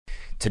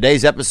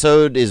Today's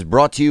episode is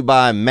brought to you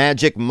by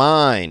Magic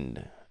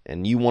Mind,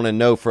 and you want to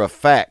know for a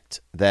fact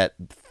that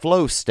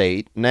Flow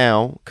State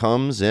now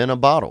comes in a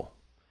bottle,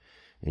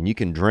 and you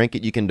can drink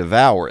it, you can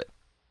devour it.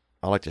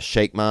 I like to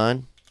shake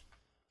mine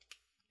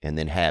and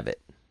then have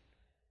it.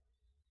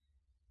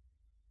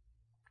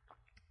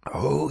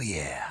 Oh,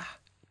 yeah.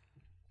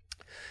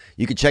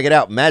 You can check it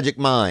out,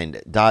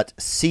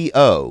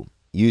 magicmind.co.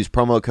 Use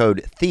promo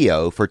code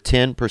Theo for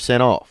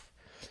 10% off.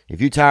 If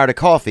you're tired of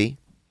coffee,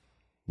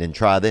 then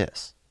try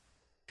this.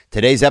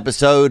 Today's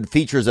episode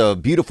features a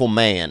beautiful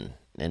man,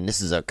 and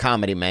this is a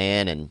comedy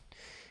man, and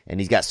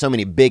he's got so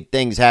many big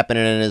things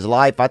happening in his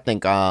life. I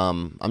think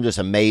I'm just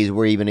amazed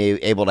we're even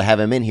able to have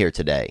him in here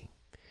today.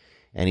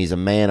 And he's a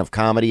man of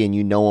comedy, and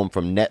you know him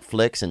from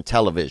Netflix and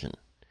television.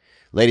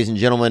 Ladies and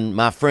gentlemen,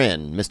 my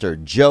friend,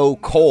 Mr. Joe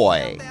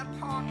Coy.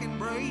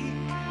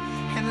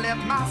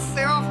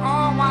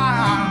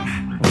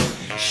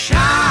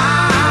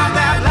 Shine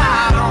that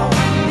light on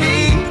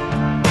me.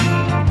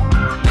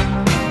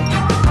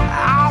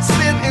 I'll sit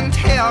and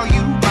tell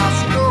you my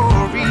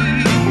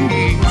stories.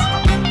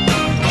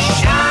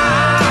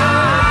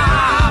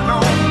 Shine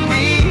on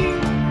me,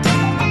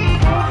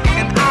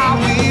 and I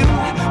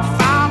will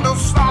find a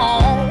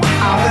song.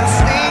 I will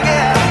sing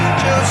it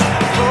just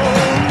for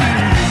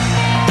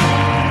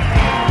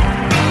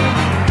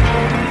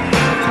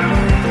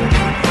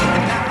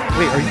you.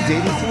 Wait, are you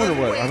dating someone or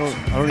what? I don't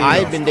even know.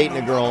 I've been dating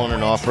a girl on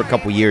and off for a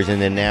couple years,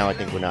 and then now I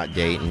think we're not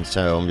dating,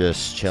 so I'm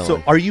just chilling.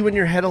 So are you in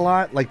your head a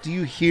lot? Like, do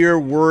you hear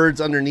words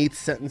underneath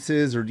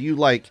sentences, or do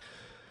you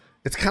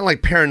it's kind of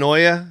like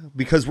paranoia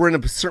because we're in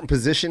a certain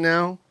position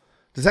now?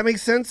 Does that make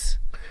sense?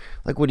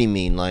 Like, what do you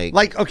mean? I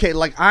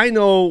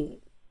know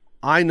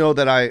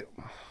that I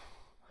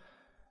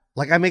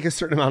make a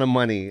certain amount of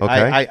money.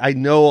 Okay. I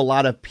know a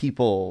lot of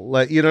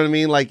people. You know what I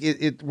mean?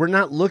 We're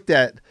not looked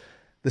at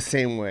the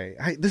same way.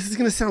 This is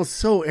going to sound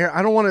so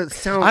I don't want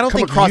to come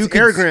across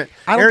arrogant.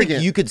 I don't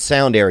think you could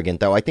sound arrogant,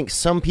 though. I think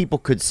some people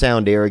could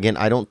sound arrogant.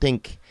 I don't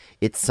think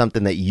it's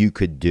something that you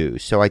could do.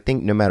 So I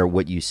think no matter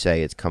what you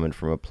say, it's coming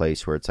from a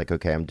place where it's like,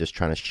 okay, I'm just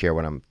trying to share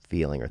what I'm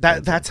feeling.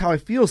 That's how I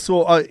feel.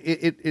 So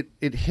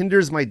it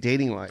hinders my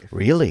dating life.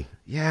 Really?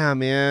 Yeah,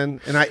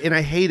 man. And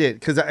I hate it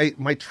because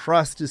my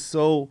trust is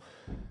so.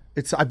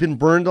 I've been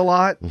burned a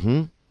lot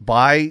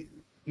by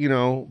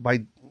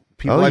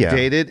people I've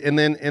dated, and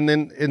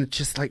it's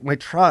just like my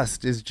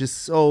trust is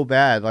just so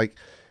bad. Like,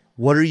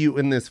 what are you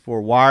in this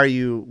for? Why are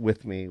you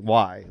with me?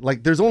 Why?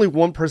 Like, there's only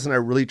one person I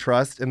really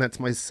trust, and that's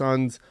my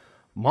son's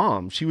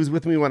mom. She was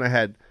with me when I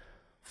had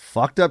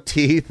fucked up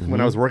teeth, when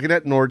I was working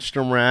at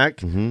Nordstrom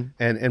Rack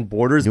and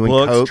Borders doing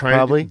Books,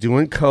 coke,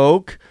 doing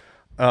coke,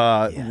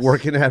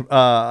 working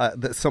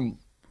at some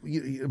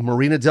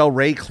Marina Del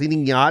Rey,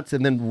 cleaning yachts,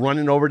 and then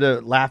running over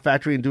to Laugh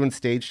Factory and doing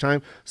stage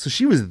time. So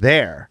she was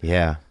there.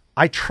 Yeah.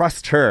 I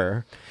trust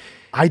her.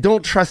 I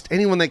don't trust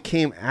anyone that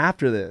came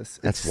after this.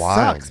 That's it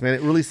wild. Sucks, man.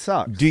 It really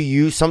sucks. Do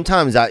you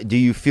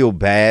feel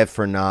bad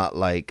for not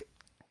Trusting?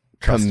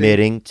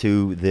 committing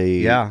to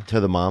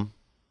the mom?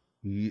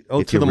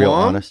 Oh, if to you're the real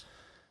mom? honest?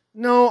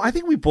 No, I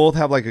think we both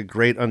have a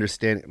great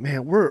understanding.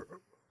 Man,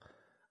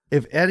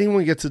 if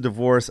anyone gets a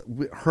divorce,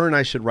 her and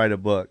I should write a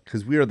book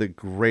because we are the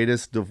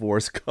greatest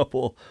divorce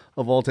couple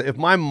of all time. If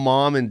my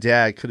mom and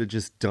dad could have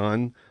just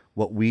done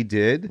what we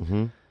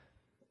did,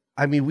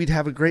 I mean, we'd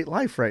have a great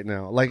life right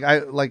now.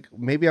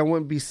 Maybe I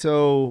wouldn't be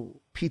so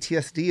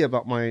PTSD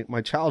about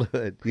my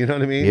childhood. You know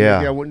what I mean? Yeah.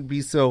 Maybe I wouldn't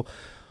be so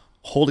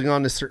holding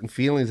on to certain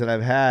feelings that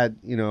I've had,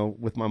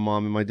 with my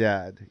mom and my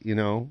dad,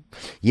 Yeah,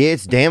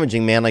 it's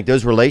damaging, man. Like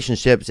those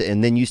relationships,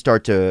 and then you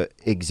start to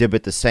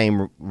exhibit the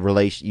same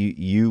relation.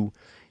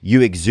 You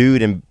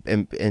exude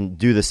and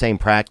do the same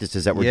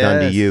practices that were done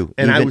to you.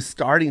 And I was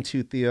starting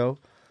to, Theo,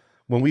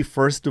 when we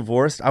first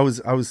divorced, I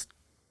was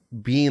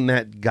being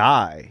that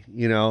guy,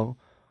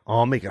 Oh,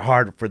 I'll make it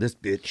hard for this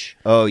bitch.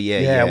 Oh,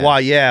 yeah.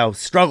 Well,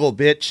 struggle,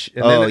 bitch.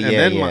 And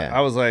then yeah.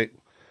 I was like,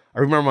 I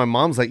remember my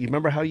mom's like, you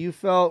remember how you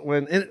felt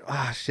when,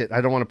 shit,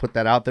 I don't want to put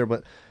that out there,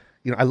 but,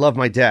 I love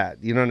my dad,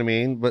 you know what I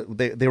mean? But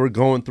they were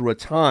going through a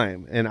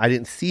time, and I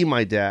didn't see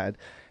my dad,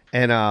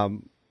 and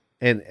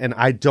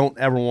I don't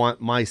ever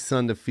want my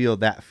son to feel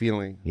that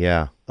feeling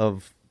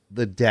of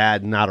the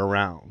dad not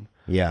around.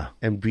 Yeah.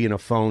 And being a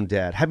phone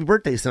dad. Happy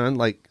birthday, son.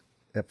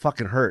 It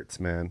fucking hurts,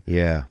 man.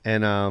 Yeah.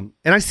 And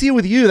I see it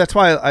with you. That's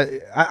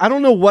why I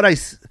don't know what I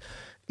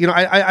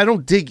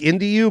don't dig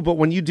into you, but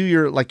when you do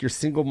your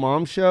single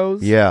mom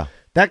shows,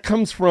 that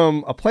comes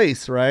from a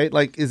place, right?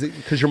 Is it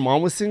because your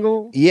mom was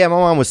single? Yeah, my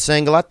mom was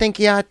single. I think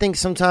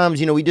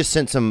sometimes, we just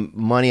sent some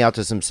money out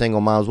to some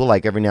single moms. We'll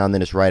every now and then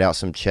just write out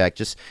some check.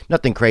 Just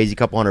nothing crazy,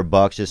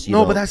 $200, just,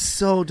 No, but that's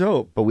so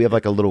dope. But we have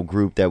a little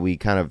group that we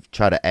kind of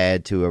try to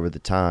add to over the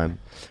time.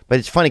 But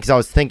it's funny because I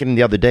was thinking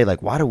the other day,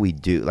 why do we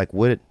do,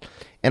 what?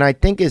 And I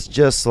think it's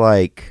just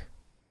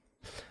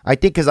I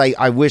think because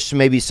I wish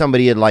maybe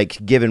somebody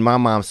had given my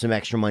mom some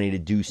extra money to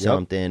do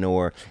something,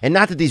 and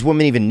not that these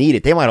women even need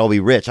it. They might all be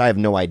rich. I have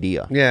no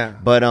idea. Yeah.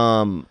 But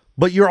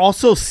but you're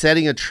also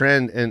setting a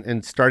trend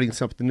and starting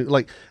something new.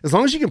 Like, as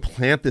long as you can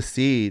plant the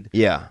seed,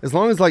 Yeah. as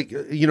long as, like,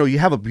 you know, you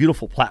have a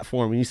beautiful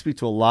platform and you speak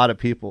to a lot of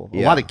people, a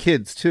Yeah. lot of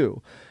kids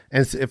too,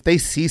 and so if they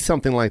see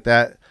something like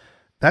that,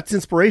 that's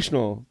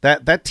inspirational.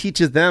 That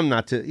teaches them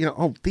not to, you know,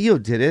 oh, Theo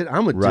did it,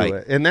 I'm gonna Right. do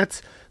it. And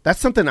that's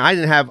something I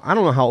didn't have. I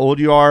don't know how old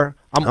you are.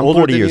 I'm older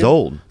 40 than years you.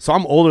 old. So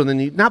I'm older than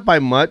you, not by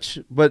much,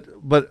 but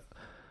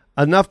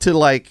enough to,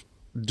 like,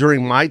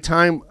 during my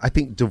time, I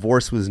think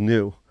divorce was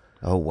new.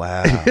 Oh,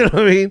 wow. You know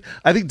what I mean?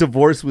 I think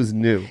divorce was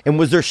new. And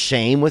was there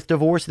shame with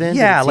divorce then? Did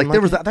Yeah, it seem like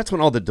there was. that? That's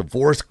when all the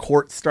divorce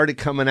courts started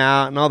coming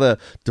out, and all the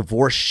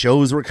divorce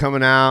shows were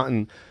coming out,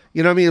 and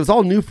you know what I mean? It was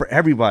all new for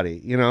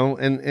everybody, you know.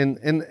 And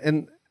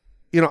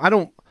you know, I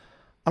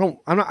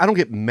don't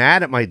get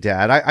mad at my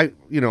dad. I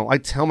you know, I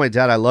tell my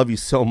dad I love you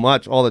so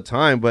much all the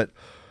time, but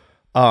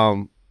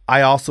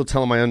I also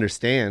tell him I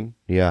understand.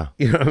 Yeah.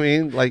 You know what I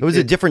mean? Like, It was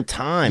a different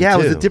time. Yeah,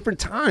 too. it was a different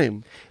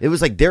time. It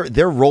was like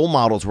their role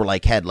models were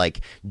like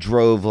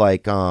drove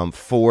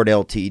Ford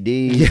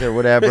LTDs or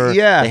whatever.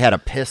 Yeah. They had a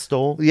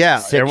pistol. Yeah,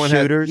 6 everyone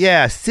had-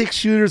 shooters. 6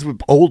 shooters with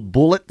old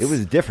bullets. It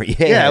was different.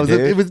 Yeah, Yeah,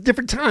 it was a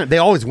different time. They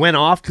always went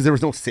off because there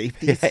was no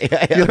safety.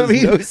 Yeah, You know what I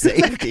mean? no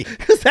safety.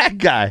 Because that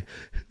guy,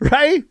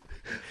 right?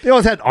 They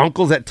always had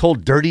uncles that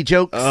told dirty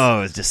jokes. Oh,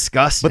 it was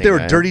disgusting. But they were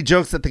man. dirty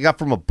jokes that they got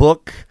from a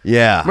book.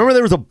 Yeah. Remember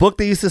there was a book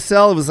they used to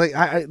sell? It was like,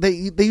 they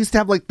used to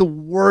have like the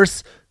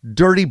worst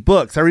dirty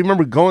books. I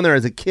remember going there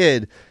as a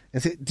kid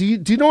and say, do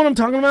you know what I'm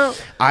talking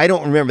about? I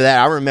don't remember that.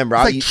 I remember.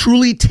 It's like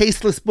truly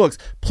tasteless books.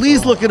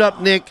 Please look it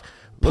up, Nick.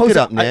 Look it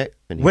up, Nick.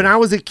 When I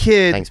was a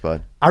kid, Thanks,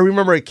 bud. I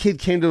remember a kid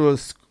came to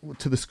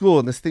the school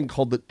and this thing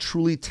called the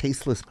Truly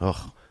Tasteless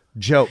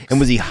Jokes. And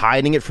was he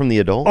hiding it from the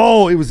adult?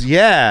 Oh, it was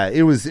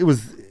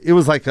it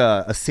was like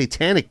a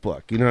satanic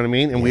book, you know what I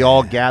mean? And we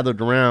all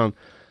gathered around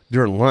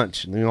during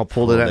lunch and we all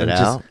pulled it out and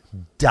just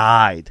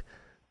died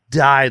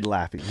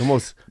laughing. The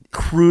most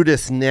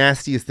crudest,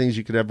 nastiest things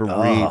you could ever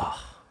read.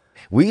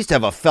 We used to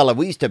have a fella.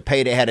 We used to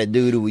pay. They had a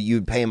dude who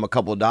you'd pay him a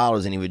couple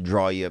 $, and he would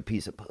draw you a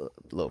piece of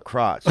little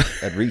crotch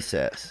at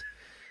recess.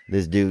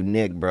 This dude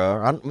Nick,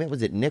 bro.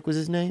 Was it Nick? Was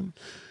his name?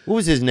 What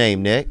was his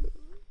name, Nick?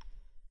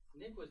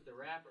 Nick was the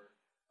rapper.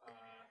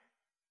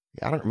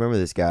 I don't remember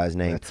this guy's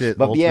name. That's it.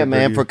 But yeah, Ultimate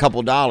man, Review. for a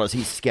couple $,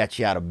 he sketched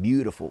you out a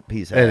beautiful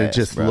piece of And ass, it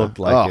just bro. looked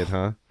like it,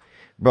 huh?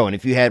 Bro, and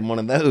if you had one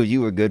of those,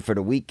 you were good for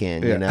the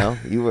weekend, Yeah. you know?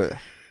 You were.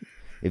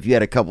 If you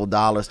had a couple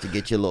 $, to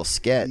get you a little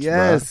sketch,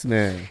 Yes, bro.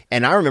 man.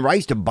 And I remember I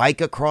used to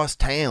bike across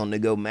town to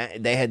go.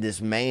 They had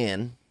this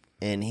man,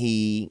 and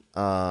he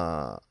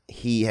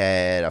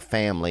had a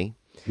family,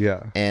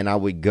 Yeah. and I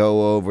would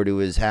go over to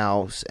his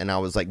house, and I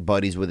was like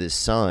buddies with his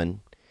son,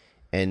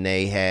 and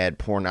they had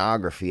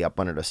pornography up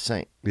under the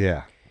sink.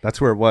 Yeah. That's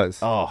where it was.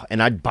 Oh,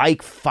 and I'd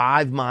bike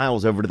 5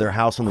 miles over to their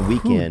house on the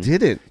weekend.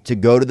 did it? To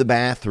go to the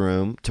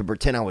bathroom to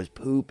pretend I was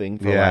pooping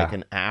for like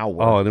an hour.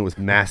 Oh, and it was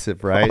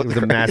massive, right? It was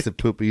a massive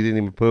poop, but you didn't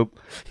even poop.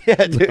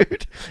 Yeah,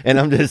 dude. And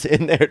I'm just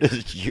in there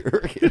just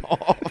jerking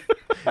off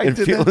and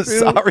did feeling that too.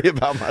 sorry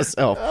about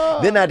myself.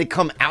 Then I had to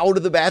come out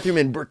of the bathroom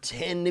and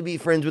pretend to be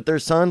friends with their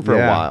son for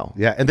a while.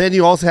 Yeah, and then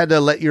you also had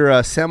to let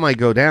your semi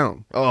go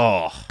down.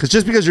 Oh, Because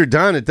just because you're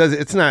done, it's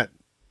not.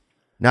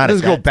 not It at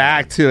doesn't go that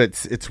back to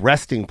its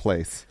resting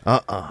place.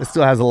 It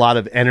still has a lot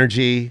of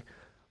energy,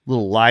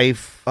 little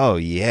life. Oh,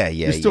 yeah.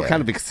 You're still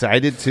kind of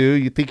excited too.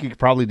 You think you could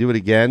probably do it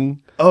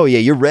again. Oh, yeah,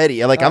 you're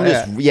ready. Like, I'm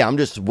yeah.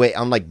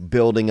 I'm like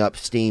building up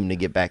steam to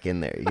get back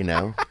in there, you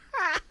know?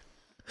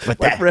 But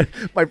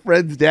My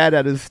friend's dad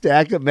had a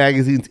stack of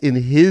magazines in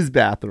his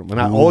bathroom, and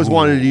I always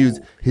wanted to use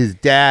his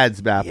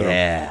dad's bathroom.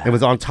 Yeah. It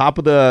was on top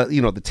of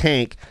the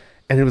tank,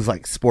 and it was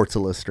like Sports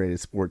Illustrated,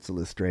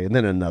 and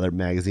then another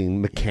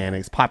magazine,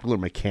 Mechanics, Popular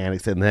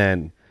Mechanics, and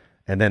then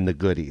the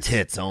goodies.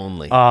 tits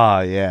only. Oh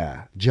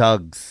yeah,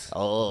 Jugs.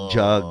 Oh.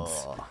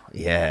 Jugs.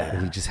 Yeah.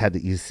 And he just had to.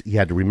 He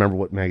had to remember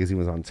what magazine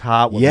was on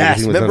top. What Yes,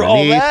 magazine was remember all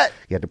underneath. that?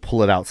 You had to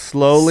pull it out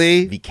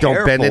slowly. Be Don't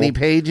bend careful. any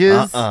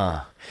pages.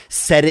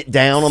 Set it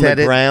down on the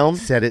ground.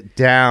 Set it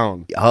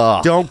down.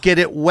 Ugh. Don't get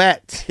it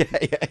wet.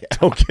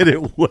 Don't get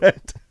it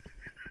wet.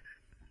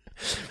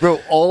 Bro,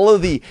 all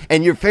of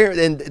and your parents,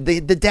 and the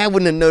dad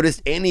wouldn't have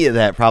noticed any of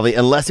that probably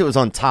unless it was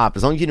on top.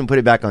 As long as you didn't put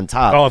it back on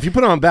top. Oh, if you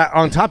put it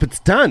on top, it's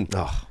done.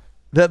 Ugh.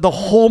 The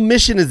whole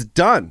mission is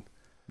done.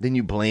 Then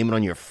you blame it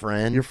on your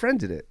friend. Your friend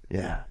did it.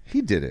 Yeah.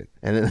 He did it.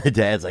 And then the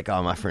dad's like,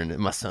 oh, my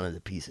son is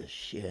a piece of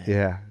shit.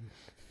 Yeah.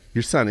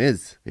 Your son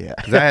is. Yeah.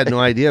 Because I had no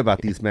idea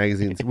about these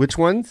magazines. Which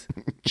ones?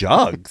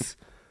 Jugs.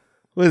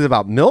 What is it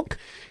about milk?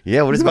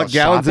 Yeah, what is Is it it about about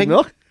gallons of shopping?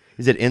 milk?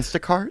 Is it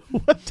Instacart?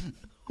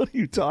 What are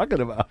you talking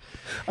about?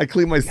 I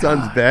cleaned my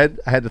son's bed.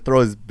 I had to throw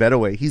his bed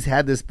away. He's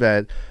had this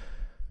bed.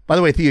 By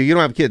the way, Theo, you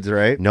don't have kids,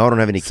 right? No, I don't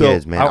have any So,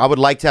 kids, man. I would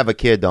like to have a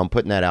kid, though. I'm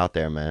putting that out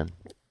there, man.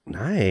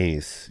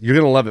 Nice. You're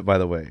going to love it, by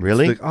the way.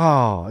 Really?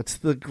 It's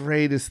the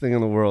greatest thing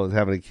in the world is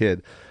having a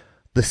kid.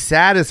 The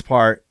saddest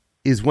part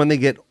is when they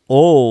get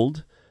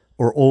old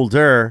or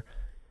older,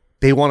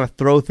 they want to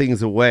throw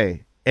things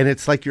away. And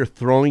it's like you're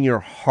throwing your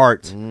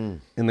heart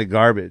in the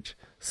garbage.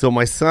 So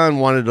my son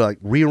wanted to like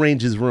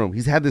rearrange his room.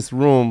 He's had this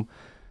room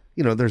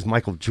there's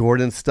Michael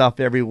Jordan stuff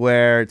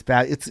everywhere. It's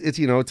bad. It's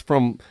it's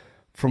from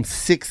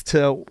 6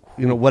 to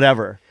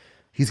whatever.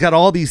 He's got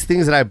all these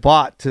things that I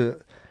bought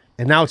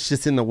and now it's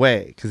just in the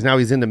way because now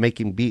he's into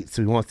making beats,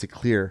 so he wants to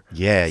clear.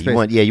 Yeah,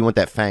 space. you want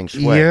that feng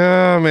shui.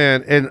 Yeah,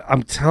 man. And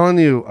I'm telling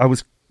you, I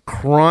was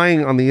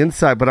crying on the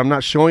inside, but I'm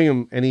not showing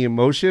him any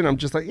emotion. I'm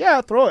just like,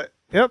 yeah, throw it.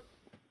 Yep.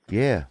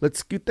 Yeah. Let's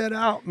scoot that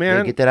out, man.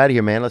 Yeah, get that out of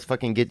here, man. Let's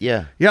fucking get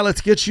Yeah, let's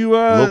get you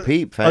a little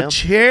peep, fam. a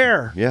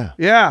chair. Yeah.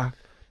 Yeah.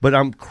 But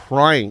I'm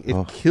crying.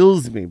 It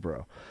kills me,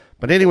 bro.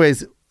 But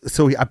anyways,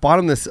 so I bought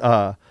him this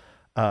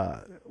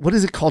what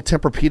is it called?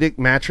 Tempur-Pedic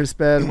mattress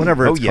bed,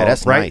 whatever it's called.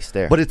 That's right? nice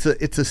there. But it's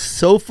a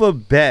sofa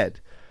bed.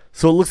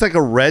 So it looks like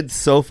a red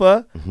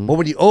sofa, but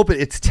when you open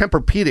it, it's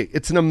Tempur-Pedic.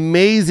 It's an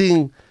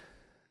amazing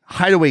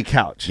hideaway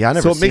couch. Yeah, I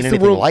never seen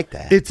anything like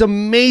that. It's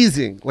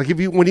amazing. Like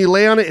when you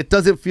lay on it, it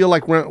doesn't feel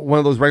like one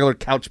of those regular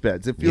couch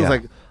beds. It feels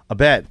like a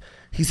bed.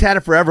 He's had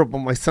it forever, but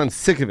my son's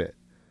sick of it.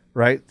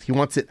 Right? He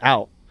wants it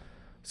out.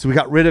 So we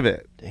got rid of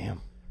it.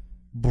 Damn.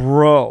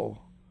 Bro,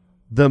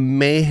 the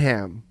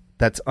mayhem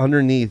that's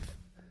underneath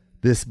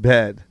this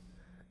bed.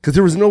 Because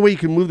there was no way you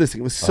could move this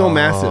thing. It was so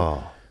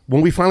massive.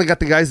 When we finally got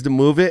the guys to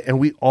move it and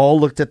we all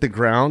looked at the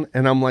ground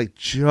and I'm like,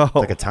 Joe.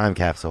 Like a time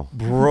capsule.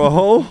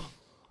 Bro.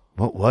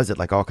 What was it?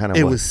 Like all kind of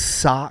It was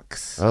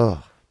socks.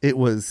 Oh. It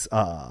was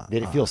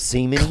Did it feel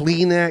semen?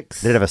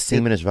 Kleenex. Did it have a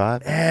semenish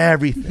vibe?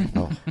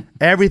 Everything.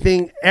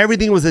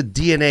 Everything was a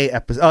DNA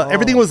episode.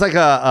 Everything was like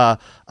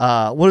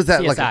what is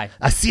that? CSI. Like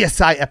a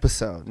CSI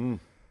episode.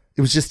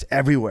 It was just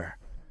everywhere.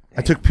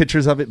 I took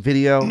pictures of it,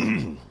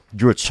 video.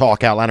 Drew a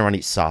chalk outline around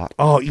each sock.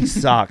 Oh, each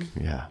sock.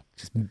 Yeah.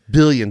 Just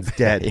billions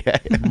dead.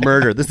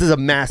 Murder. This is a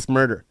mass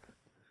murder.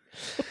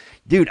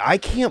 Dude, I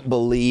can't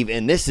believe,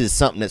 and this is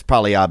something that's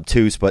probably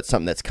obtuse, but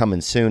something that's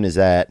coming soon, is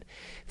that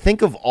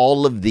think of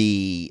all of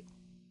the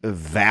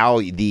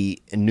value,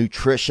 the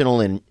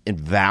nutritional and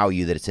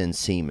value that it's in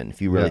semen,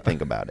 if you really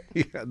think about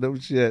it. Yeah, no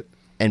shit.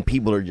 And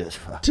people are just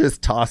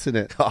Tossing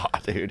it. oh,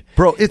 dude.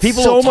 Bro, it's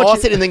people so will much.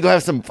 toss it and then go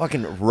have some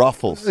fucking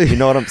ruffles. You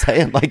know what I'm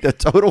saying? Like the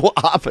total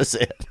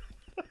opposite.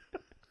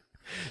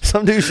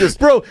 Some dudes just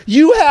Bro,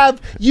 you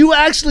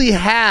actually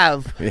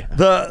have you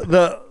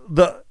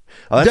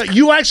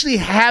actually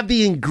have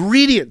the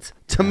ingredients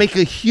to make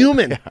a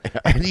human,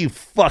 and you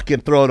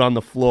fucking throw it on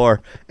the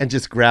floor and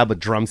just grab a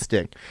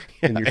drumstick,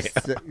 and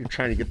you're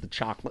trying to get the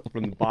chocolate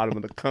from the bottom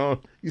of the cone.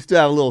 You still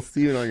have a little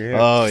semen on your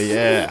hand. oh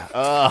yeah.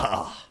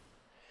 Oh.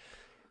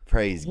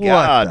 Praise What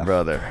God, the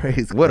brother.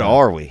 praise What God.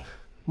 are we?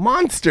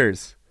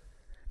 Monsters,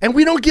 and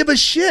we don't give a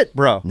shit,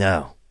 bro.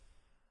 No.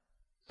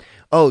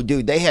 Oh,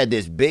 dude, they had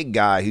this big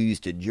guy who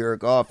used to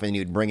jerk off, and he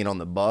would bring it on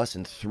the bus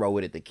and throw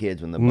it at the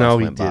kids when the bus No,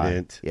 he went by.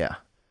 didn't. Yeah.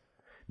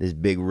 This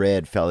big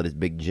red fella, this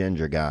big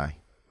ginger guy.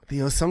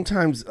 Theo,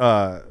 sometimes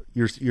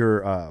your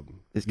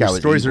This guy was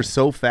stories evil. are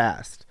so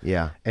fast.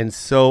 Yeah. And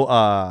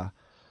so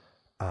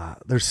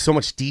there's so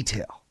much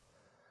detail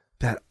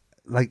that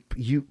like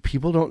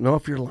people don't know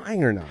if you're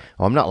lying or not.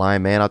 Oh, I'm not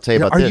lying, man. I'll tell you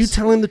Now, about are this. you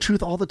telling the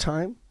truth all the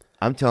time?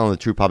 I'm telling the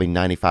truth probably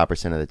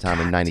 95% of the time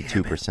and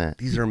 92%.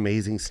 These are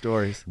amazing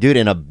stories. Dude,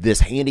 and this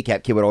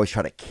handicapped kid would always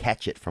try to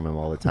catch it from him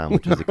all the time,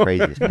 which was the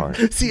craziest part.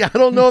 See, I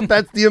don't know if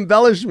that's the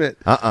embellishment.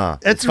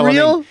 It's His full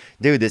real? name-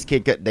 dude, this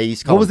kid, they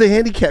used to call What was him, the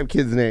handicapped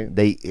kid's name?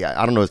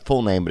 I don't know his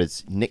full name, but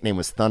his nickname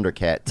was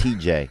Thundercat,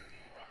 TJ.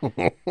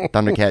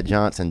 Thundercat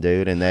Johnson,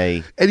 dude. And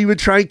And he would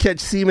try and catch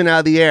semen out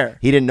of the air.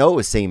 he didn't know it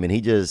was semen.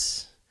 He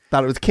just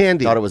Thought it was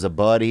candy. thought it was a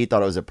buddy. He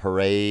thought it was a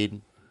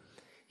parade.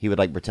 He would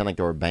like pretend like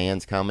there were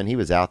bands coming. He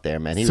was out there,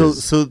 man.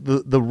 So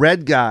the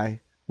red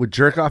guy would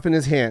jerk off in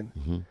his hand,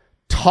 Mm-hmm.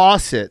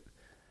 toss it,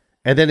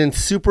 and then in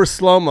super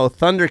slow-mo,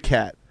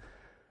 Thundercat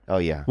oh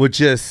yeah. would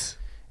just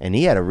And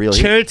he had a real,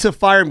 Chariots of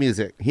Fire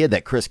music. he had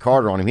that Chris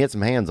Carter on him. He had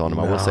some hands on him.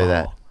 I will say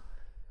that.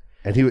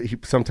 And he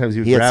sometimes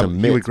he would He had grab some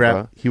he would mitts, grab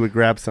bro. he would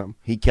grab some.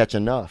 He'd catch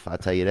enough. I'll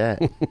tell you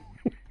that.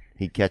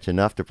 He'd catch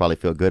enough to probably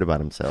feel good about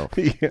himself.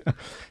 Yeah.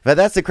 But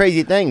that's the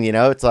crazy thing, you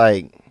know. It's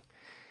like,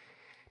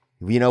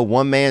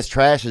 one man's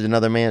trash is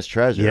another man's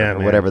treasure, Yeah, or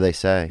man. whatever they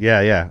say.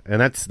 Yeah.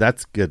 And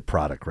that's good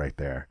product right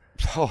there.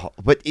 Oh,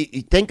 but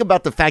think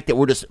about the fact that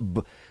we're just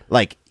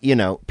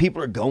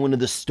people are going to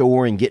the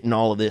store and getting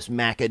all of this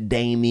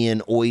macadamia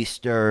and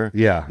oyster,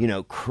 Yeah.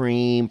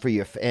 cream for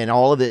and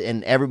all of it,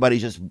 and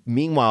everybody's just.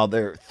 Meanwhile,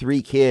 their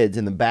 3 kids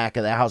in the back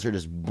of the house are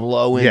just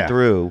blowing Yeah.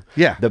 through,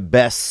 Yeah. the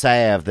best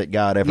salve that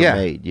God ever Yeah.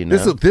 made. You know,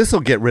 This will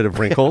get rid of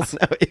wrinkles.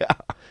 yeah.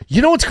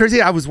 You know what's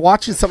crazy? I was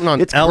watching something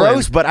on It's Ellen.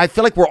 gross, but I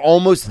feel like we're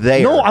almost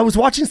there. No, I was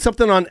watching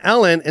something on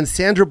Ellen, and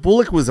Sandra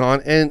Bullock was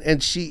on,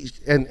 and she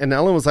and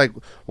Ellen was like,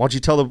 "Why don't you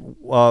tell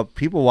the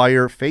people why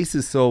your face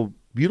is so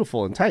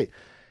beautiful and tight?"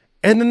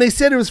 And then they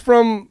said it was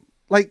from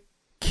like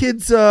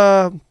kids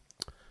when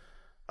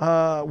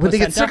they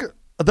get Placenta?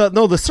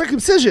 the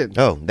circumcision.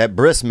 Oh, that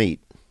breast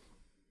meat.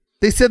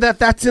 They said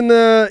that's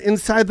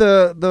inside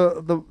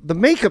the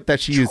makeup that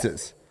she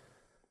uses.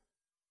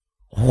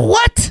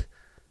 What?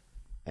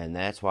 And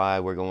that's why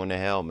we're going to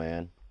hell,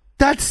 man.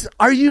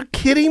 Are you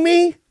kidding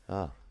me?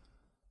 Oh,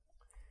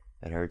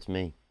 that hurts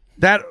me.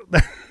 That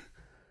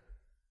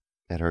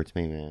That hurts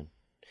me, man.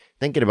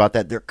 thinking about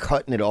that, they're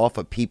cutting it off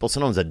of people,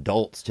 sometimes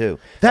adults too.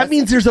 That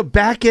means there's a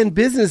back end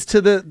business to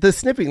the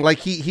snipping. Like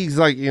he's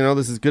like,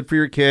 this is good for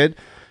your kid.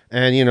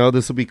 And,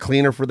 this will be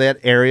cleaner for that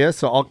area,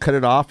 so I'll cut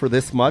it off for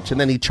this much.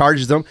 And then he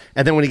charges them.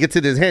 And then when he gets it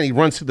in his hand, he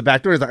runs to the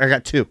back door. He's like, I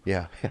got 2.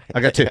 Yeah.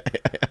 I got 2.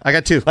 I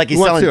got 2. Like he's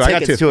Who wants selling two?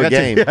 tickets to a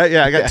game.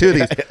 Yeah, I got 2 of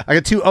these. I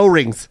got 2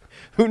 O-rings.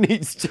 Who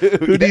needs 2?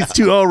 Who needs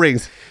 2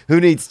 O-rings?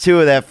 Who needs 2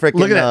 of that Look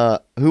freaking,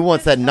 at who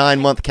wants that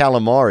 9-month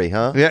calamari,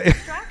 huh? Yeah.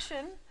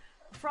 Extraction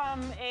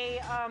from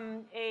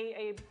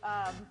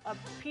a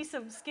piece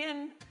of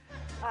skin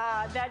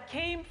that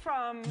came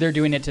from. They're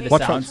doing it to the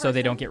What sound from? so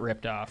they don't get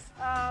ripped off.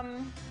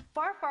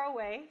 Far, far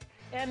away,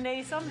 and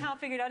they somehow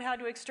figured out how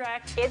to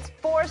extract. It's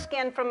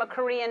foreskin from a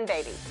Korean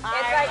baby.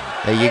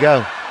 There you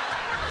go.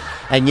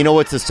 And you know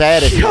what's the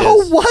saddest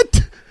Yo, is?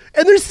 what?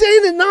 And they're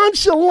saying it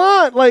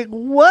nonchalant. Like,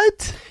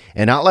 what?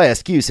 And I'll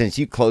ask you, since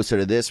you closer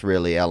to this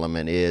really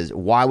element, is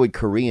why would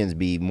Koreans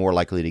be more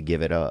likely to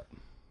give it up?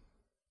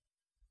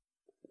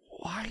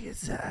 Why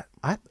is that?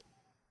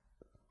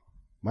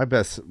 My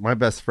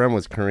best friend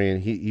was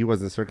Korean. He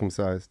wasn't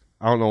circumcised.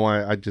 I don't know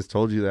why. I just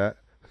told you that.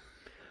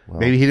 Well,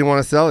 Maybe he didn't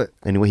want to sell it.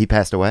 Anyway, he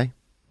passed away?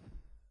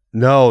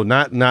 No,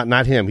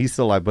 not him. He's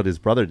still alive, but his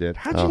brother did.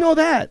 How'd you know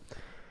that?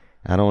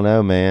 I don't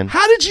know, man.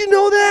 How did you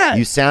know that?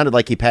 You sounded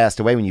like he passed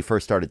away when you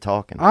first started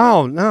talking.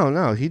 Oh,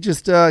 no. He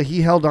just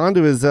he held on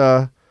to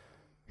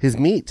his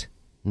meat.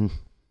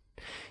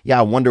 Yeah,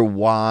 I wonder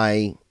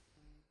why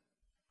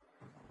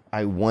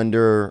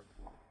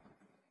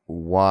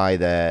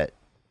that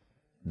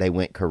they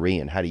went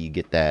Korean. How do you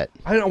get that?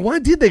 I don't know. Why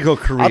did they go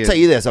Korean? I'll tell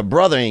you this, a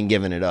brother ain't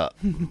giving it up.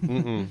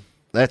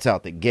 That's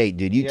out the gate,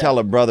 dude. You tell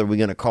a brother we're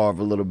going to carve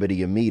a little bit of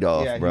your meat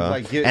off, Yeah, he's bro.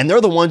 like, and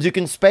they're the ones who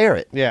can spare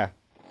it. Yeah.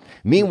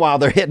 Meanwhile,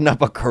 they're hitting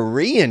up a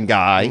Korean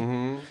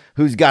guy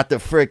who's got the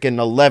freaking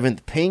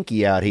 11th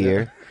pinky out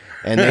here,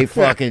 and they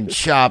fucking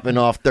chopping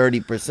off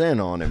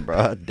 30% on him,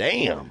 bro.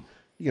 Damn.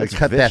 You gotta That's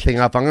cut that vicious. thing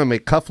up. I'm gonna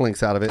make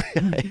cufflinks out of it.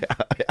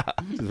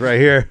 It's right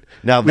here.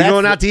 Now we that's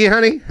going the- out to eat,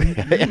 honey?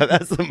 Yeah,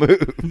 that's the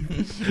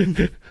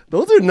move.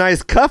 Those are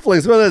nice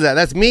cufflinks. What is that?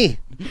 That's me.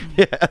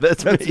 Yeah,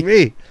 that's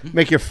me.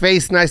 Make your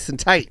face nice and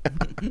tight.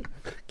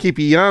 Keep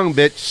you young,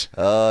 bitch.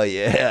 Oh,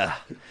 yeah.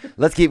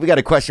 We got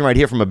a question right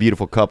here from a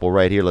beautiful couple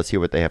right here. Let's hear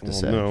what they have to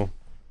say. No.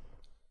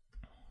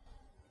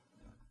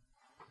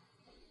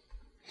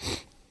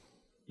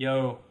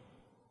 Yo,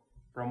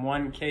 from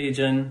one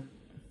Cajun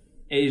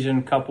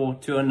Asian couple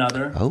to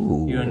another.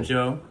 Oh. You and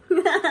Joe.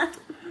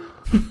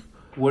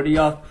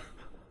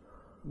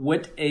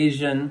 What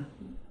Asian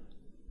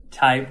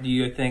type do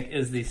you think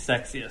is the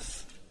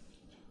sexiest?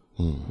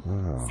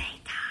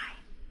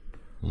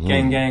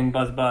 Gang, gang,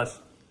 buzz,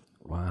 buzz.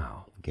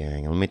 Wow.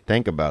 Gang, let me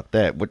think about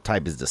that. What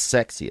type is the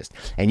sexiest?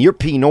 And you're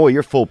Pinoy.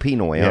 You're full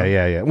Pinoy, huh?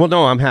 Yeah. Well,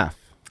 no, I'm half.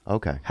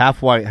 Okay.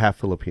 Half white, half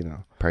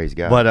Filipino. Praise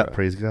God. But bro.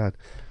 praise God.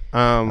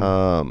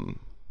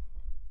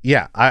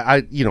 Yeah,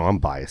 I'm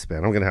biased,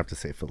 man. I'm gonna have to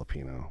say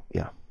Filipino.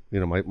 Yeah.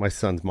 My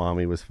son's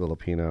mommy was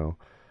Filipino.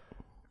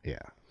 Yeah.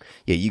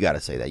 Yeah, you got to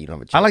say that. You don't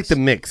have a choice. I like the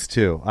mix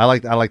too. I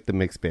like the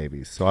mixed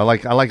babies. So I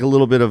like a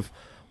little bit of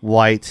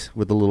white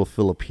with a little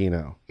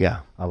Filipino.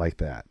 Yeah. I like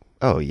that.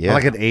 Oh, yeah. I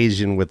like an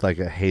Asian with like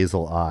a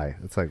hazel eye.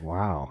 It's like,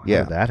 wow, how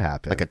did that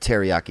happen? Like a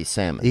teriyaki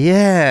salmon.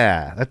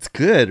 Yeah, that's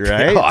good,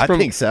 right? Oh, I It's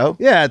think so.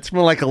 Yeah, it's from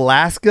like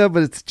Alaska,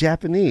 but it's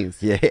Japanese.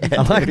 Yeah.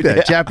 I like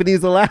that.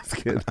 Japanese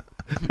Alaskan.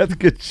 That's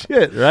good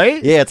shit,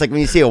 right? Yeah, it's like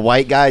when you see a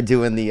white guy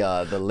doing the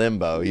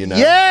limbo, you know?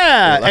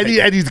 Yeah, Like-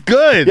 and he's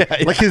good.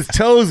 Yeah. Like his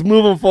toes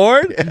moving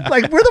forward.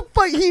 Like where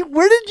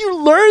did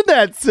you learn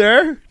that,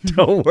 sir?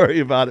 Don't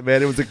worry about it,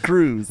 man. It was a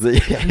cruise.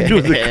 It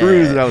was a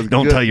cruise, and I was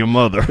Don't good. tell your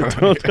mother.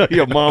 Don't tell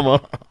your mama.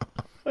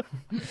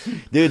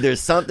 Dude, there's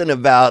something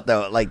about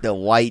the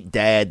white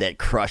dad that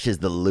crushes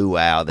the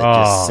luau that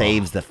just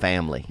saves the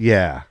family.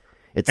 Yeah.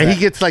 It's And that- he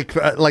gets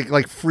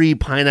like free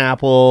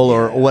pineapple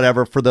or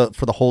whatever for the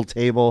whole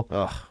table.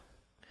 Ugh.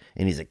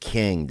 And he's a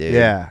king, dude.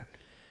 Yeah.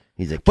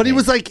 He's a But he king.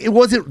 was like, it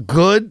wasn't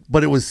good,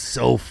 but it was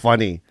so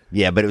funny.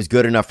 Yeah, but it was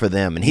good enough for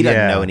them, and he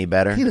doesn't know any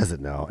better. He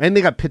doesn't know. And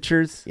they got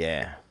pictures.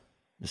 Yeah.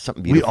 There's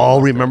something We beautiful. all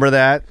about remember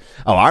that.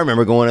 Oh, I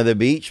remember going to the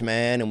beach,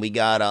 man, and we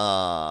got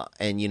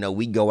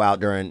we'd go out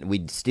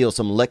we'd steal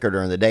some liquor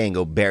during the day and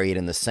go bury it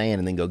in the sand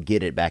and then go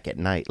get it back at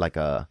night like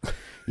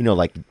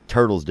like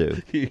turtles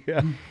do.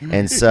 Yeah.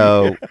 And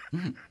so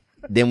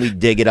then we'd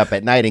dig it up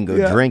at night and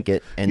go drink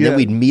it, and then Yeah.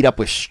 we'd meet up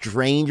with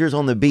strangers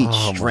on the beach,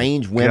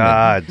 strange women.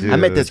 God, I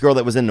met dude. this girl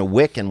that was in the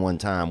Wiccan one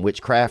time,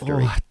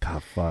 Witchcraftery. What the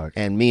fuck?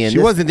 And me and she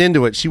this- wasn't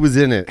into it. She was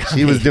in it.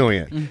 She was doing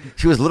it.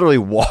 She was literally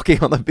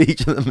walking on the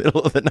beach in the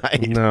middle of the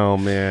night. No,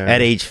 man.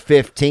 At age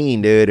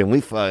 15, dude,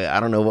 and I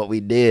don't know what we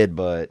did,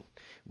 but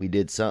we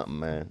did something,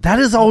 man. That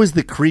is always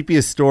the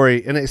creepiest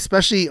story, and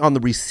especially on the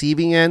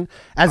receiving end.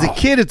 As a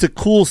kid, it's a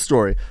cool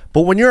story.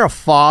 But when you're a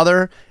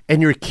father and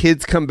your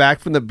kids come back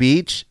from the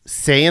beach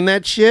saying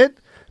that shit,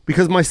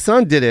 because my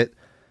son did it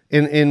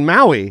in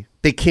Maui.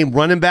 They came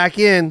running back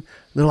in.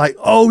 They're like,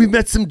 oh, we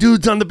met some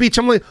dudes on the beach.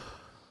 I'm like,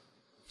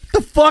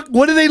 the fuck?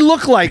 What do they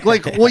look like?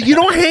 Like, well, you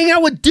don't hang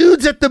out with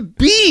dudes at the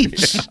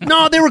beach.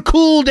 No, they were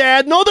cool,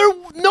 Dad. No,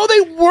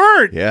 they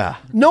weren't. Yeah.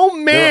 No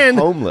man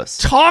They're homeless.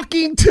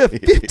 talking to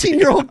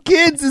 15-year-old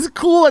kids is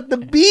cool at the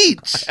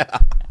beach.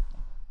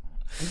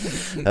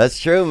 That's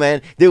true,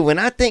 man. Dude, when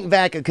I think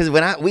back, because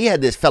we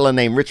had this fellow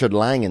named Richard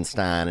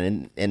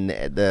Langenstein, and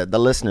the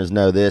listeners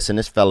know this, and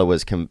this fellow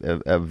was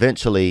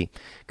eventually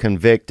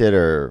convicted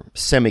or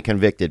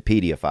semi-convicted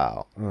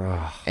pedophile.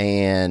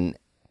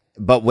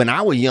 But when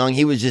I was young,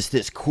 he was just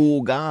this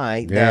cool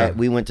guy that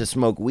we went to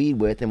smoke weed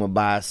with and would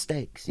buy us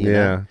steaks. You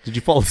know? Did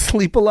you fall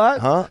asleep a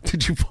lot? Huh?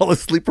 Did you fall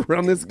asleep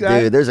around this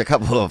guy? Dude, there's a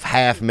couple of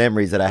half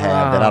memories that I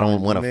have that I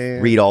don't want to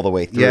read all the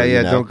way through. Yeah,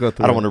 you know? don't go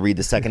through I don't it. want to read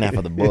the second half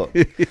of the book.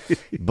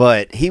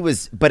 But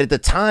at the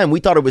time, we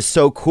thought it was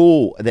so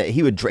cool that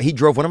he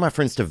drove one of my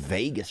friends to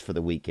Vegas for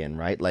the weekend,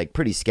 right? Like,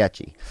 pretty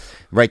sketchy.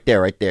 Right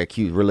there,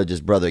 religious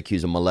brother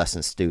accused of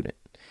molesting student.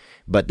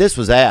 But this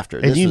was after.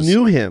 And you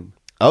knew him.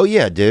 Oh,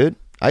 yeah, dude.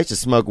 I used to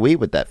smoke weed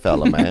with that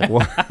fella, man.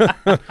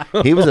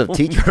 He was a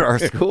teacher at our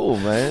school,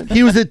 man.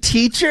 He was a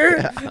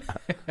teacher?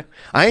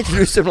 I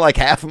introduced him to like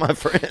half of my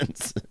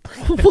friends.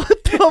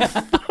 What the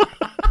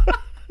fuck?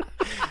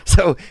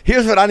 So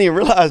here's what I didn't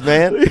realize,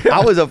 man.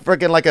 I was a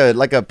freaking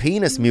like a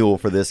penis mule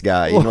for this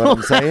guy. You know what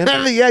I'm saying?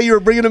 Yeah, you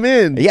were bringing him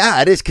in.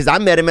 Yeah, it is, because I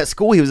met him at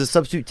school. He was a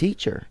substitute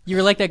teacher. You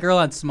were like that girl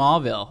on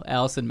Smallville,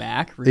 Allison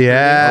Mack.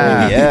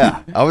 Yeah.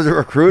 Yeah, I was a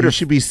recruiter. You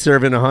should be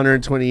serving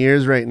 120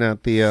 years right now,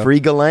 Theo. Free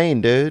Ghislaine,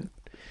 dude.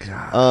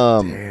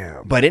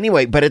 Damn. But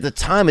anyway, at the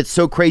time, it's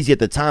so crazy at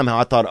the time how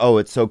I thought, oh,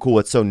 it's so cool,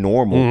 it's so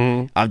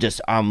normal.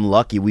 I'm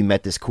lucky we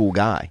met this cool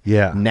guy.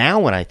 Yeah. Now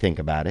when I think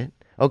about it,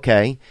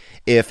 okay,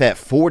 if at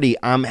 40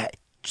 I'm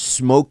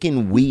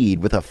smoking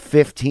weed with a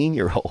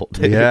 15-year-old,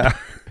 Yeah.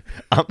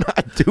 I'm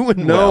not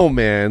doing No, well.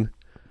 man.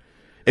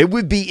 It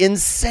would be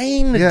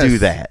insane to Yes. do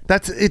that.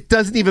 It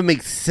doesn't even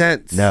make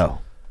sense. No.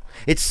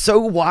 It's so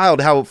wild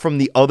how from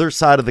the other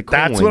side of the coin.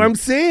 That's what I'm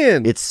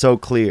saying. It's so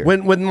clear.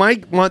 When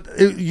Mike,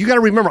 you got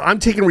to remember, I'm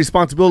taking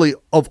responsibility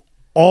of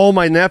all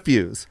my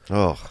nephews.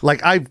 Oh.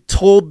 Like, I've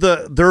told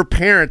their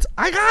parents,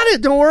 I got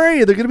it. Don't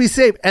worry, they're gonna be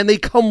safe. And they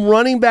come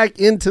running back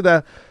into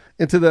the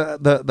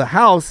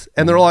house,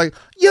 and they're like,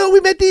 "Yo, we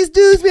met these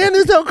dudes, man.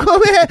 They're so cool,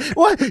 man.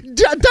 What?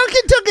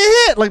 Duncan took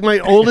a hit. Like, my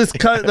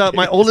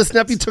oldest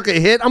nephew took a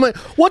hit. I'm like,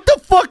 what the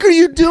fuck are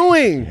you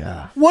doing?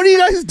 Yeah. What are you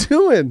guys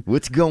doing?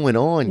 What's going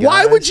on, guys?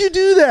 Why would you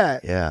do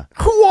that? Yeah.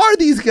 Who are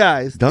these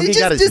guys? Duncan They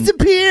got just his-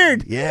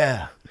 disappeared.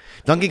 Yeah.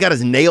 Duncan got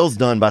his nails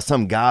done by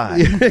some guy.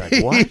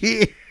 Like, what?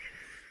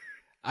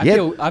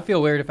 I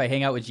feel weird if I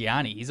hang out with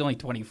Gianni. He's only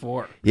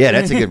 24. Yeah,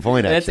 that's a good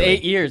point, That's actually.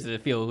 8 years. Does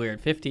it feel weird?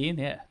 15?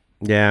 Yeah.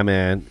 Yeah,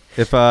 man.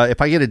 If I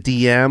get a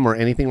DM or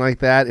anything like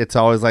that, it's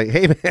always like,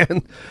 "Hey,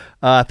 man,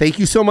 thank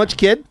you so much,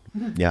 kid.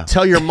 Yeah.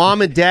 Tell your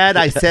mom and dad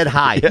I said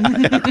hi."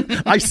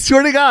 I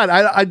swear to God,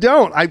 I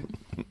don't. I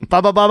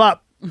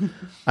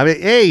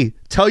mean, hey,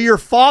 tell your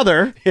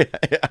father,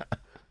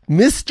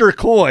 Mr.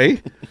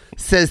 Coy,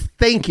 says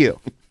thank you.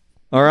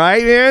 All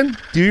right, man.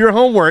 Do your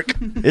homework.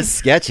 It's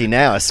sketchy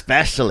now,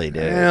 especially,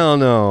 dude. Hell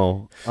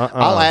no.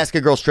 I'll ask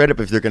a girl straight up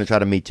if they're going to try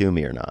to Me Too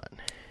me or not.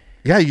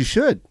 Yeah, you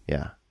should.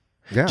 Yeah.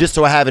 Yeah. Just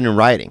so I have it in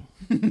writing,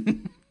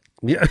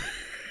 Yeah.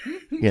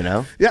 you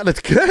know? Yeah, that's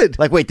good.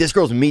 Like, wait, this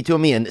girl's Me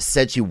Tooing me and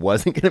said she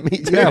wasn't going to Me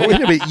Too Yeah, me?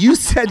 wait a minute. You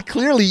said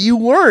clearly you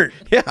weren't.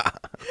 Yeah.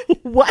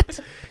 What?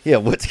 Yeah,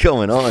 what's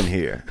going on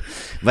here?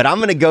 But I'm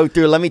going to go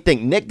through, let me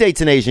think. Nick dates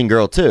an Asian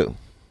girl, too.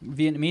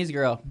 Vietnamese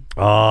girl.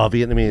 Oh,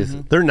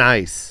 Vietnamese. They're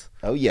nice.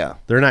 Oh, yeah.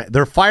 They're not.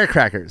 They're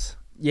firecrackers.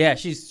 Yeah,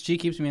 she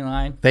keeps me in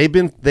line. They've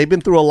been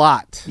through a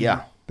lot.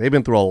 Yeah. They've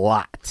been through a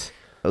lot.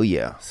 Oh,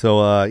 yeah.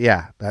 So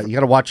you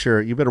better watch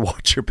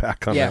your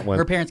back on Yeah, that one.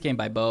 her parents came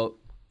by boat.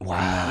 Wow.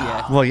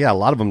 Yeah, Well, yeah, a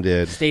lot of them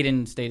did. stayed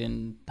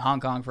in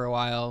Hong Kong for a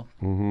while.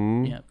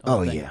 Mm-hmm. Yeah. the Oh,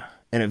 whole thing. yeah.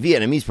 And a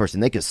Vietnamese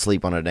person, they could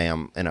sleep on a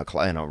damn,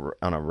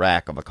 on a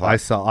rack of a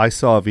closet. I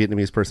saw a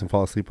Vietnamese person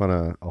fall asleep on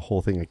a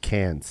whole thing of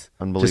cans.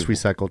 Unbelievable.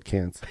 Just recycled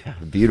cans.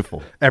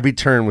 Beautiful. Every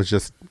turn was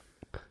just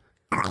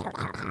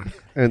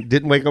and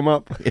didn't wake them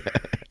up.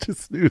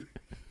 Just dude.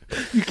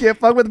 You can't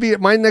fuck with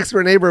my next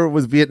door neighbor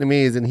was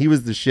Vietnamese, and he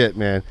was the shit,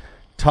 man.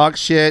 Talk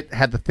shit,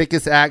 had the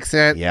thickest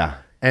accent, Yeah.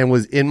 and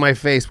was in my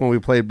face when we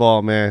played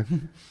ball,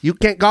 man. You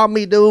can't call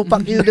me dude,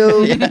 fuck you,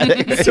 dude.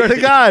 Swear to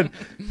God.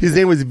 His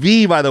name was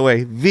V, by the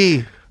way.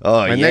 V.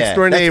 Oh, my yeah. next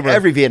door That's neighbor.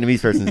 every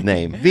Vietnamese person's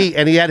name. V,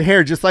 and he had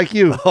hair just like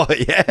you. Oh,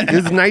 yeah.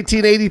 This is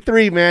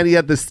 1983, man. He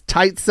had this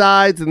tight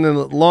sides and then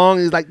long.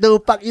 He's like,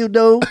 dude, fuck you,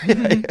 dude.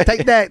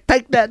 Take that,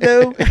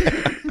 dude.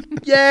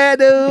 Yeah,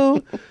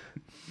 dude.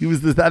 He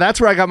was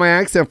that's where I got my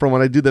accent from.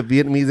 When I do the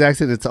Vietnamese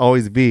accent, it's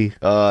always V.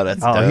 Oh,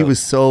 that's Oh, dope. he was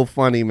so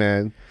funny,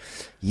 man.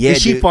 Yeah,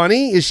 Is she dude.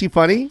 funny? Is she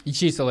funny?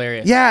 She's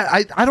hilarious. Yeah,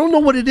 I don't know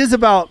what it is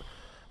about.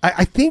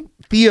 I think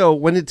Theo,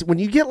 when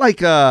you get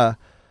like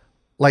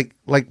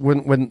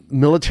when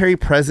military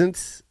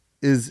presence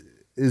is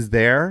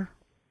there.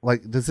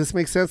 Like, does this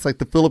make sense? Like,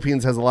 the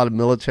Philippines has a lot of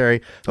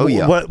military. Oh,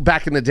 yeah.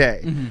 Back in the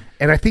day,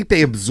 and I think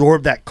they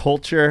absorb that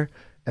culture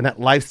and that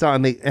lifestyle,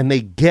 and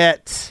they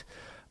get,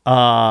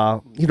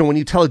 when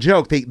you tell a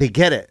joke, they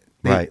get it.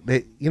 Right.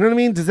 You know what I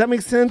mean? Does that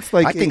make sense?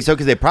 Like, I think so,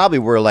 because they probably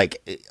were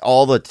like a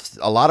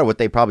lot of what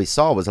they probably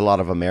saw was a lot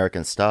of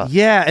American stuff.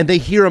 Yeah, and they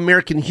hear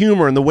American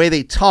humor and the way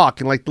they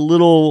talk and like the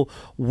little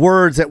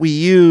words that we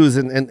use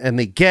and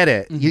they get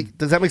it.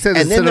 Does that make sense?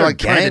 And then Instead of they're like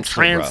trying to gangster,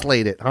 bro.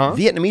 translate it, huh?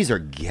 Vietnamese are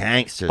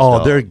gangsters. Oh,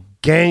 dog. they're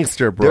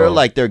gangster, bro.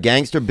 They're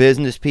gangster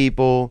business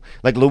people.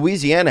 Like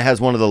Louisiana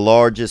has one of the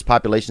largest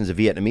populations of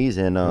Vietnamese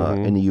in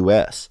the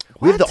U.S.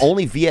 We have the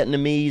only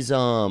Vietnamese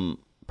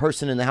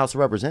person in the House of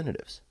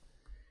Representatives.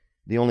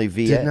 The only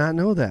Viet Did not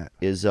know that.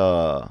 is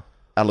out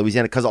of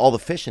Louisiana because of all the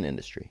fishing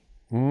industry.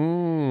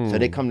 So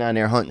they come down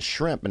there hunting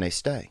shrimp and they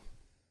stay.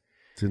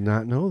 Did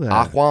not know that.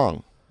 Ah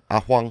Huang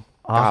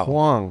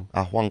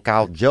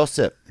Cao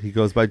Joseph. He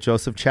goes by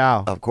Joseph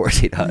Chow. Of course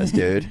he does,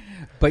 dude.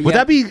 But Would yeah,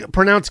 that be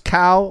pronounced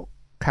cow?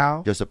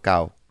 Joseph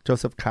Cao.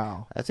 Joseph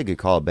Cow. That's a good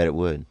call. I bet it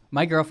would.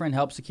 my girlfriend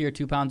helped secure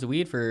 2 pounds of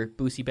weed for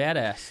Boosie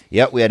Badass.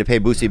 Yep, we had to pay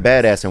Boosie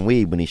Badass and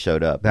weed when he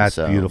showed up. That's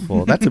So-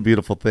 beautiful. That's a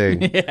beautiful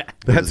thing. Yeah.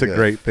 That's a good.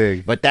 great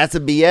thing. But that's a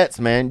BS,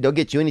 man. They'll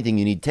get you anything.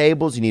 You need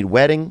tables. You need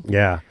wedding.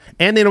 Yeah.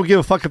 And they don't give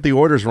a fuck if the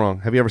order's wrong.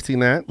 Have you ever seen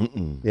that?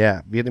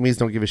 Yeah. Vietnamese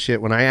don't give a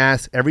shit. When I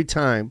ask every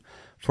time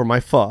for my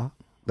pho,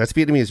 that's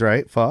Vietnamese,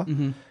 right? Pho.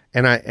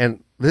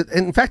 And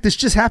in fact, this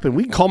just happened.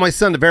 We can call my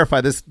son to verify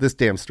this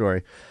damn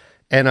story.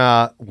 And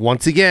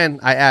once again,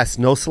 I asked,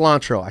 no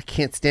cilantro. I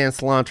can't stand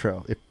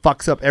cilantro. It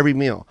fucks up every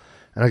meal.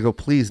 And I go,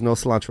 please, no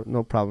cilantro.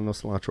 No problem, no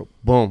cilantro.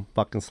 Boom,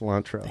 fucking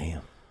cilantro.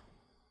 Damn.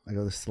 I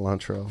go, this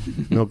cilantro.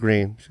 No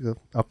green. She goes,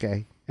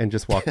 okay. And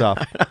just walked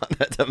off.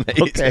 That's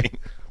amazing. Okay.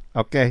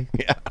 Okay.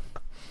 Yeah.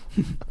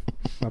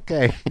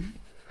 Okay.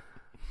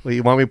 Well,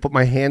 you want me to put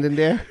my hand in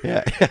there?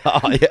 Yeah.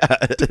 Oh, yeah.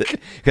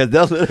 Because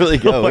they'll literally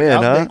go in,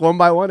 I'll huh? take one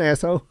by one,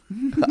 asshole.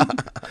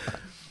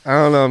 I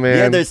don't know, man.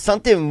 Yeah, there's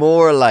something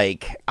more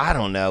like, I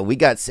don't know.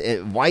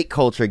 White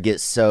culture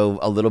gets so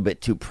a little bit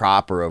too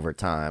proper over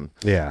time.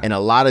 Yeah. And a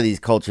lot of these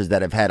cultures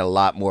that have had a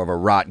lot more of a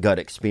rot gut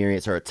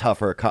experience or a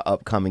tougher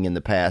upcoming in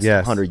the past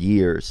 100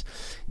 years,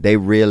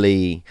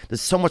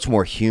 there's so much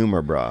more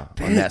humor, bro,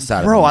 on that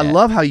side Bro, of the I net.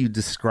 love how you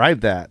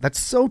describe that.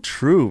 That's so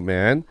true,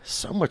 man.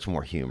 So much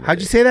more humor. How'd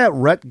you say that?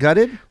 Rut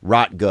gutted?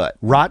 Rot gut.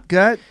 Rot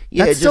gut?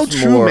 Yeah, That's so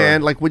just true, more-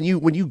 man. Like when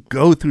you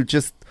go through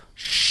just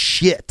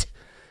shit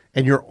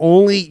and your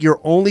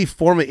only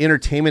form of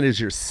entertainment is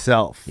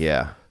yourself.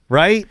 Yeah.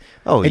 Right?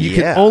 Oh, and you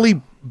yeah. can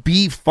only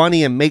be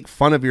funny and make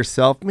fun of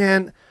yourself,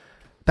 man.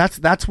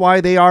 That's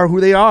why they are who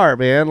they are,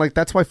 man. Like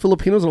that's why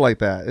Filipinos are like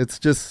that. It's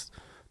just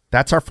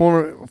that's our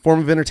form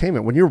of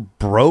entertainment. When you're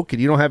broke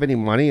and you don't have any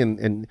money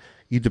and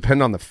you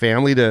depend on the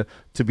family to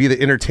be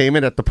the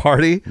entertainment at the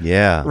party.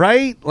 Yeah.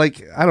 Right?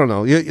 Like, I don't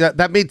know.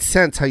 That made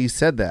sense how you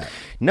said that.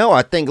 No,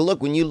 I think,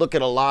 look, when you look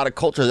at a lot of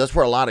cultures, that's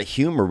where a lot of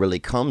humor really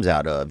comes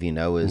out of,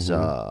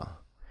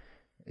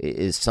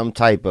 is some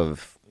type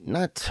of,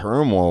 not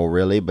turmoil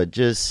really, but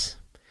just,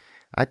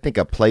 I think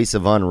a place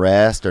of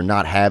unrest or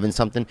not having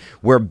something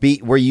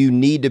where you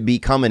need to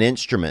become an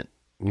instrument.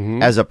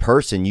 As a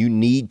person, you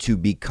need to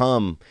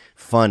become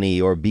funny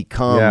or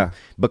become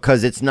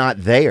because it's not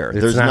there.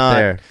 It's not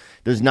there.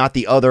 There's not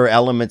the other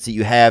elements that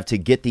you have to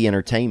get the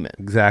entertainment.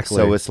 Exactly.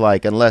 So it's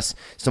like, unless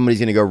somebody's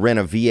going to go rent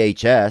a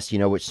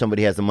VHS, which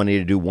somebody has the money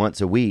to do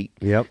once a week.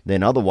 Yep.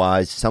 Then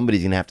otherwise,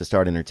 somebody's going to have to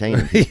start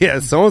entertaining.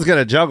 Yeah, someone's got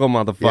to juggle,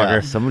 motherfucker.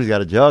 Yeah, somebody's got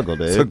to juggle,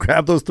 dude. So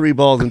grab those 3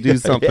 balls and do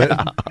something.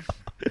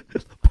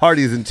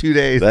 Parties in 2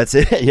 days. That's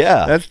it.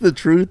 Yeah. That's the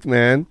truth,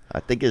 man. I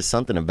think there's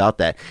something about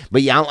that.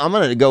 But yeah, I'm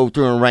going to go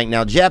through and rank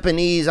now.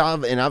 Japanese,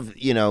 I've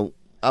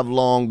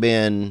long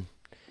been,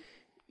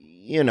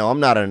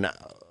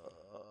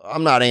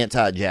 I'm not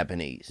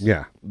anti-Japanese.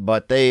 Yeah.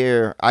 But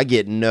I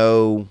get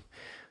no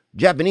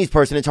Japanese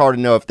person. It's hard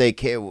to know if they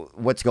care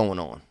what's going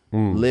on.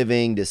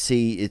 Living to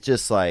see, it's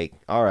just like,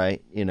 all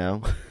right,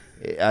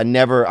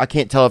 I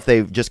can't tell if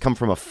they've just come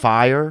from a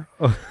fire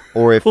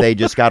or if they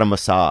just got a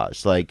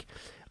massage. Like,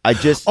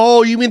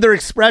 Oh, you mean their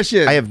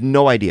expression? I have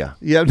no idea.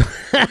 Yeah.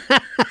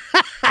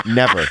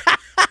 Never.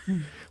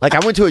 Like,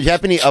 I went to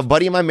a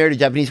buddy of mine married a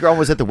Japanese girl and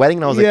was at the wedding,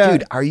 and I was Yeah. like,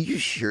 dude, are you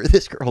sure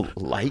this girl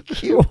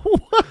like you?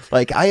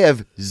 Like, I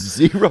have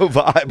zero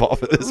vibe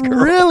off of this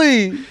girl.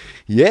 Really?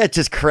 Yeah, it's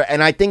just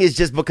and I think it's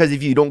just because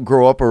if you don't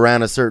grow up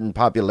around a certain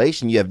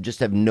population, you just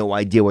have no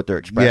idea what their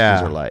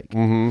expressions are like.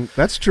 Mm-hmm.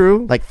 That's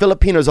true. Like,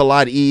 Filipinos a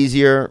lot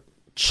easier.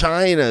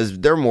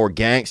 They're more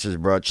gangsters,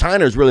 bro.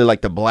 China's really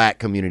like the black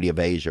community of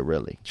Asia,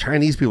 really.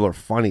 Chinese people are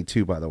funny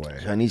too, by the way.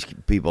 Chinese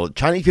people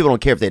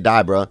don't care if they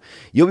die, bro.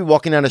 You'll be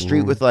walking down the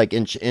street with, like,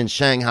 in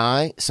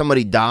Shanghai,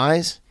 somebody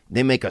dies,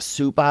 they make a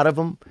soup out of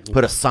them,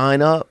 put a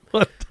sign up.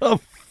 What the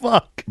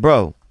fuck?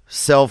 Bro,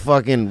 sell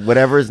fucking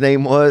whatever his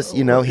name was,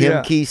 Yeah.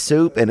 Himki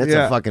soup, and it's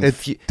Yeah, a fucking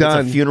it's it's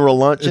done. a funeral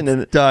luncheon, It's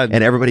and done.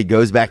 and everybody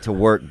goes back to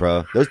work,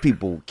 bro. Those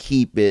people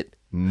keep it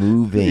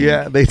moving.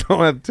 Yeah, they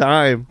don't have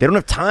time. They don't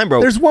have time, bro.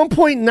 There's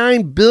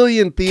 1.9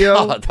 billion, Theo.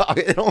 Oh, dog,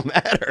 it don't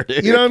matter,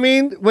 dude. You know what I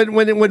mean?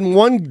 When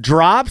one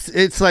drops,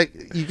 it's like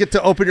you get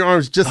to open your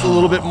arms just a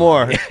little bit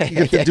more.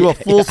 You get to do a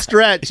full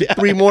stretch.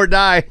 3 more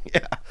die.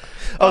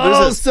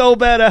 Oh, So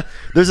better.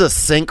 there's a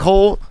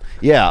sinkhole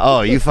Yeah.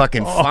 Oh, you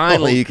fucking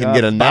finally you can God,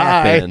 get a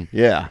nap bye. in.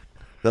 Yeah.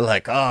 They're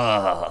like,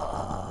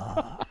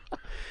 oh.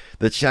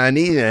 The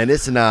Chinese, and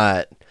it's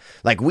not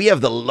like we have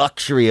the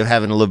luxury of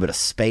having a little bit of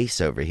space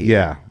over here.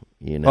 Yeah.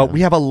 You know.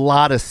 We have a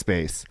lot of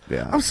space.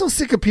 Yeah. I'm so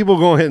sick of people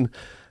going,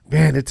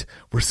 man,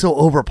 we're so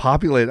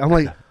overpopulated. I'm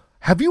like,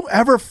 have you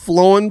ever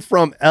flown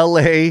from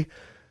LA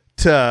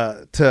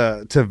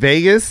to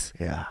Vegas?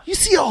 Yeah. You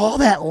see all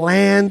that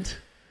land?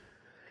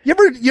 You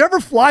ever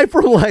fly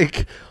from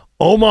like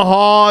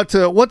Omaha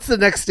to what's the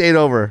next state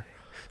over?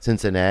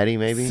 Cincinnati,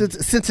 maybe.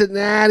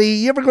 Cincinnati.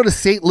 You ever go to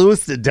St.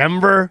 Louis to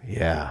Denver?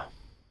 Yeah.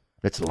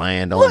 It's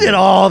land. Look at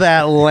all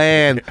that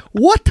land.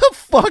 What the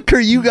fuck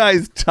are you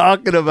guys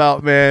talking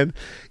about, man?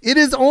 It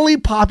is only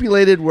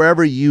populated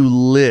wherever you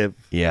live.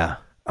 Yeah.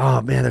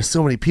 Oh man, there's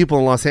so many people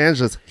in Los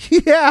Angeles.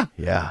 Yeah.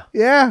 Yeah.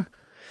 Yeah.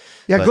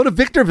 Yeah, But- go to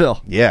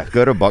Victorville. Yeah.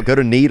 Go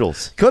to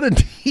Needles. Go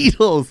to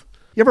Needles.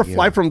 You ever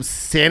fly from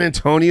San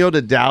Antonio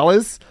to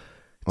Dallas?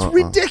 It's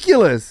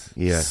ridiculous.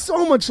 Yeah.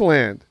 So much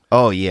land.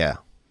 Oh yeah.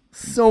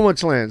 So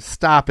much land.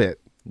 Stop it.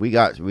 We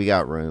got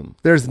room.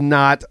 There's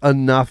not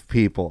enough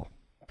people.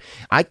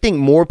 I think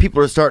more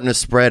people are starting to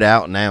spread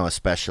out now,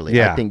 especially.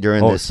 Yeah. I think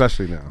during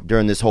especially now.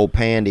 during this whole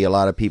pandy, a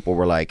lot of people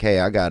were like, "Hey,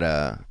 I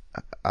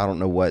don't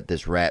know what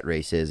this rat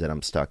race is that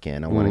I'm stuck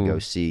in. I want to go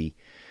see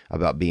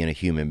about being a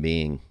human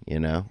being." You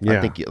know, Yeah.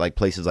 I think like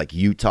places like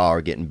Utah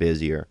are getting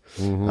busier.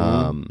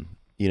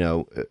 You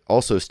know,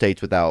 also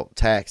states without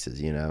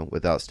taxes. You know,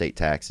 without state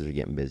taxes are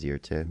getting busier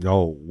too.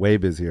 Oh, way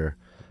busier.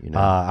 You know,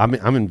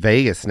 I'm in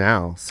Vegas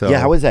now. So yeah.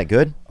 How is that?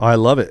 Good, Oh, I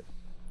love it.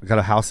 I got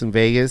a house in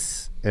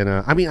Vegas, and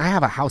I mean, I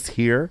have a house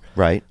here,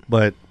 right?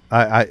 but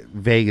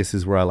Vegas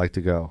is where I like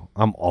to go.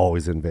 I'm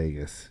always in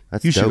Vegas.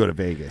 That's You should dope. go to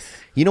Vegas.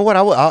 You know what?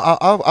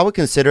 I would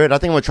consider it. I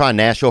think I'm gonna try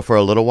Nashville for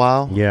a little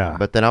while. Yeah.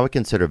 but then I would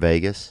consider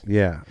Vegas.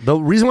 Yeah. The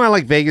reason why I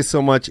like Vegas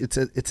so much, it's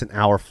an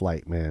hour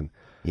flight, man.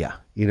 Yeah.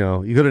 You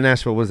know, you go to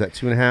Nashville. What is that?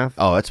 2.5?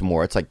 Oh, it's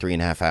more. It's like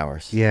 3.5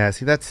 hours. Yeah.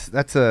 See, that's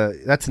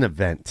an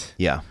event.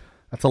 Yeah.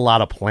 That's a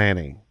lot of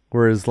planning.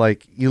 Whereas,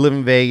 like, you live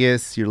in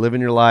Vegas, you're living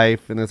your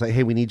life, and it's like,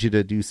 hey, we need you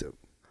to do so.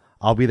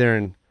 I'll be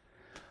there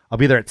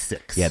at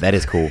 6. Yeah, that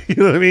is cool. You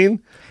know what I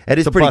mean? That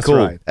is It's a pretty bus cool.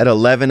 ride. At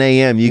 11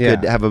 a.m., you Yeah.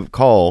 could have a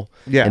call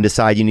Yeah. and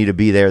decide you need to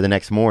be there the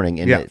next morning.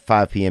 And Yeah. at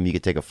 5 p.m., you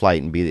could take a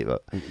flight and be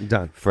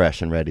Done.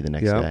 fresh and ready the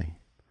next Yeah. day.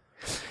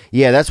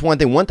 Yeah, that's one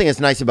thing. One thing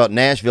that's nice about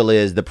Nashville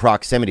is the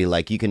proximity.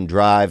 Like, you can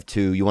drive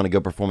to, you want to go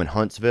perform in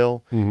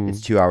Huntsville, it's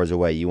 2 hours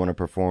away. You want to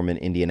perform in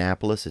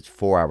Indianapolis, it's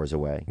 4 hours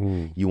away.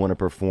 You want to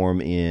perform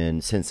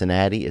in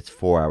Cincinnati, it's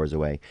 4 hours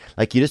away.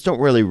 Like, you just don't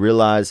really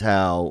realize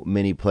how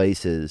many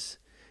places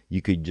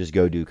you could just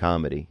go do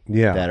comedy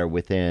Yeah. that are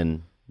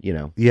within, you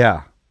know,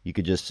 Yeah. you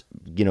could just,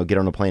 you know, get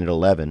on a plane at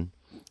 11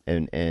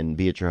 and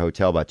be at your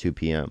hotel by 2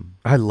 p.m.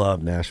 I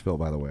love Nashville,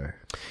 by the way.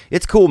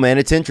 It's cool, man.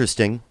 It's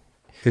interesting.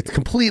 It's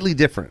completely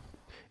different.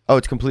 Oh,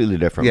 it's completely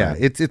different. Yeah, man.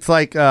 it's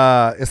like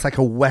a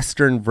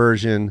Western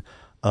version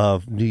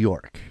of New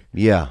York.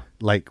 Yeah.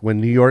 Like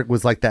when New York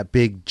was like that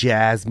big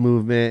jazz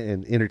movement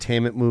and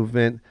entertainment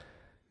movement.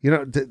 You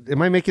know,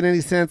 am I making any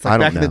sense? Like I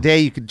don't back in the know. day,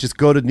 you could just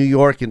go to New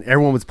York and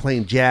everyone was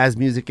playing jazz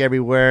music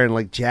everywhere, and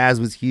like jazz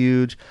was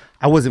huge.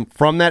 I wasn't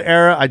from that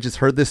era. I just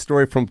heard this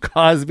story from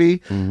Cosby.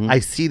 Mm-hmm. I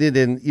seen it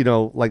in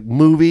like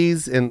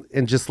movies and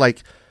just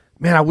like,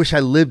 man, I wish I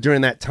lived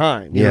during that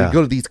time. You know, Yeah. you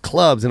go to these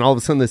clubs and all of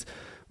a sudden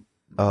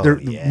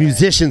the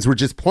musicians were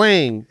just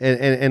playing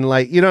and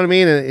like, you know what I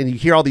mean? And you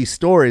hear all these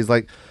stories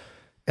like,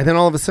 and then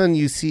all of a sudden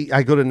you see,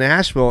 I go to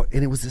Nashville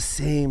and it was the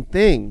same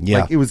thing.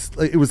 Yeah. Like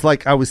it was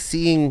like I was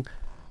seeing,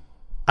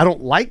 I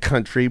don't like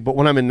country, but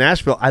when I'm in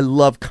Nashville, I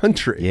love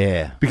country.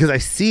 Yeah. Because I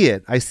see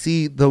it. I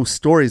see those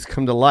stories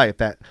come to life.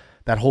 That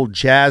whole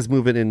jazz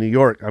movement in New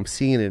York, I'm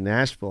seeing it in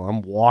Nashville.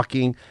 I'm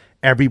walking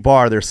every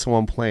bar, there's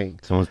someone playing.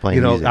 Someone's playing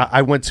You know, music.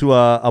 I went to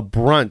a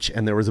brunch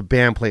and there was a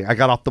band playing. I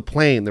got off the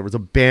plane, there was a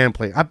band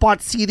playing. I bought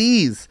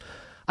CDs.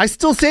 I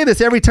still say this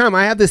every time.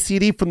 I have this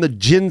CD from the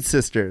Gin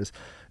Sisters.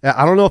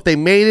 I don't know if they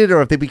made it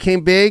or if they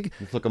became big.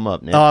 Let's look them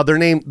up, Nick.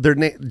 Their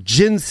name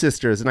Gin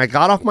Sisters. And I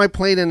got off my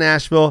plane in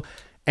Nashville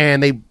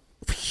and they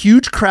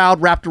huge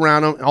crowd wrapped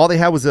around them. All they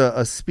had was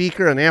a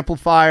speaker, an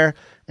amplifier,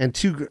 and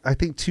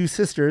two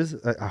sisters.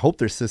 I hope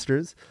they're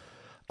sisters.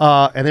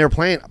 And they were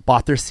playing,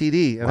 bought their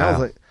CD. And I was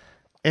Wow. like,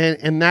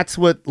 and that's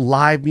what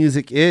live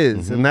music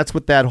is. And that's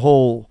what that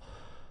whole,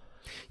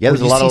 yeah,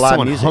 there's a when you lot of see live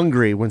someone music.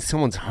 hungry, when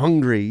someone's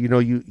hungry, you know,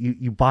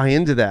 you buy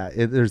into that.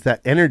 There's that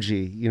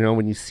energy, you know,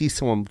 when you see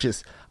someone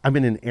just, I'm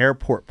in an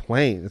airport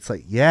plane. It's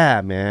like,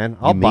 yeah, man,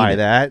 I'll mean buy it.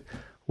 that.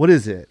 What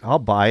is it? I'll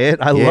buy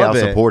it. I Yeah, love I'll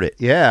it. support it.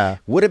 Yeah.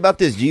 What about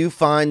this? Do you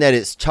find that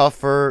it's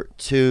tougher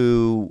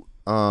to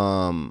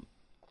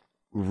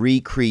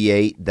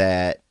recreate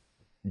that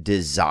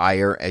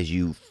desire as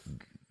you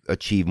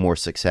achieve more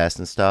success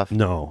and stuff?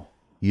 No,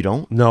 You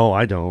don't? no,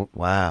 I don't.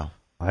 Wow.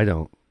 I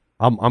don't.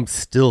 I'm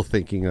still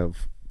thinking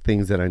of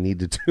things that I need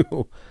to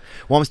do.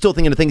 Well, I'm still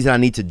thinking of things that I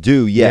need to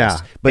do, yes.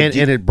 Yeah. But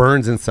and it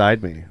burns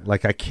inside me.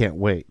 Like I can't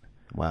wait.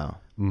 wow.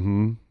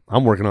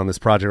 I'm working on this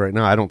project right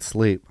now. I don't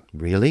sleep.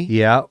 Really?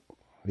 Yeah.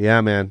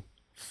 Yeah, man.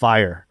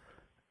 Fire.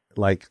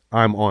 like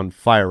I'm on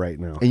fire right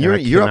now. And you're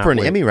up cannot for an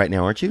wait. Emmy right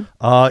now, aren't you?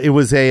 It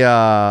was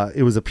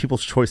a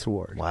People's Choice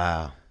Award.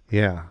 Wow.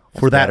 Yeah,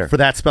 better. for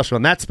that special,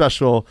 and that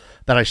special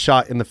that I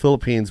shot in the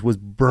Philippines was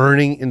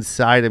burning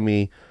inside of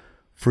me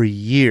for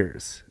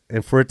years,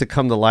 and for it to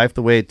come to life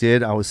the way it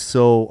did, I was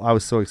so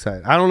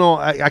excited. I don't know,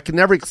 I can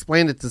never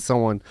explain it to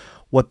someone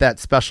what that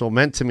special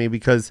meant to me,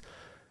 because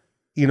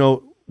you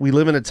know we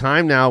live in a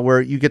time now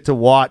where you get to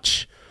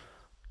watch.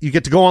 You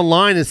get to go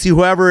online and see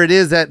whoever it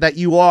is that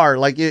you are.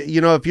 Like, you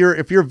know, if you're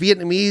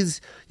Vietnamese,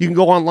 you can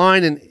go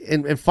online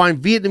and find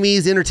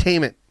Vietnamese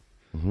entertainment.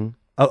 Mm-hmm.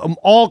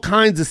 All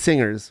kinds of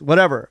singers,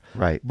 whatever.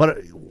 Right. But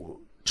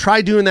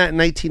try doing that in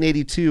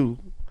 1982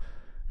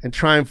 and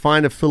try and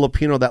find a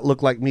Filipino that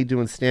looked like me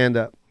doing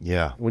stand-up.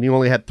 Yeah. When you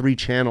only had 3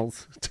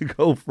 channels to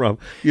go from.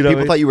 You know,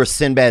 People thought you were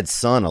Sinbad's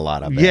son, a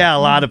lot of it. yeah, a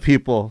lot of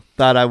people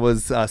thought I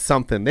was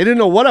something. They didn't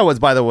know what I was,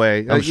 by the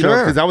way. I'm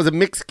sure. Because I was a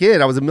mixed kid.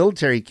 I was a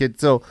military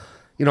kid. So,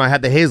 you know, I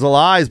had the hazel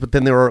eyes, but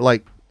then they were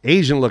like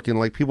Asian looking.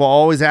 Like people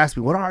always ask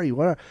me, what are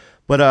you?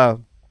 But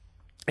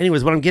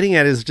anyways, what I'm getting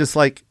at is just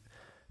like,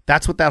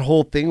 that's what that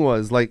whole thing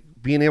was, like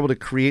being able to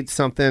create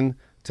something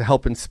to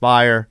help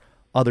inspire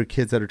other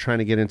kids that are trying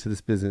to get into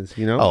this business,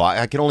 you know? Oh,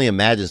 I can only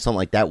imagine something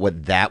like that,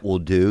 what that will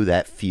do,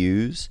 that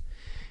fuse,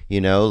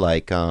 you know,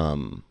 like,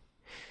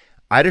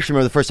 I just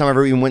remember the first time I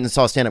ever even went and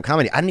saw stand-up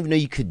comedy. I didn't even know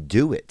you could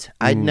do it.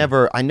 I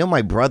know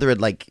my brother had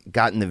like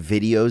gotten the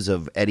videos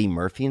of Eddie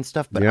Murphy and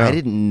stuff, but I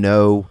didn't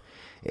know.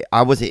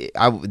 They wouldn't.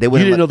 You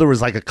didn't know there was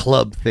like a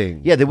club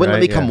thing. Yeah, they wouldn't let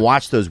me right? come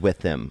watch those with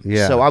them.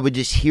 Yeah. So I would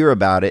just hear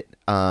about it,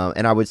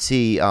 and I would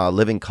see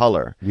Living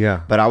Color.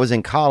 Yeah. But I was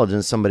in college,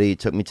 and somebody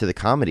took me to the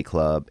comedy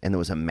club, and there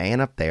was a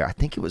man up there. I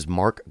think it was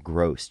Mark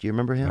Gross. Do you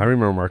remember him? I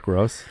remember Mark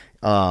Gross.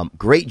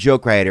 Great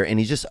joke writer, and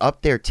he's just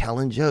up there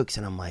telling jokes,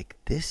 and I'm like,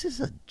 this is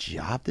a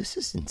job. This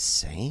is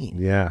insane.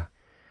 Yeah.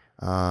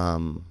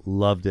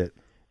 Loved it.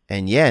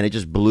 And yeah, and it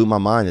just blew my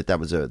mind that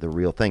was the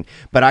real thing.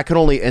 But I could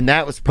only, and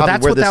that was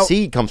probably where the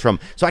seed comes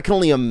from. So I can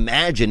only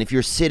imagine if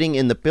you're sitting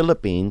in the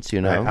Philippines, you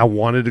know. I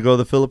wanted to go to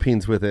the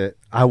Philippines with it.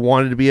 I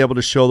wanted to be able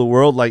to show the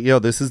world, like, yo,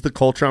 this is the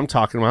culture I'm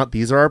talking about.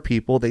 These are our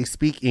people. They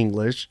speak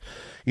English.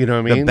 You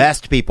know what I mean? The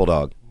best people,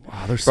 dog.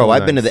 Wow, they're so Bro,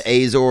 I've been to nice.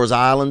 the Azores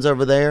Islands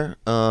over there.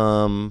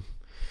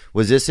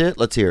 Was this it?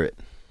 Let's hear it.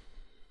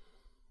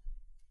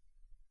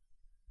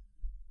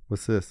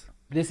 What's this?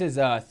 This is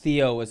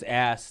Theo was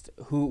asked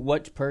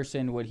which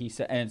person would he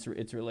send, and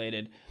it's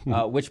related.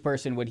 Which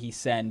person would he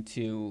send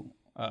to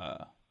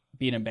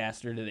be an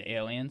ambassador to the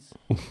aliens?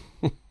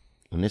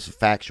 And this is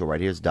factual right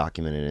here. It's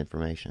documented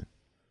information.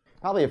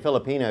 Probably a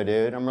Filipino,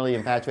 dude. I'm really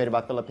infatuated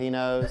by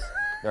Filipinos.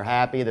 They're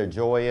happy. They're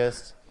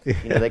joyous. You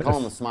know, they call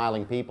them the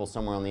smiling people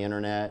somewhere on the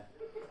internet.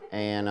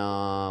 And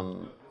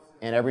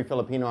every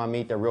Filipino I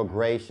meet, they're real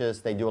gracious.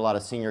 They do a lot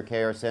of senior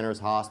care centers,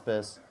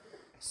 hospice.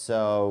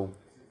 So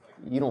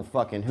you don't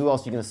fucking, who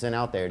else you gonna send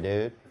out there,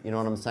 dude? You know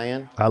what I'm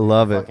saying? I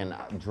love it.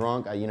 Fucking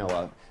drunk, you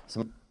know,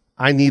 some.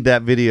 I need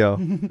that video.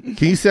 Can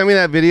you send me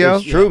that video?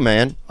 It's true,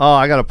 man. Oh,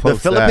 I gotta The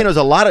post Filipinos,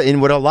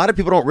 and what a lot of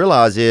people don't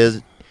realize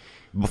is,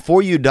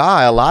 before you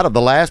die,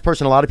 the last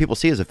person a lot of people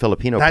see is a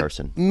Filipino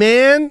person.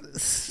 Man,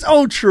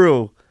 so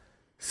true.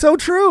 So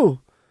true.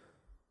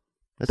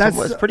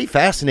 That's pretty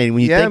fascinating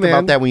when you think man.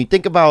 about that. When you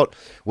think about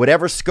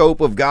whatever scope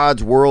of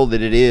God's world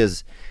that it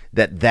is,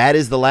 that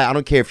is the last. I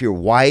don't care if you're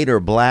white or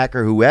black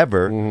or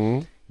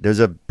whoever. There's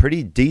a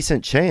pretty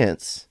decent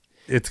chance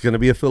it's going to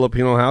be a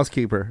Filipino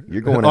housekeeper.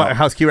 You're going out.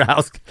 Housekeeper,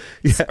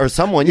 or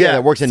someone,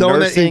 that works in someone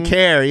nursing. in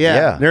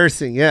care,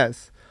 nursing,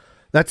 yes.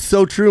 That's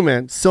so true,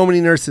 man. So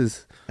many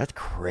nurses. That's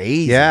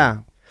crazy. Yeah.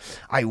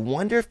 I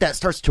wonder if that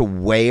starts to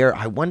wear.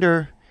 I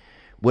wonder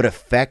what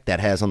effect that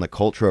has on the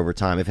culture over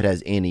time, if it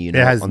has any. You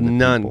know, it has on the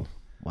none. people.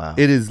 Wow.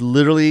 It is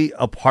literally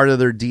a part of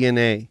their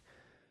DNA.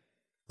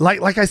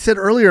 Like I said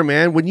earlier,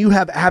 man, when you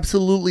have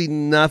absolutely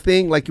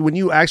nothing, like when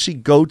you actually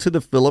go to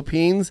the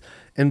Philippines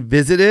and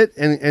visit it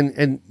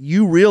and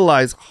you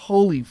realize,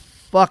 holy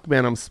fuck,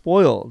 man, I'm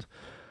spoiled.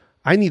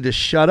 I need to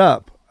shut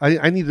up.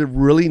 I need to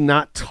really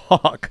not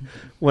talk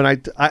when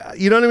I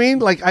you know what I mean?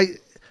 Like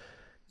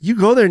you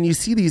go there and you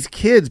see these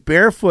kids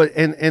barefoot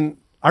and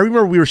I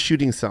remember we were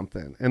shooting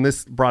something and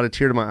this brought a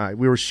tear to my eye.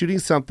 We were shooting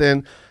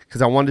something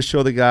because I wanted to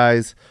show the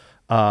guys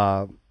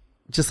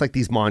just like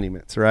these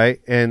monuments,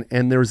 right?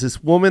 And there was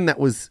this woman that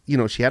was, you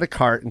know, she had a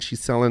cart and she's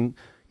selling,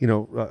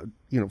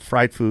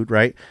 fried food,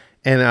 right?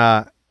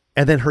 And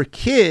then her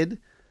kid,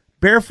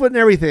 barefoot and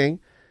everything,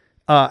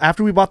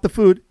 after we bought the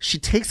food, she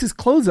takes his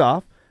clothes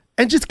off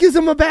and just gives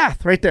him a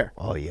bath right there.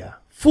 Oh yeah,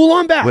 full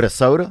on bath with a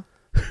soda.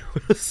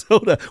 With a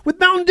soda with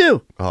Mountain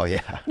Dew. Oh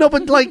yeah. No,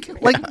 but like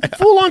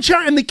full on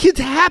shower, and the kid's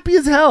happy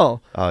as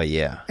hell. Oh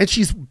yeah. And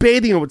she's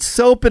bathing him with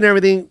soap and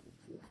everything,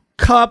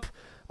 cup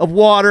of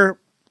water.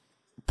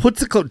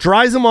 Puts the clothes,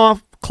 dries them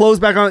off, clothes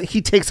back on.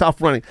 He takes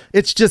off running.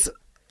 It's just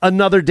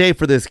another day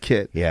for this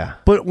kid. Yeah.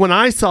 But when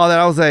I saw that,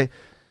 I was like,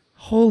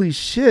 holy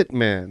shit,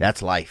 man.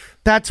 That's life.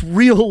 That's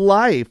real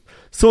life.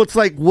 So it's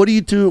like, what do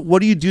you do?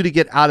 What do you do to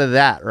get out of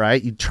that,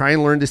 right? You try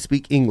and learn to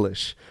speak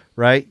English,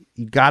 right?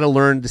 You got to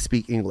learn to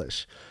speak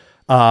English.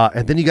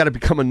 And then you got to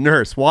become a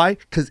nurse. Why?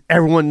 Because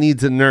everyone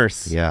needs a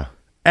nurse. Yeah.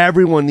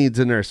 Everyone needs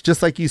a nurse,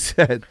 just like you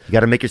said. You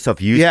got to make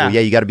yourself useful. Yeah.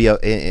 Yeah, you got to be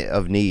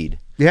of need.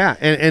 Yeah,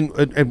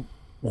 and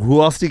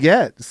who else to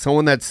get?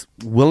 Someone that's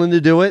willing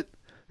to do it.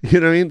 You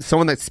know what I mean?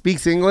 Someone that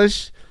speaks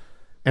English.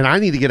 And I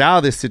need to get out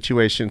of this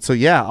situation. So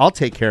yeah, I'll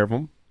take care of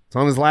him. It's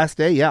on his last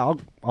day. Yeah,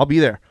 I'll be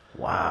there.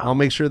 Wow. I'll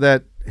make sure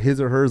that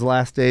his or her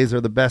last days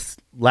are the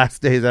best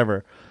last days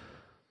ever.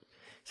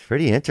 It's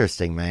pretty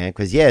interesting, man.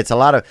 Because yeah, it's a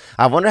lot of.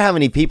 I wonder how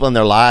many people in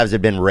their lives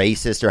have been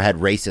racist or had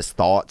racist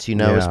thoughts.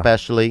 Yeah.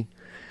 Especially,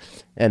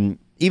 and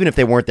even if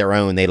they weren't their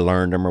own, they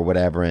learned them or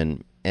whatever,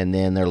 and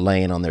then they're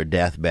laying on their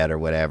deathbed or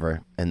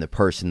whatever, and the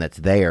person that's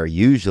there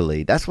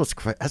usually that's what's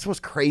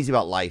crazy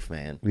about life,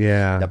 man.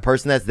 Yeah. The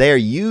person that's there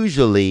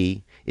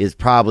usually is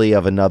probably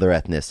of another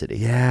ethnicity.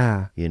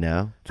 Yeah.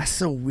 That's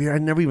so weird. I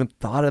never even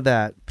thought of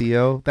that,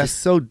 Theo. That's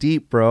so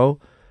deep, bro.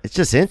 It's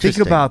just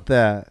interesting. Think about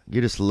that.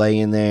 You're just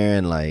laying there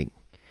and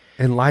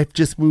life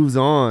just moves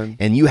on.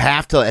 And you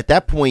have to, at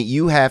that point,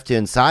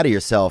 inside of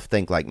yourself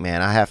think like,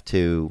 man, I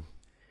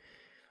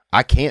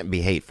can't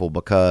be hateful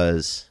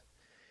because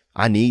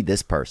I need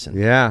this person.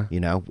 Yeah.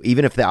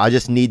 Even if I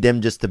just need them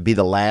just to be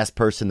the last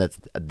person that's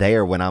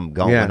there when I'm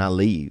gone, when I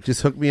leave.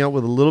 Just hook me up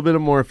with a little bit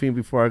of morphine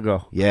before I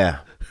go. Yeah.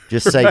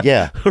 Just say,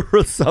 yeah.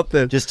 Or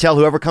something. Just tell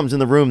whoever comes in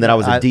the room that I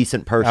was a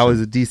decent person. I was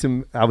a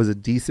decent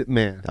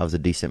man. I was a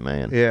decent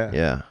man. Yeah.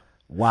 Yeah.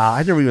 Wow.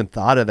 I never even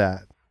thought of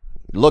that.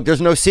 Look, there's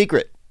no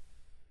secret.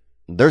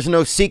 There's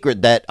no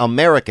secret that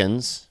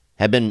Americans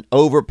have been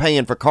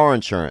overpaying for car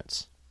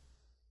insurance.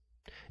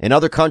 In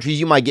other countries,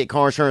 you might get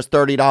car insurance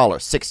 $30,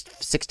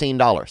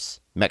 $16,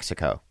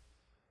 Mexico.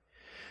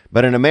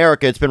 But in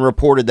America, it's been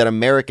reported that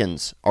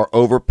Americans are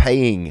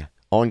overpaying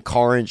on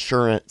car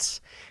insurance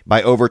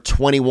by over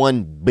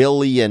 $21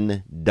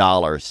 billion.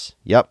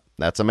 Yep,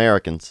 that's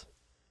Americans.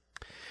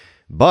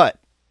 But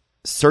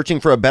searching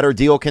for a better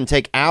deal can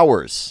take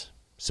hours,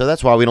 so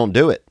that's why we don't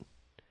do it.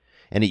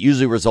 And it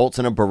usually results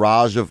in a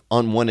barrage of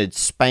unwanted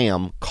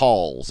spam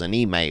calls and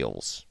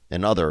emails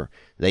and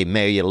they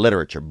mail you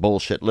literature,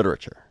 bullshit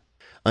literature.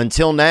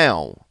 Until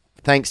now,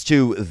 thanks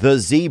to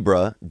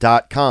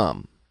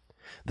thezebra.com.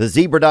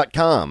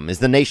 Thezebra.com is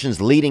the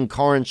nation's leading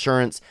car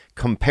insurance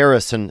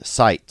comparison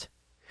site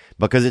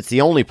because it's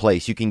the only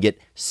place you can get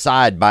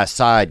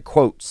side-by-side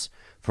quotes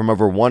from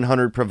over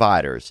 100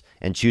 providers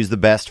and choose the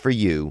best for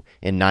you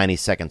in 90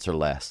 seconds or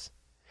less.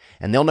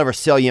 And they'll never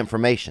sell you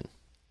information.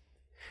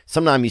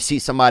 Sometimes you see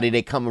somebody,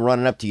 they come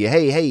running up to you,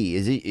 hey,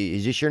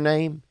 is this your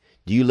name?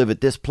 Do you live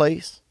at this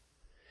place?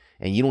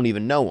 And you don't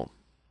even know them.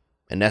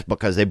 And that's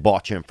because they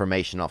bought your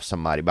information off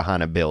somebody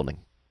behind a building.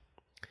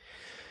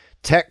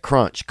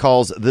 TechCrunch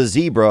calls the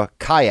Zebra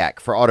Kayak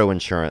for auto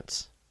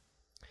insurance.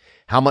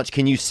 How much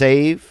can you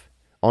save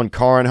on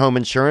car and home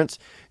insurance?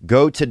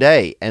 Go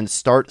today and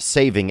start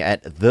saving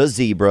at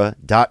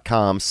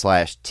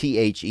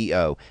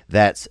thezebra.com/THEO.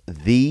 That's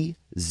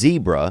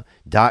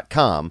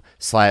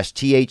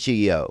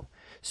thezebra.com/THEO.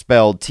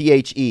 Spelled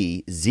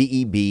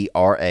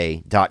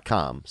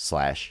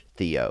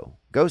THEZEBRA.com/Theo.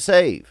 Go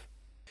save.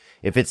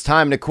 If it's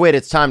time to quit,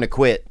 it's time to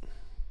quit.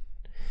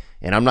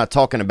 And I'm not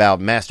talking about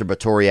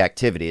masturbatory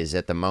activities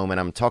at the moment.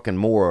 I'm talking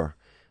more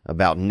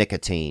about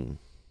nicotine.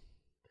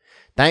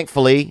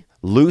 Thankfully,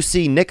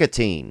 Lucy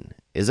Nicotine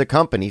is a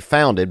company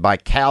founded by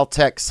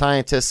Caltech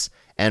scientists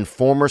and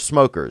former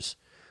smokers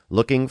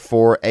looking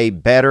for a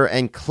better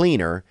and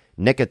cleaner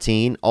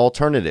nicotine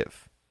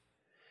alternative.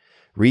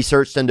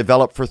 Researched and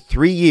developed for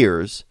 3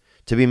 years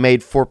to be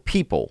made for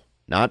people,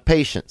 not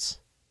patients.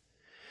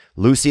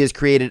 Lucy has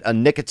created a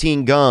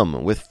nicotine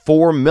gum with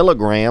 4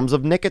 milligrams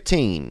of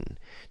nicotine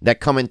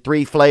that come in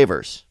 3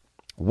 flavors: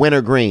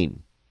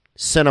 wintergreen,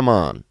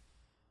 cinnamon,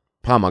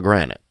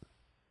 pomegranate.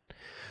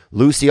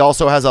 Lucy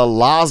also has a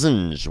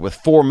lozenge with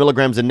 4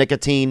 milligrams of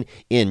nicotine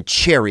in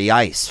cherry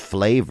ice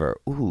flavor.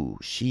 Ooh,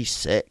 she's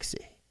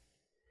sexy.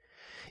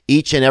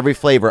 Each and every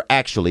flavor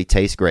actually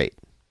tastes great.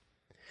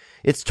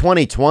 It's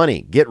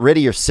 2020. Get rid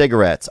of your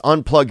cigarettes,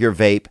 unplug your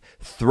vape,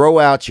 throw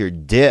out your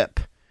dip,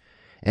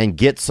 and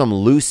get some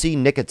Lucy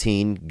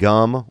Nicotine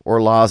gum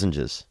or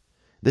lozenges.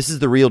 This is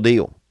the real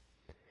deal.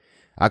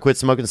 I quit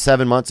smoking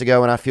 7 months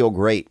ago, and I feel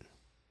great.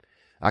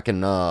 I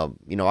can, I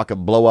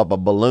could blow up a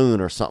balloon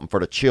or something for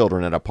the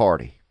children at a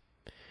party,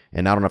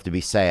 and I don't have to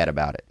be sad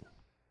about it.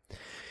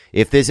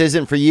 If this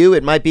isn't for you,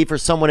 it might be for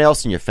someone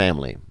else in your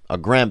family, a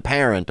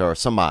grandparent or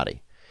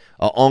somebody,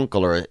 an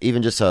uncle, or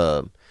even just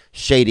a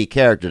shady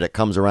character that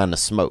comes around to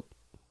smoke.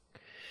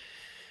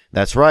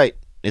 That's right.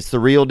 It's the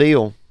real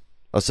deal.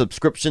 A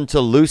subscription to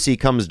Lucy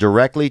comes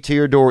directly to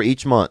your door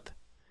each month,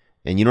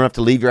 and you don't have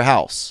to leave your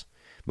house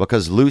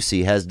because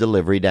Lucy has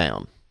delivery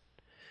down.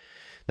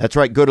 That's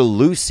right. Go to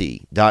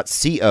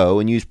lucy.co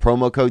and use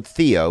promo code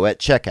Theo at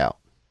checkout.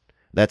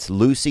 That's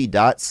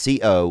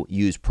lucy.co.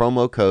 Use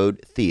promo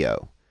code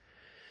Theo.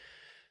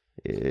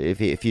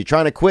 If you're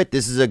trying to quit,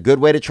 this is a good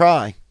way to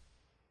try.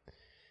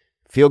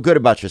 Feel good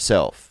about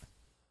yourself.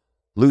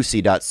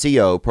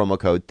 Lucy.co, promo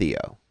code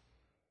Theo.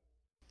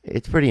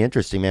 It's pretty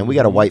interesting, man. We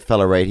got a white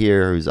fella right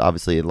here who's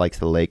obviously likes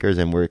the Lakers,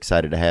 and we're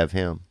excited to have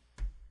him.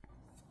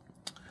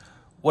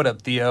 What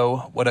up,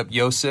 Theo? What up,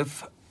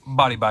 Yosef?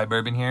 Body by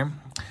Bourbon here.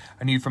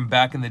 I knew you from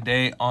back in the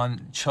day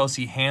on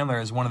Chelsea Handler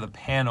as one of the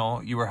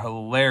panel. You were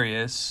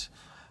hilarious.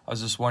 I was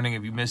just wondering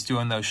if you missed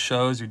doing those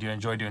shows or do you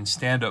enjoy doing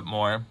stand-up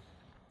more?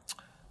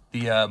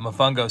 The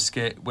Mofongo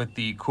skit with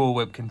the Cool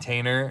Whip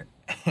container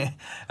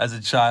as a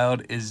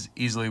child is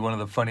easily one of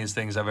the funniest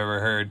things I've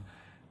ever heard.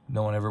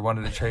 No one ever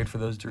wanted to trade for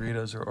those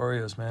Doritos or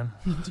Oreos, man.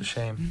 It's a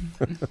shame.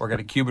 Work at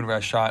a Cuban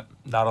restaurant.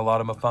 Not a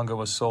lot of Mofongo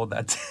was sold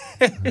that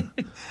day.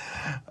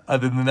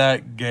 Other than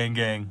that, gang,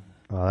 gang.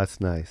 Oh, that's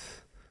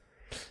nice.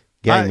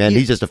 Gang, man,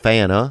 he's just a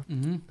fan, huh?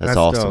 Mm-hmm. That's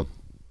awesome. Dope.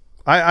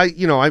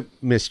 I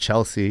miss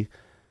Chelsea.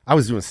 I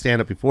was doing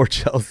stand-up before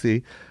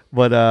Chelsea,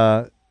 but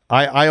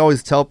I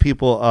always tell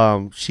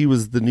people she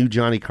was the new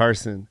Johnny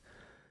Carson.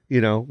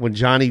 You know, when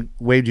Johnny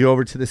waved you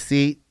over to the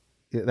seat,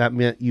 that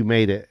meant you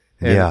made it.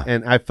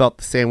 And I felt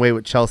the same way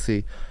with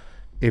Chelsea.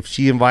 If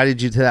she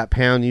invited you to that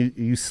pound,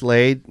 you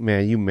slayed,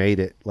 man, you made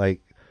it. Like,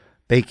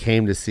 they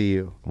came to see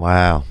you.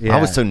 Wow. Yeah.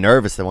 I was so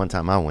nervous the one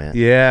time I went.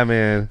 Yeah,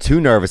 man.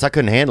 Too nervous. I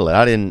couldn't handle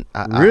it.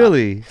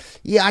 Really?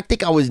 I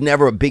think I was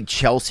never a big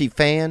Chelsea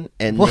fan.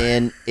 And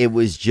then I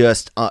was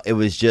just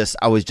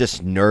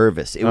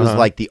nervous. It was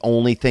like the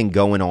only thing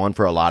going on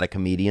for a lot of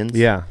comedians.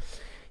 Yeah.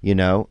 You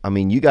know, I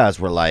mean, you guys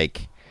were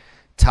like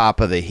top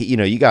of the,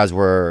 you guys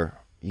were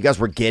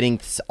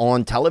getting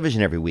on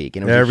television every week,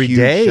 and it was every a huge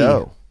day.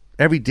 show.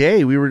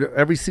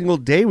 Every single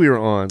day we were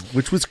on,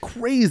 which was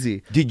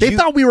crazy. They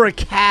thought we were a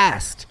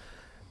cast.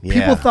 Yeah.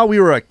 People thought we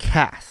were a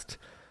cast.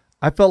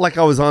 I felt like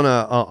I was on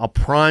a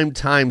prime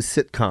time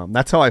sitcom.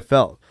 That's how I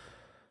felt.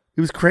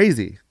 It was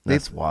crazy.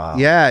 That's wild.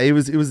 Yeah, it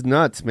was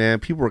nuts,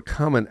 man. People were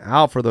coming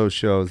out for those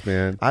shows,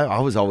 man. I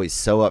was always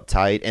so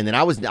uptight, and then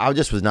I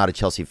just was not a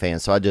Chelsea fan,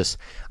 so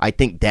I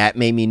think that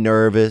made me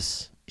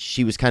nervous.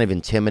 She was kind of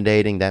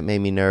intimidating. That made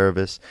me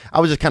nervous. I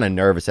was just kind of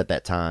nervous at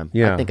that time.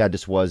 Yeah. I think I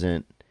just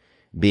wasn't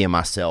being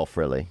myself,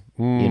 really.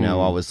 You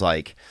know, I was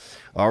like,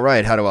 all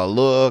right, how do I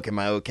look? Am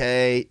I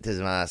okay?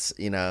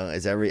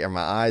 Are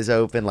my eyes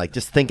open? Like,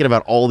 just thinking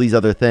about all these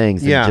other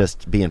things and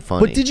just being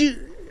funny.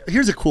 But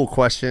here's a cool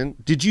question.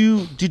 Did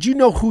you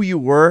know who you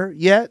were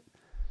yet?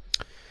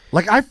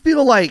 Like, I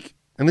feel like,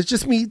 and it's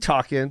just me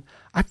talking,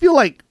 I feel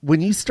like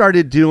when you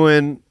started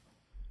doing,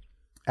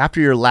 after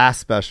your last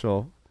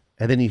special,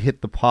 and then you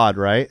hit the pod,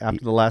 right?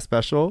 After the last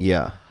special?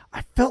 Yeah.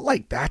 I felt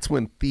like that's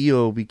when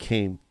Theo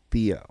became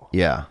Theo.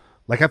 Yeah.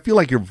 Like, I feel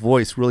like your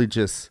voice really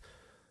just,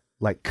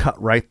 like,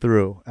 cut right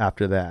through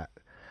after that.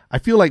 I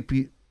feel like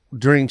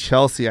during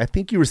Chelsea, I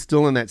think you were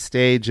still in that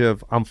stage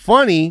of, I'm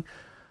funny,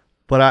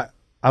 but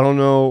I don't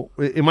know.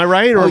 Am I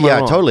right? Or am I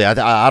wrong? Totally.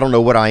 I don't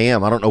know what I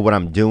am. I don't know what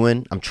I'm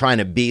doing. I'm trying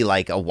to be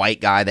like a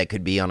white guy that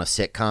could be on a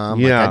sitcom.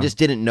 Yeah. Like, I just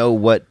didn't know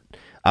what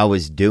I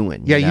was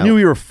doing. Yeah, you knew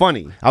you were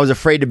funny. I was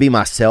afraid to be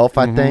myself,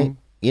 I think.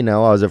 I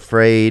was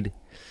afraid.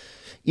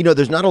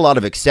 There's not a lot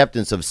of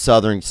acceptance of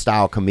Southern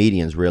style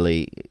comedians,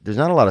 really. There's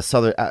not a lot of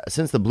Southern,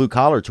 since the Blue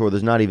Collar Tour,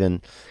 there's not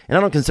even, and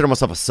I don't consider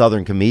myself a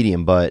Southern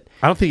comedian, but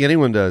I don't think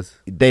anyone does.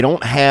 They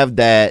don't have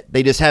that,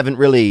 they just haven't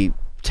really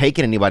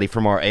taken anybody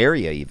from our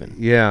area even.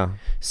 Yeah.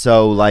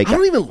 So, like, I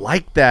don't even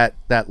like that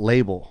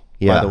label,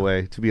 by the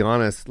way, to be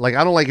honest. Like,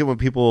 I don't like it when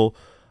people,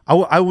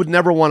 I would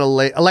never want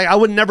to, I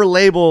would never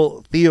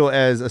label Theo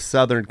as a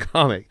Southern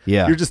comic.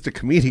 Yeah. You're just a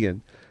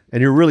comedian,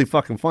 and you're really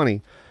fucking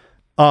funny.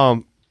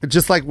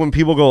 Just like when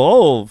people go,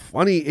 oh,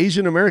 funny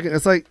Asian American.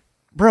 It's like,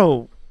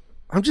 bro,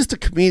 I'm just a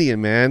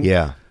comedian, man.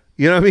 Yeah.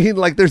 You know what I mean?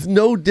 Like, there's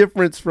no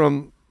difference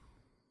from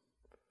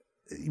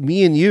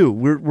me and you.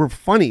 We're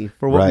funny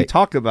for what we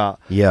talk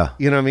about. Yeah.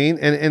 You know what I mean?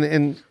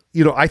 And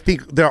I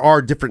think there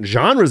are different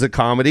genres of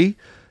comedy.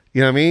 You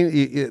know what I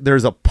mean?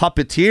 There's a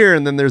puppeteer,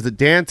 and then there's a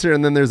dancer,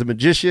 and then there's a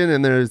magician,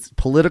 and there's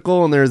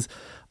political, and there's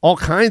all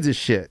kinds of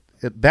shit.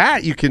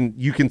 That you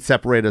can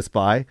separate us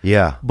by.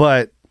 Yeah.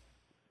 But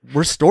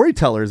we're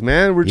storytellers,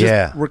 man.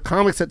 We're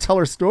comics that tell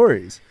our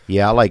stories.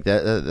 Yeah, I like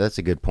that. That's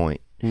a good point.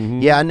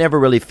 Yeah, I never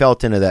really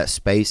felt into that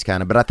space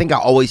kind of, but I think I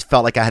always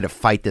felt like I had to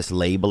fight this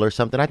label or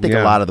something. I think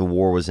a lot of the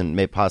war was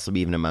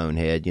possibly even in my own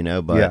head,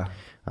 but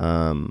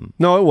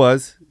no, it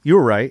was. You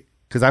were right,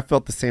 because I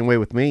felt the same way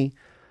with me.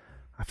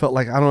 I felt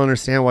like, I don't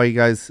understand why you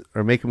guys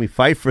are making me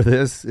fight for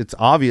this. It's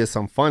obvious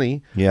I'm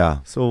funny. Yeah.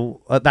 So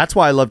that's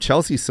why I love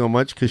Chelsea so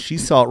much, because she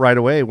saw it right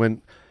away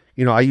when,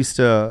 I used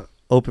to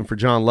open for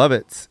John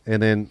Lovitz.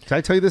 And then, did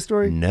I tell you this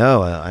story?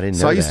 No, I didn't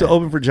know. So I used to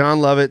open for John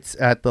Lovitz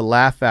at the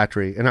Laugh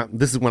Factory. And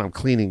this is when I'm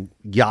cleaning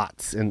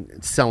yachts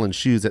and selling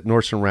shoes at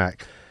Nordstrom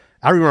Rack.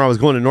 I remember I was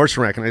going to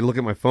Nordstrom Rack, and I look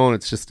at my phone,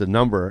 it's just a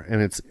number,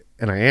 and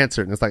I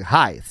answer it, and it's like,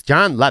 hi, it's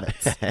John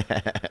Lovitz.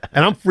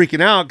 And I'm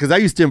freaking out because I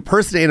used to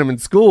impersonate him in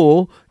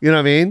school, you know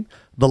what I mean?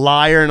 The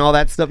liar and all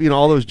that stuff,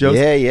 all those jokes.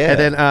 Yeah, yeah.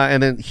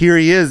 And then here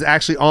he is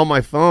actually on my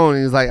phone,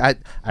 and he's like,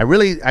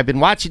 I've been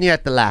watching you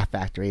at the Laugh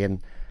Factory,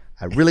 and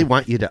I really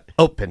want you to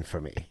open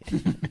for me.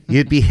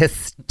 You'd be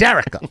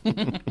hysterical.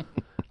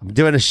 I'm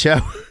doing a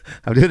show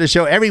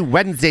every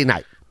Wednesday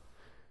night.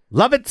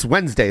 Lovitz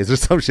Wednesdays or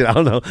some shit. I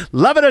don't know.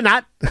 Love it or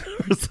not.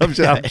 Or some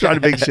shit. I'm trying to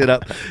make shit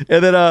up.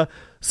 And then,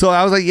 so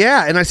I was like,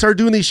 yeah. And I started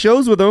doing these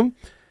shows with him.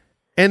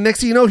 And next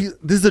thing you know,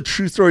 this is a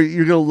true story.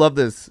 You're going to love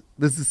this.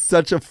 This is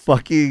such a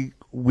fucking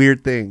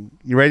weird thing.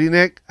 You ready,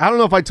 Nick? I don't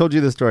know if I told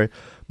you this story,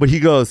 but he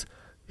goes,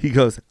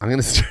 I'm going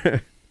to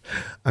start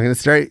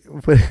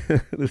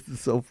this is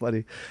so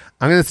funny.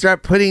 I'm going to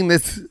start putting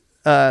this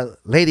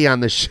lady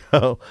on the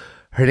show.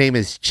 Her name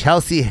is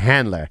Chelsea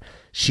Handler.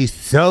 She's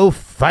so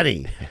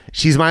funny.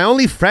 She's my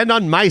only friend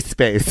on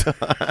MySpace.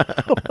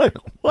 I'm like,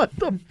 what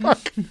the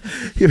fuck?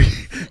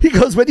 He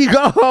goes, when you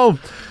go home,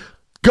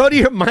 go to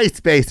your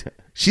MySpace.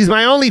 She's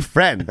my only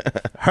friend.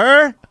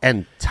 Her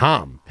and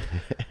Tom.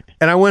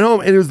 And I went home,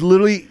 and it was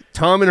literally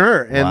Tom and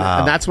her. And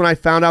that's when I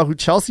found out who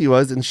Chelsea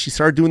was. And she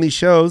started doing these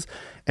shows.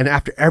 And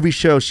after every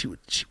show, she would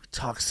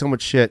talk so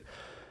much shit.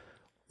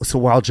 So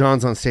while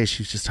John's on stage,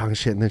 she was just talking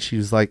shit. And then she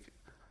was like,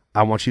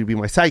 I want you to be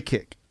my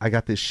sidekick. I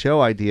got this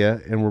show idea,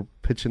 and we're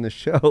pitching this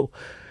show.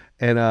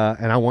 And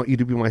I want you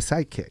to be my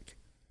sidekick.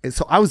 And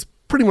so I was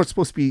pretty much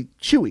supposed to be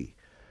Chewy.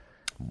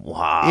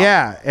 Wow.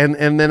 Yeah.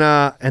 And then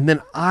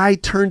I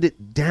turned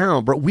it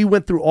down. But we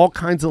went through all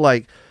kinds of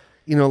like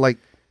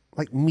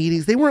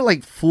meetings. They weren't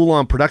like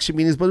full-on production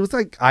meetings, but it was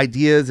like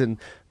ideas and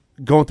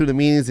going through the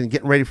meetings and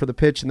getting ready for the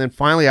pitch. And then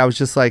finally I was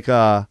just like,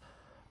 I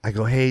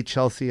go, hey,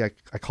 Chelsea. I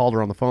called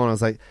her on the phone. I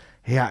was like,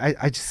 hey,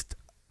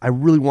 I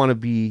really want to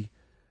be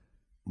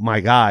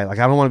my guy. Like,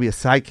 I don't want to be a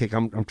sidekick.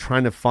 I'm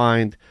trying to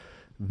find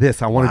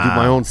this. I want to do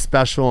my own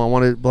special. I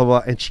want to blah,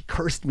 blah. And she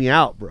cursed me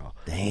out, bro.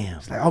 Damn.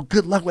 She's like, oh,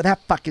 good luck with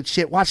that fucking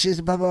shit. Watch this,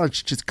 blah, blah. And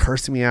she just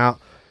cursed me out.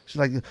 She's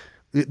like,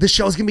 this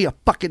show's going to be a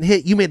fucking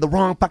hit. You made the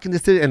wrong fucking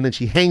decision. And then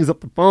she hangs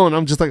up the phone.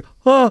 I'm just like,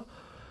 huh.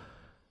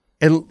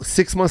 And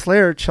 6 months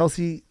later,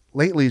 Chelsea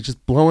lately is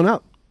just blowing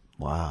up.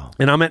 Wow.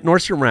 And I'm at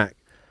Nordstrom Rack.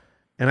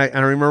 And I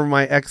remember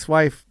my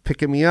ex-wife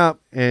picking me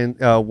up. And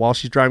while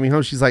she's driving me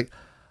home, she's like,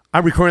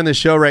 I'm recording this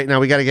show right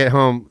now. We got to get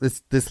home.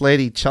 This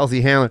lady,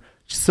 Chelsea Handler,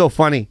 she's so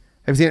funny.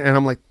 Have you seen it? And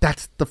I'm like,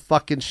 that's the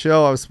fucking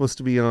show I was supposed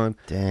to be on.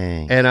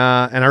 Dang. And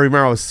I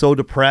remember I was so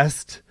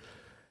depressed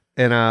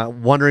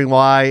and wondering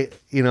why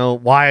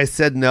I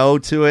said no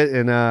to it.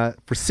 And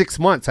for 6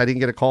 months, I didn't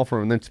get a call from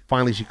her. And then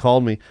finally she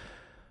called me.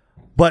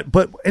 But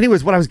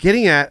anyways, what I was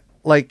getting at,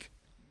 like,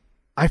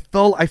 I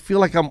feel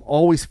like I'm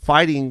always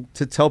fighting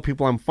to tell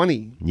people I'm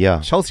funny.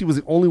 Yeah. Chelsea was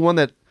the only one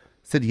that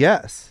said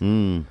yes.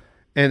 Mm.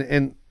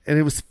 And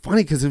it was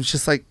funny because it was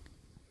just like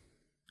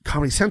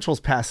Comedy Central's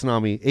passing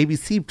on me.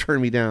 ABC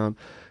turned me down.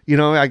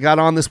 I got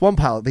on this one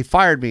pilot. They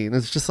fired me. And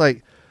it's just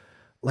like,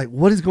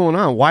 what is going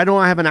on? Why don't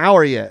I have an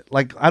hour yet?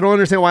 Like, I don't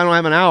understand why I don't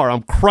have an hour.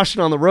 I'm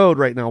crushing on the road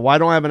right now. Why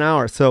don't I have an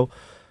hour? So,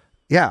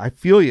 yeah, I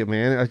feel you,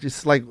 man. I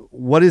just like,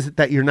 what is it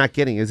that you're not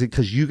getting? Is it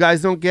because you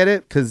guys don't get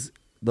it? Because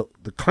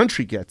the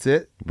country gets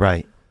it.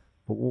 Right.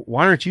 But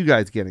why aren't you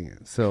guys getting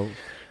it? So,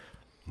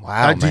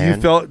 wow,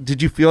 man.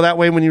 Did you feel that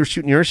way when you were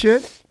shooting your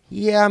shit?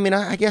 Yeah, I mean,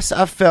 I guess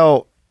I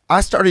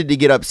started to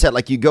get upset.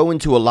 Like, you go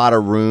into a lot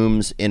of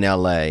rooms in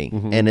LA,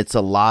 and it's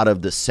a lot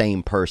of the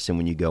same person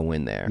when you go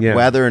in there. Yeah.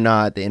 Whether or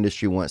not the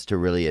industry wants to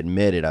really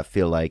admit it, I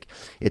feel like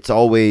it's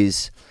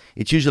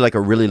usually like a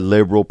really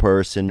liberal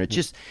person. It's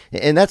just,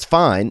 and that's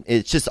fine.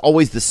 It's just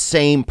always the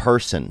same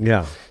person.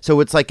 Yeah. So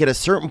it's like at a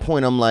certain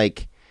point, I'm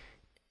like,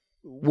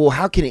 well,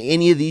 how can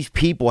any of these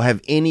people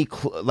have any,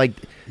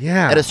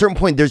 at a certain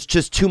point, there's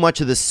just too much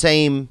of the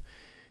same.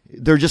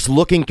 They're just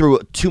looking through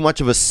too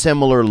much of a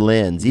similar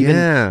lens. Even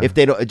if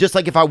they don't, just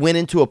like if I went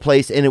into a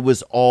place and it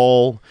was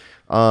all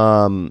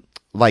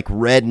like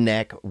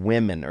redneck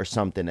women or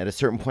something, at a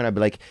certain point I'd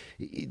be like,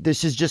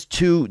 there's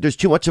too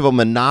much of a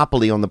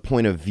monopoly on the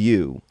point of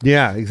view.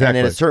 Yeah, exactly.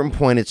 And at a certain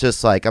point it's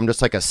just like, I'm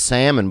just like a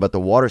salmon, but the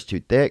water's too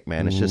thick,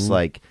 man. It's just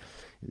like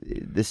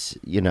this,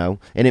 and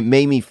it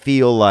made me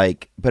feel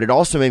like, but it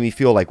also made me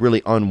feel like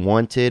really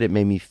unwanted. It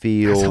made me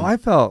feel. That's how I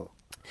felt.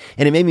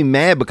 And it made me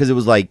mad because it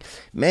was like,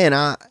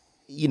 man,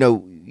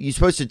 you're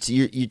supposed to,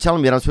 you're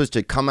telling me that I'm supposed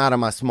to come out of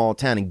my small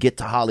town and get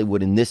to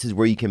Hollywood, and this is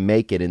where you can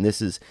make it, and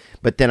this is,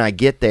 but then I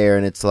get there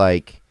and it's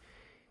like,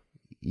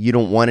 you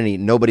don't want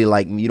nobody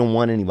like me. You don't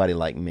want anybody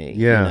like me.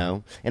 Yeah.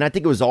 And I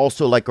think it was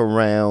also like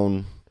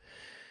around,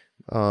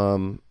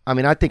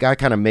 I think I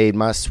kind of made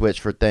my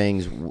switch for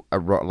things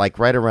like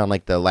right around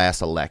like the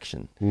last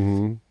election.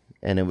 Mm-hmm.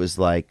 And it was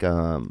like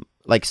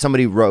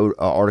somebody wrote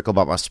an article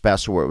about my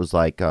special where it was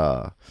like,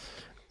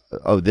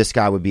 oh, this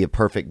guy would be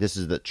this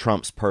is the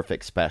Trump's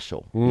perfect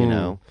special,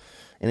 And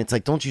it's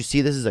like, don't you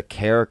see this is a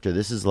character?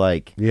 This is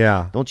like,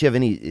 don't you have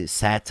any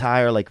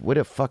satire? Like, what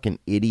a fucking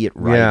idiot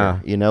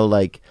writer,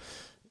 Like,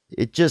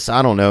 it just,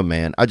 I don't know,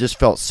 man. I just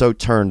felt so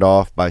turned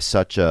off by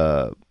such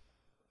a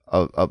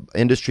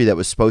industry that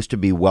was supposed to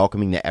be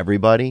welcoming to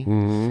everybody,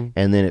 and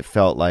then it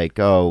felt like,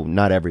 oh,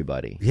 not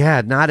everybody.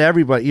 Yeah, not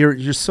everybody.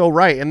 You're so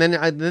right. And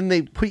then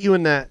they put you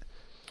in that.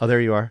 Oh, there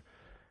you are.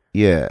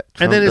 Yeah,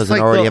 Trump and then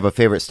doesn't already have a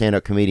favorite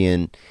stand-up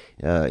comedian.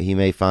 He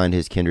may find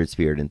his kindred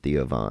spirit in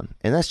Theo Von,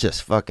 and that's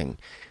just fucking.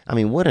 I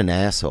mean, what an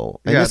asshole!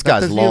 And this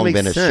guy's long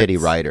been a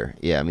shitty writer.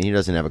 Yeah, I mean, he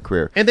doesn't have a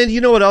career. And then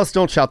you know what else?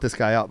 Don't shout this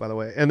guy out, by the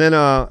way. And then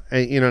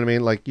you know what I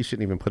mean? Like, you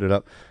shouldn't even put it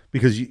up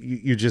because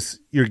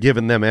you're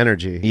giving them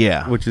energy.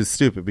 Yeah, which is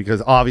stupid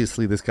because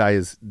obviously this guy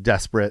is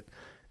desperate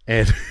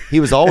And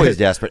he was always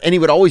desperate, and he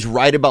would always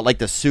write about like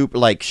the super,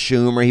 like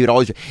Schumer. He would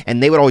always,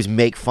 and they would always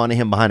make fun of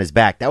him behind his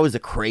back. That was the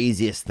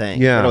craziest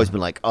thing. Yeah. They'd always been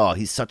like, "Oh,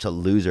 he's such a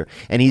loser,"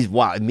 and he's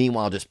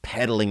meanwhile just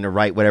peddling to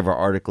write whatever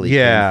article he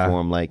can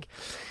for him. Like,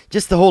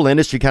 just the whole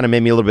industry kind of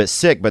made me a little bit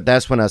sick. But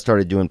that's when I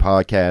started doing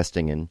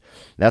podcasting, and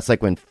that's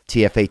like when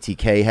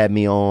TFATK had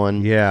me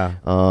on. Yeah.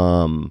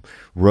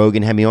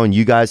 Rogan had me on.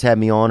 You guys had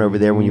me on over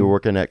there when you were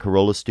working at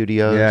Corolla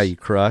Studios. Yeah, you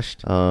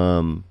crushed.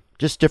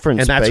 Just different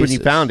and spaces. that's when you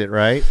found it,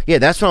 right? Yeah,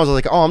 that's when I was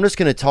like, oh, I'm just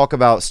going to talk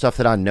about stuff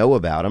that I know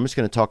about. I'm just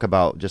going to talk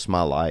about just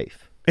my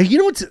life. And you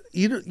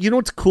know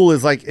what's cool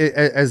is like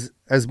as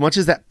much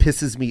as that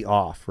pisses me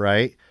off,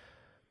 right?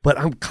 But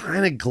I'm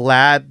kind of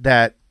glad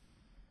that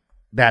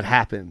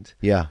happened.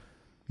 Yeah.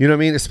 You know what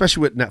I mean?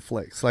 Especially with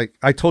Netflix. Like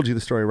I told you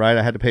the story, right?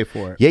 I had to pay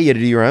for it. Yeah, you had to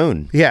do your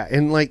own. Yeah,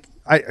 and like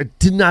I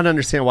did not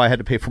understand why I had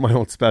to pay for my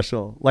own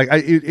special. Like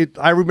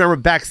I remember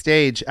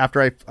backstage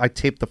after I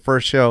taped the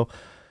first show,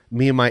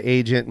 me and my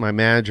agent, my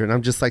manager, and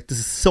I'm just like, this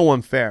is so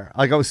unfair.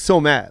 Like I was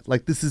so mad.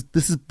 Like this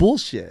is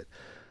bullshit.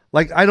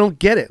 Like I don't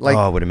get it. Like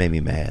it would have made me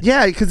mad.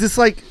 Yeah, because it's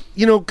like,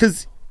 you know,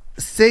 because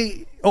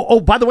say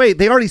by the way,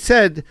 they already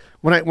said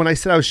when I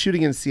said I was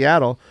shooting in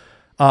Seattle,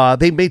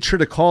 they made sure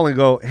to call and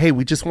go, hey,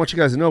 we just want you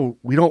guys to know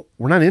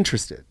we're not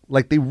interested.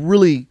 Like they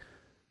really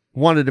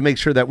wanted to make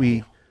sure that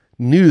we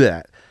knew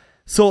that.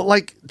 So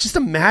like just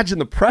imagine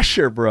the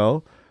pressure,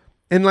 bro.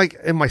 And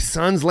my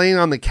son's laying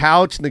on the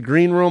couch in the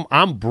green room.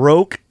 I'm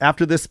broke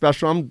after this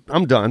special.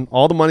 I'm done.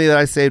 All the money that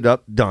I saved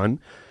up, done.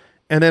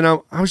 And then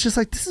I was just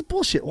like, this is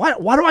bullshit. Why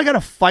do I got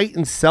to fight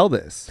and sell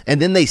this? And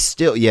then they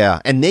still,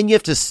 and then you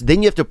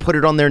have to put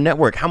it on their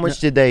network. How much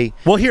did they?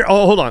 Well, here,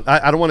 hold on.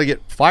 I don't want to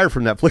get fired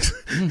from Netflix.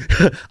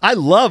 I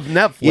love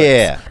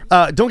Netflix.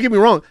 Yeah. Don't get me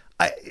wrong.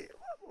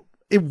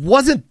 It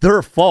wasn't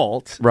their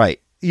fault.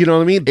 Right. You know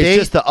what I mean? It's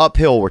just the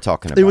uphill we're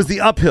talking about. It was the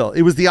uphill.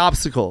 It was the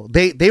obstacle.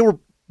 They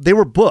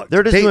were booked.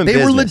 They're just doing they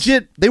business. were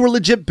legit. They were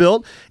legit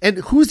built. And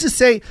who's to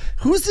say?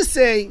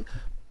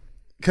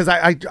 Because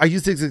I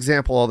use this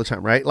example all the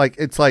time, right? Like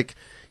it's like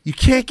you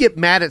can't get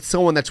mad at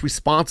someone that's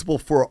responsible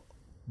for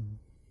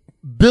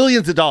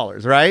billions of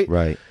dollars, right?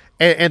 Right.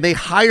 And they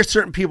hire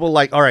certain people.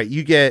 Like, all right,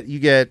 you get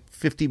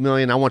 $50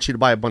 million. I want you to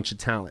buy a bunch of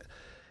talent.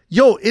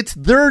 Yo, it's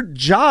their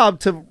job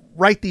to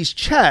write these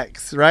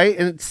checks, right?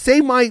 And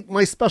say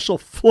my special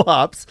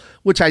flops,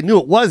 which I knew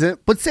it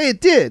wasn't, but say it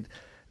did.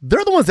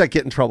 They're the ones that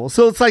get in trouble.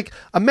 So it's like,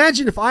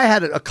 imagine if I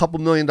had a couple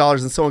 $1 million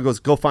and someone goes,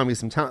 go find me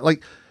some talent.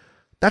 Like,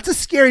 that's a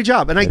scary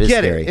job. And I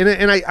get it.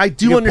 And I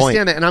do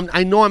understand that. And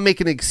I know I'm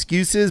making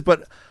excuses,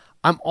 but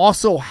I'm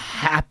also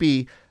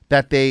happy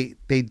that they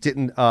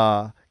didn't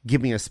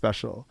give me a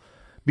special,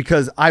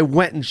 because I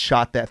went and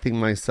shot that thing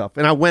myself.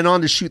 And I went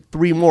on to shoot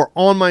 3 more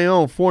on my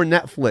own for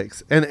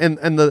Netflix.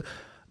 And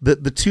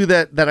the 2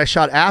 that I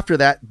shot after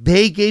that,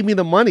 they gave me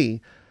the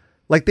money.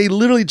 Like they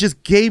literally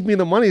just gave me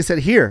the money and said,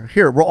 here,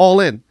 we're all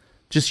in.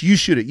 Just you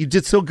shoot it. You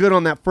did so good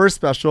on that first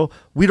special.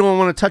 We don't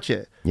want to touch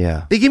it.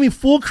 Yeah. They gave me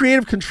full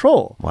creative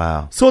control.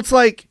 Wow. So it's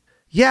like,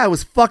 yeah, it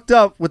was fucked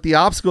up with the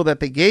obstacle that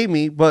they gave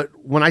me. But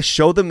when I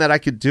showed them that I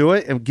could do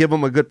it and give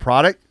them a good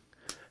product,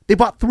 they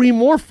bought 3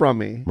 more from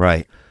me.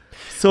 Right.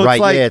 So right.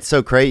 It's like, yeah, it's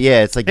so crazy.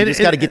 Yeah, it's like you just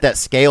got to get that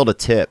scale to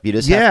tip. You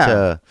just have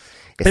to.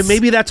 And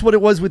maybe that's what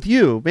it was with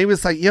you. Maybe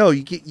it's like, yo,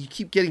 you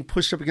keep getting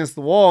pushed up against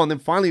the wall, and then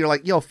finally you're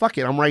like, yo, fuck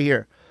it, I'm right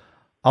here.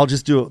 I'll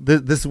just do it.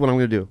 This is what I'm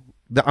going to do.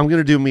 I'm going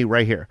to do me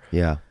right here.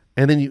 Yeah.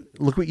 And then you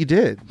look what you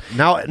did.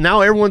 Now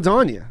everyone's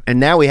on you. And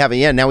now we have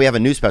a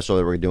new special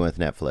that we're doing with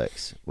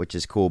Netflix, which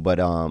is cool. But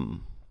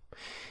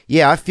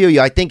yeah, I feel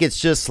you. I think it's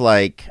just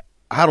like,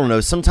 I don't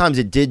know. Sometimes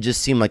it did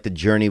just seem like the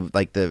journey,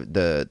 like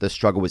the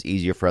struggle was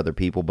easier for other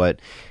people. But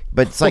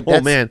it's like,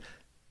 oh man,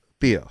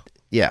 Theo.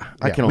 Yeah,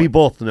 we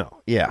both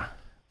know. Yeah,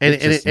 and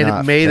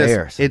it made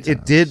us.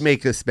 It did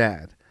make us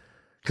mad.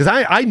 Because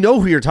I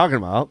know who you're talking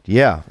about.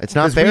 Yeah, it's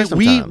not fair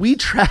sometimes.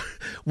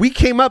 We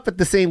came up at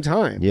the same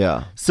time.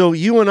 Yeah. So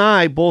you and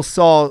I both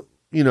saw,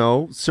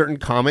 certain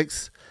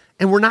comics,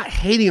 and we're not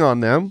hating on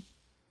them.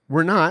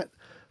 We're not.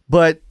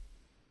 But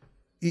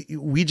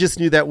we just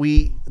knew that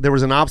there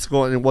was an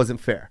obstacle and it wasn't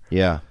fair.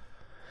 Yeah.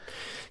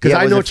 Because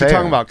I know what you're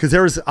talking about.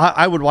 Because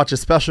I would watch a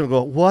special and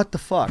go, what the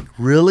fuck?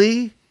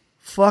 Really?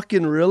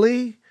 Fucking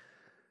really?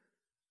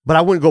 But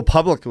I wouldn't go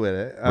public with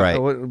it. Right. I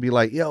wouldn't be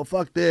like, yo,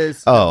 fuck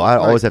this. Oh, I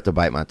always have to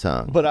bite my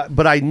tongue.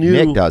 But I knew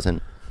Nick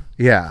doesn't.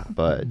 Yeah.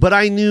 But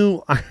I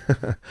knew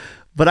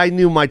but I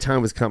knew my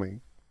time was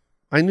coming.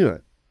 I knew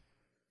it.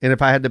 And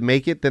if I had to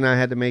make it, then I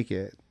had to make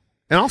it.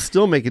 And I'll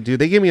still make it, dude.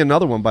 They gave me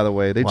another one, by the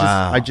way.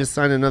 I just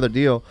signed another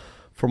deal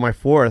for my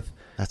 4th.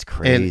 That's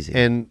crazy.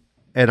 And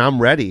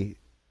I'm ready.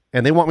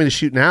 And they want me to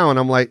shoot now, and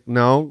I'm like,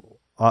 no.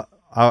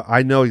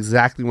 I know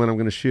exactly when I'm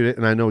going to shoot it,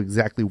 and I know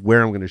exactly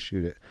where I'm going to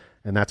shoot it.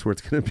 And that's where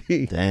it's going to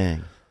be.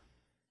 Dang.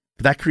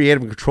 But that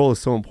creative control is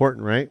so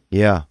important, right?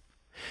 Yeah.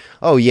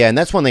 Oh, yeah. And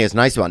that's one thing that's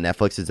nice about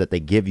Netflix is that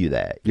they give you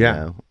that. You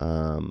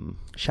know?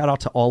 Shout out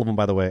to all of them,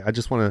 by the way. I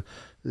just want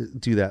to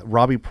do that.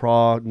 Robbie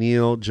Praw,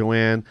 Neil,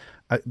 Joanne.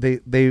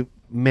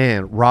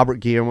 Robert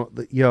Guillermo.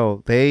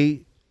 Yo,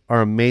 they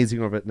are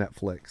amazing over at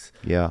Netflix.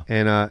 Yeah.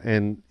 And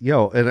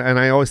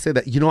I always say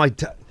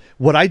that,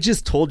 what I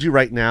just told you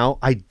right now,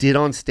 I did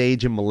on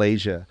stage in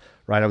Malaysia,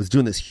 right? I was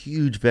doing this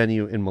huge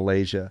venue in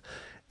Malaysia,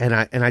 and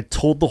I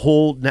told the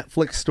whole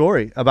Netflix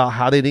story about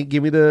how they didn't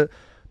give me the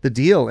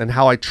deal and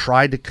how I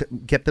tried to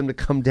get them to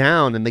come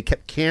down and they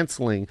kept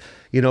canceling.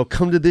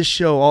 Come to this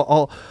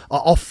show.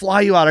 I'll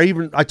fly you out.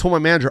 I told my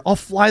manager, I'll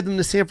fly them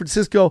to San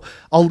Francisco.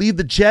 I'll leave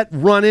the jet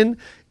running.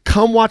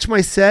 Come watch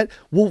my set.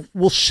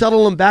 We'll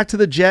shuttle them back to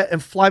the jet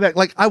and fly back.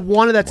 Like, I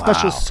wanted that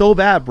special so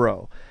bad,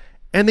 bro.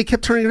 And they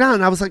kept turning it down.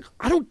 And I was like,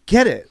 I don't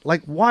get it.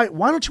 Like, why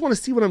don't you want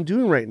to see what I'm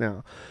doing right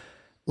now?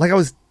 Like, I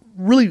was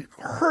really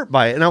hurt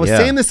by it. And I was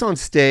saying this on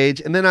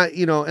stage, and then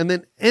and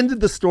then ended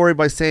the story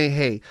by saying,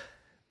 hey,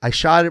 I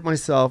shot it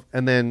myself,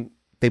 and then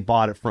they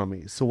bought it from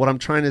me. So what I'm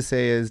trying to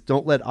say is,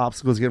 don't let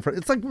obstacles get in front.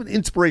 It's like an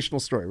inspirational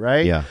story,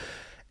 right? Yeah.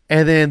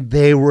 And then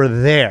they were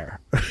there.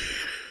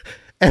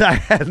 And I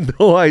had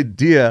no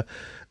idea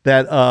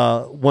that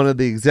one of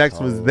the execs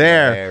was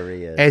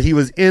there, and he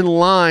was in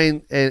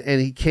line,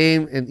 and he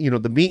came, and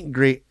the meet and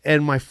greet,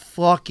 and my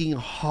fucking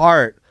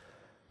heart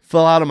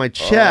fell out of my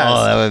chest.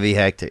 Oh, that would be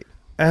hectic.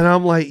 And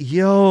I'm like,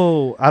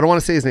 yo, I don't want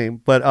to say his name,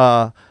 but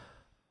I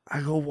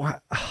go,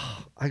 what?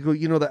 I go,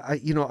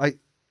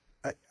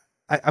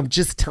 I'm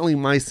just telling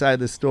my side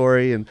of the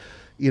story, and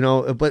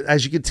but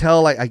as you can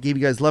tell, I gave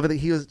you guys love it.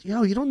 He goes,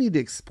 you don't need to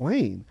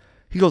explain.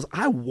 He goes,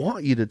 I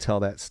want you to tell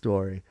that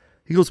story.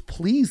 He goes,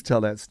 please tell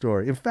that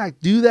story. In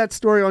fact, do that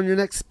story on your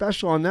next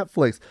special on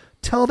Netflix.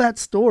 Tell that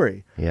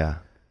story. Yeah.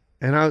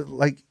 And I was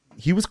like,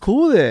 he was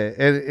cool with it.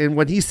 And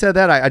when he said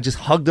that, I just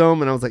hugged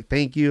him, and I was like,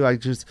 thank you. I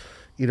just,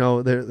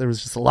 there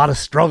was just a lot of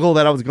struggle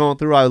that I was going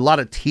through. A lot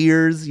of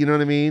tears, you know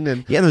what I mean?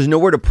 And yeah, there's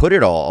nowhere to put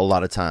it all a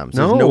lot of times.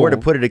 There's No. nowhere to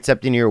put it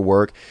except in your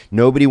work.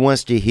 Nobody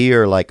wants to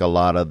hear like a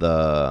lot of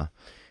the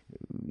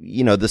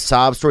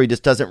sob story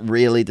just doesn't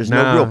really, there's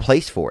no real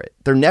place for it.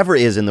 There never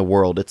is in the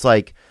world. It's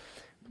like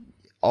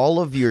all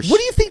of your... What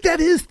do you think that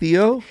is,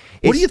 Theo?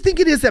 What do you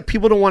think it is that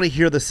people don't want to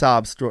hear the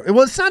sob story?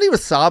 Well, it's not even a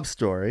sob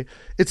story.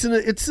 It's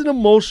an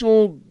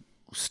emotional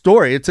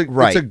story. It's a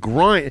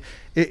grind.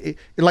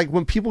 Like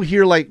when people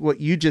hear like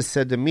what you just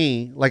said to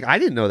me, like I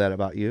didn't know that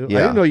about you. Yeah.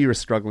 I didn't know you were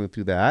struggling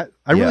through that.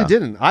 I really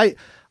didn't. I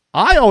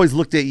always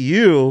looked at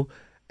you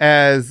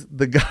as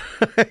the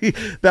guy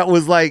that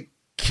was like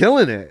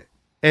killing it.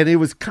 And it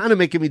was kind of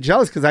making me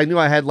jealous because I knew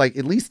I had like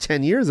at least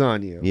 10 years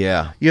on you.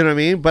 Yeah. You know what I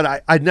mean?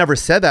 But I never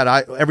said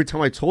that. Every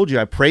time I told you,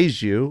 I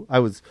praised you. I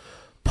was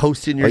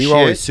posting your shit. You were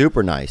always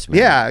super nice, man.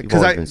 Yeah, You've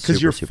always been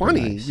because you're super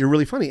funny. nice. You're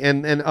really funny.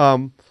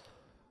 And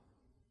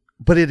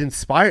but it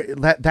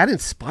that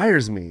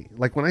inspires me.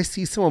 Like when I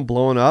see someone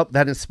blowing up,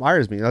 that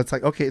inspires me. It's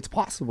like, okay, it's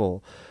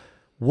possible.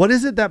 What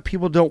is it that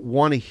people don't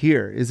want to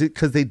hear? Is it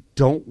because they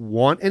don't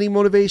want any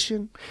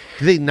motivation?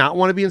 Do they not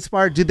want to be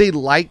inspired? Do they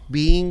like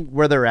being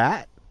where they're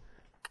at?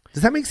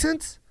 Does that make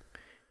sense?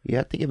 Yeah,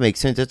 I think it makes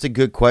sense. That's a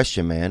good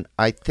question, man.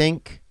 I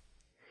think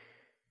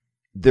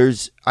the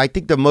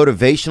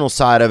motivational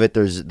side of it,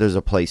 there's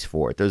a place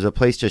for it. There's a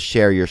place to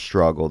share your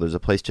struggle. There's a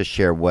place to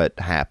share what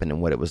happened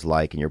and what it was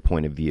like and your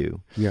point of view.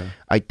 Yeah.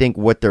 I think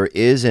what there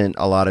isn't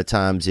a lot of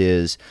times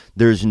is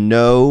here's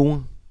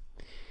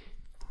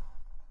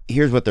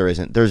what there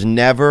isn't. There's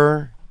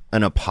never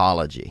an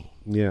apology.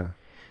 Yeah.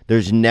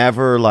 There's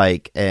never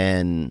like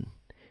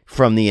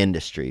from the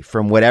industry,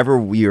 from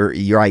whatever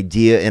your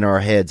idea in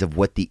our heads of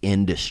what the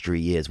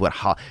industry is,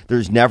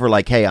 there's never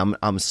like, hey,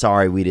 I'm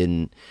sorry we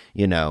didn't,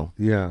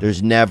 Yeah.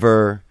 There's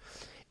never,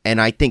 and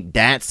I think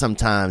that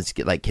sometimes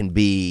like can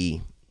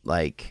be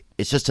like,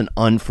 it's just an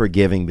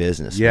unforgiving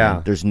business. Yeah.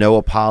 Man. There's no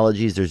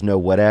apologies. There's no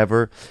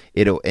whatever.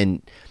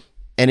 And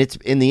it's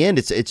in the end,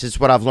 it's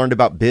just what I've learned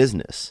about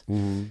business.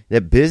 Mm-hmm.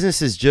 That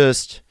business is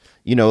just,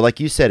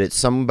 like you said, it's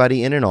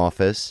somebody in an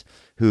office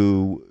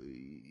who,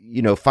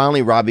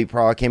 finally Robbie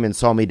Praw came and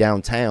saw me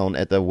downtown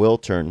at the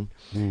Wiltern,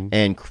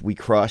 and we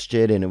crushed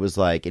it. And it was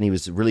like, and he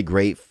was really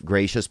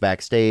gracious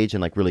backstage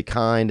and like really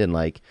kind and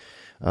like,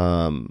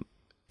 and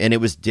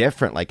it was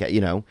different. Like,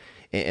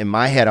 in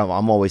my head,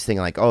 I'm always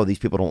thinking like, oh, these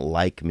people don't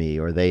like me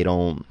or they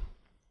don't,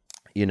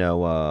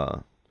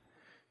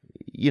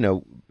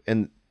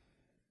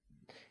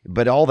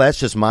 but all that's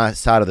just my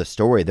side of the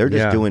story. They're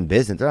just doing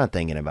business. They're not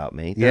thinking about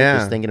me. They're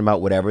just thinking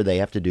about whatever they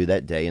have to do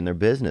that day in their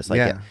business,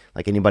 like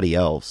anybody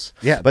else.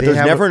 Yeah, but there's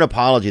never an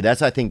apology.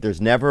 I think there's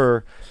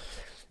never.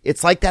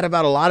 It's like that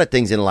about a lot of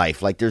things in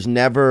life. Like there's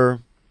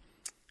never,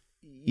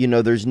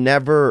 there's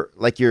never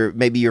like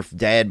maybe your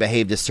dad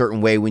behaved a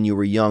certain way when you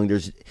were young.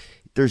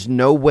 There's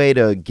no way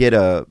to get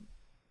a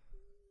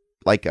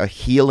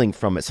healing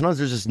from it. Sometimes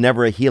there's just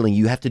never a healing.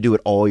 You have to do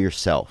it all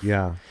yourself.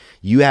 Yeah,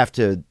 you have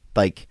to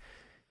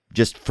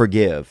just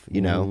forgive,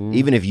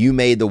 even if you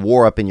made the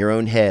war up in your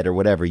own head or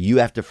whatever, you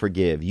have to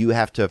forgive.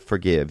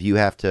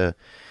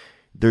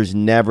 There's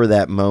never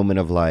that moment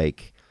of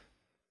like,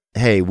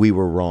 hey, we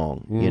were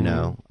wrong, and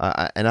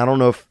I don't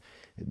know if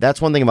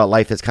that's one thing about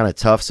life that's kind of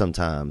tough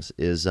sometimes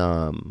is,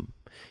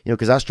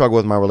 because I struggle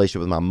with my relationship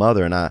with my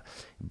mother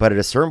but at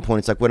a certain point,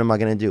 it's like, what am I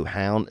going to do?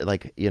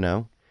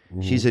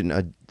 She's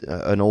an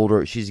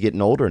older. She's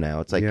getting older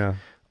now. It's like Yeah.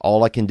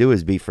 all I can do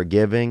is be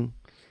forgiving.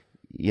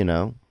 You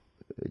know,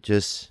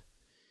 just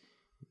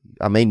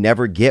I may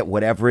never get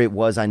whatever it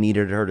was I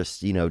needed her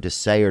to, you know, to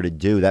say or to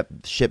do. That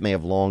ship may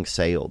have long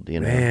sailed. You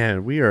know,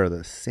 Man, we are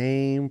the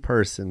same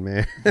person,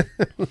 man.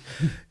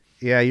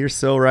 Yeah, you're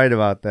so right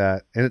about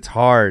that. And it's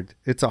hard.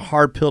 It's a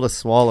hard pill to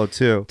swallow,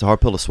 too. it's a hard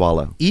pill to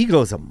swallow.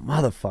 Ego's a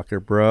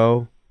motherfucker,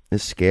 bro.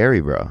 It's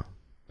scary, bro.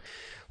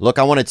 Look,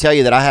 I want to tell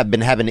you that I have been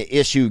having an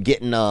issue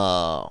getting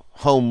a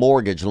home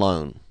mortgage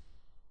loan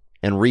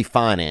and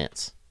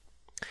refinance.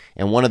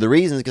 And one of the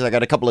reasons is because I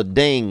got a couple of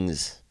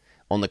dings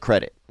on the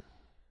credit.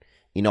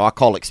 You know, I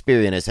call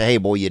Experian and say, hey,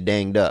 boy, you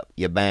dinged up.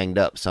 You banged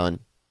up, son.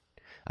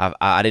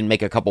 I didn't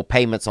make a couple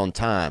payments on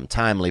time.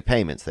 Timely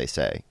payments, they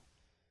say.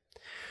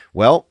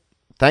 Well,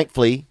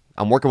 thankfully,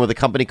 I'm working with a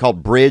company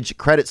called Bridge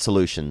Credit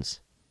Solutions.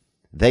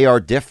 They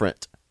are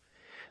different.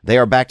 They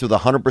are backed with a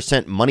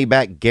 100%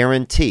 money-back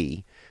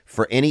guarantee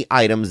for any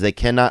items they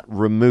cannot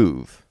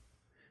remove.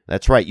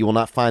 That's right. You will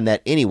not find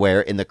that anywhere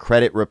in the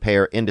credit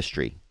repair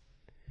industry.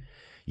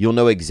 You'll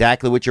know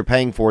exactly what you're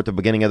paying for at the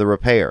beginning of the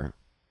repair.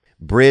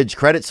 Bridge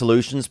Credit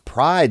Solutions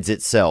prides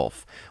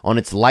itself on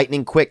its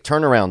lightning quick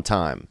turnaround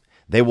time.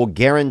 They will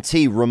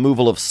guarantee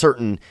removal of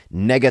certain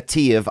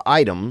negative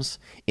items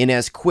in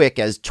as quick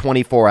as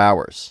 24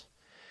 hours.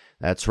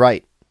 That's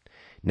right.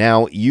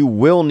 Now, you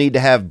will need to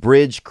have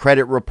Bridge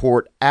Credit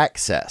Report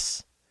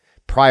access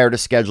prior to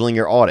scheduling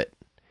your audit.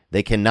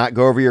 They cannot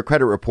go over your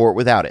credit report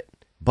without it,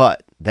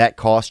 but that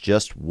costs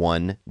just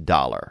 $1.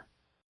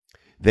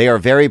 They are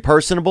very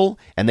personable,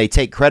 and they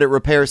take credit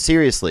repair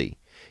seriously.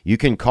 You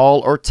can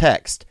call or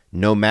text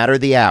no matter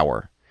the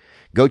hour.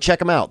 Go check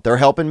them out. They're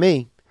helping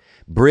me.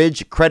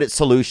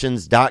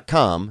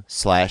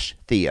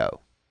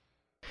 BridgeCreditSolutions.com/Theo.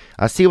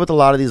 I see with a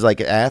lot of these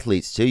like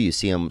athletes too. You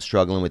see them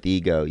struggling with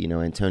ego. You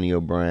know, Antonio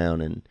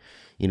Brown and,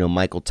 you know,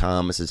 Michael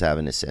Thomas is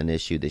having an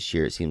issue this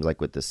year. It seems like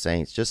with the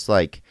Saints, just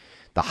like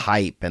the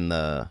hype and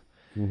the,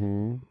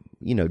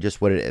 you know, just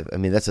what it. I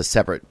mean, that's a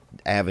separate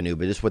avenue,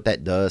 but just what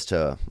that does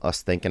to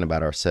us thinking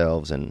about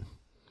ourselves and.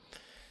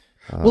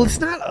 Well, it's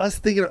not us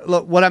thinking.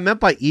 Look, what I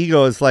meant by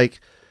ego is like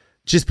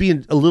just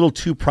being a little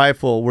too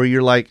prideful, where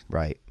you're like,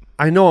 Right.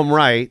 I know I'm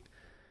right,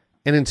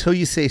 and until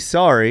you say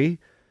sorry,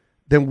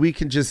 then we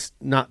can just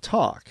not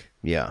talk.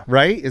 Yeah.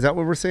 Right? Is that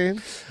what we're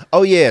saying?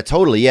 Oh yeah,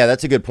 totally. Yeah,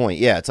 that's a good point.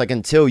 Yeah, it's like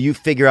until you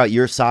figure out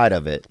your side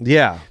of it.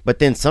 Yeah. But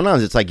then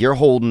sometimes it's like you're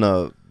holding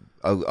a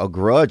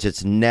grudge.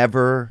 It's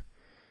never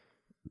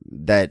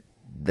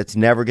that's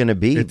never going to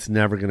be. It's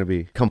never going to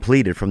be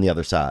completed from the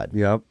other side.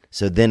 Yep.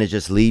 So then it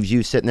just leaves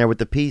you sitting there with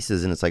the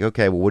pieces, and it's like,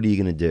 okay, well, what are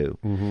you going to do?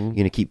 Mm-hmm. You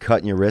going to keep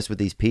cutting your wrist with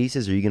these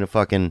pieces, or are you going to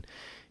fucking,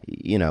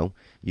 you know,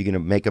 you're going to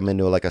make them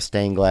into like a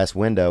stained glass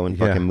window and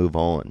fucking move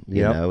on?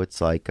 You know,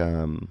 it's like,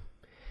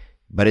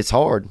 but it's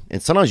hard.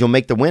 And sometimes you'll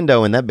make the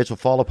window and that bitch will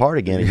fall apart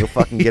again, and you'll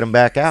fucking get them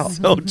back out.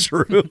 So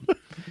true.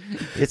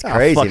 It's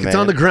crazy, man. It's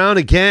on the ground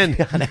again.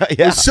 Yeah. It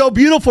was so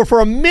beautiful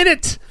for a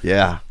minute.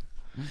 Yeah.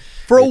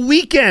 For a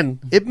weekend,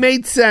 it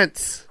made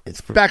sense.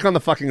 It's back on the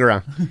fucking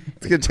ground.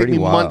 It's going to take me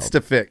months to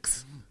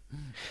fix.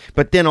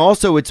 But then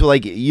also it's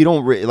like you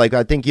don't like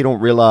I think you don't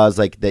realize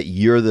like that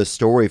you're the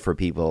story for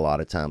people a lot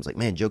of times. Like,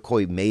 man, Joe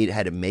Coy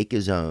had to make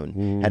his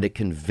own, had to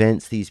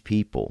convince these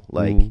people,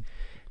 like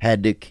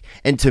had to.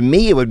 And to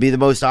me, it would be the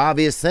most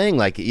obvious thing.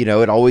 Like, you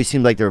know, it always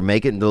seemed like they're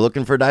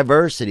looking for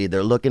diversity.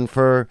 They're looking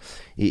for,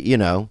 you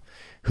know.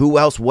 Who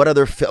else? What are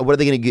they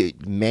going to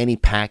get? Manny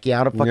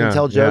Pacquiao to fucking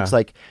tell jokes?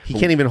 Like he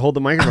can't even hold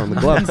the microphone. The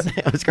gloves.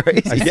 It was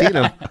crazy. I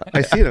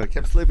seen him. I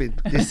kept slipping.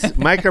 This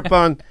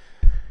microphone,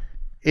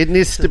 it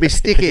needs to be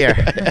stickier.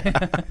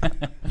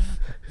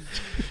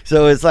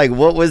 So it's like,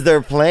 what was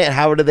their plan?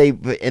 How do they?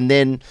 And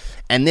then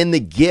the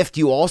gift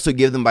you also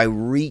give them by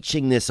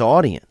reaching this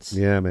audience.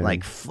 Yeah, man.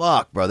 Like,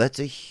 fuck, bro, that's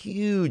a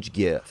huge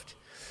gift.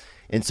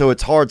 And so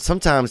it's hard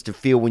sometimes to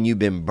feel when you've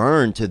been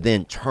burned to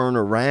then turn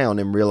around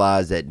and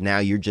realize that now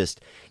you're just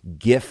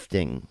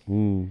gifting,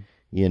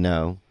 you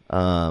know,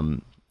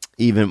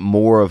 even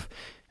more of,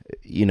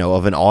 you know,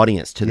 of an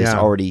audience to this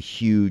already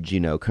huge, you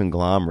know,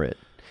 conglomerate.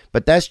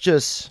 But that's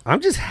just...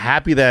 I'm just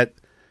happy that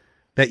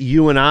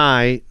you and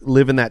I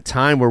live in that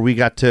time where we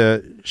got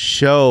to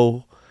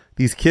show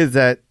these kids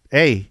that,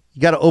 hey,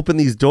 you got to open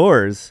these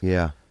doors.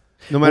 Yeah.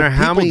 No matter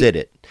how many... People did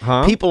it.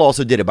 Huh? People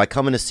also did it by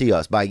coming to see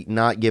us, by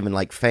not giving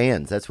like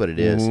fans. That's what it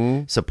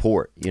is.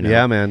 Support, you know?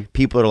 Yeah, man.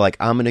 People are like,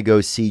 I'm going to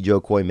go see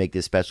Joe Coy make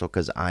this special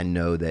because I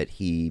know that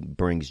he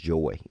brings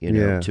joy, you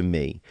know, to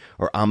me.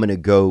 Or I'm going to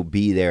go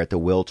be there at the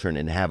Wiltern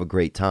and have a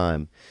great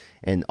time.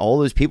 And all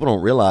those people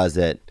don't realize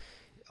that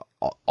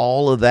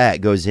all of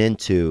that goes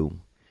into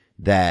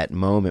that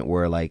moment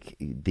where like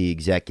the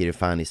executive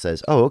finally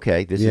says, oh,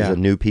 okay, this is a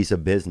new piece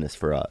of business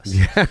for us.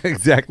 Yeah,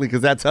 exactly,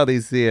 because that's how they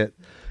see it.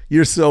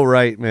 You're so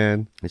right,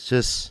 man. It's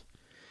just,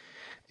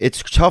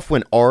 it's tough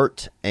when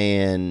art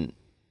and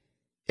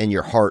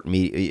your heart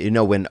meet. You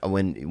know, when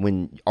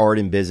art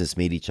and business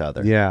meet each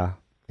other. Yeah,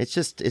 it's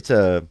just it's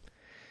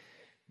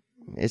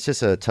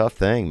just a tough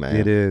thing, man.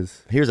 It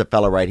is. Here's a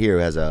fella right here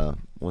who has a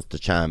wants to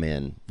chime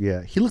in.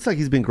 Yeah, he looks like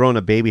he's been growing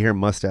a baby hair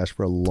mustache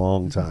for a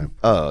long time.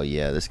 Oh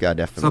yeah, this guy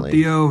What's up, definitely.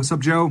 Theo? What's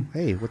up, Joe?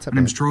 Hey, what's up,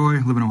 My name's man? Troy.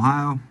 I live in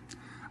Ohio.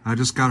 I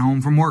just got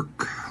home from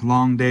work.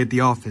 Long day at the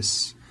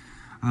office.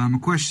 A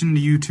question to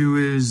you two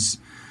is,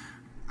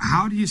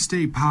 how do you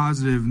stay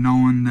positive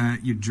knowing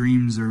that your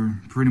dreams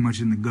are pretty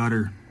much in the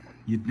gutter?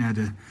 You had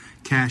to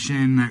cash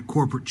in that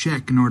corporate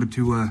check in order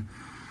to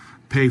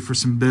pay for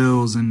some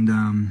bills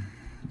and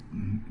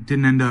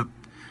didn't end up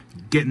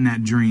getting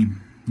that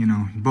dream. You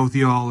know, both of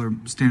y'all are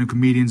stand-up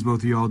comedians, both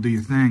of y'all do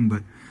your thing,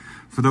 but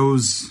for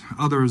those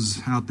others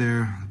out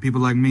there,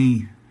 people like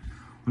me,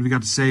 what have you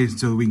got to say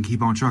so that we can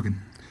keep on trucking?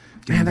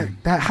 Man,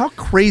 how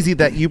crazy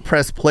that you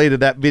press play to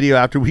that video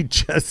after we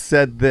just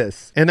said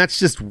this. And that's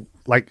just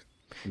like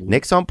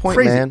Nick's on point,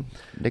 crazy. man.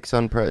 Nick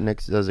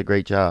does a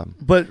great job.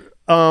 But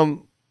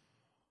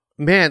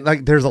man,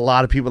 like there's a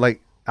lot of people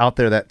like out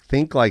there that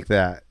think like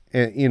that.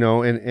 And you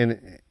know,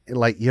 and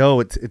like, yo,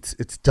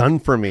 it's done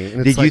for me.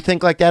 And Did you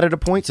think like that at a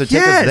point? So take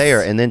Yes! us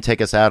there and then take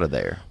us out of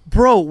there.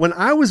 Bro, when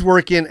I was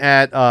working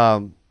at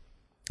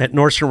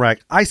Nordstrom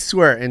Rack, I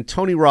swear, and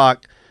Tony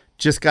Rock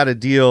just got a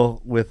deal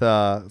with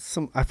I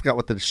forgot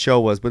what the show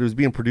was, but it was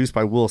being produced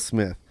by Will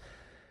Smith.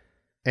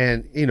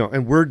 And, you know,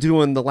 and we're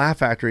doing the Laugh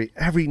Factory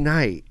every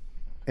night.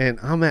 And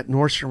I'm at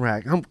Nordstrom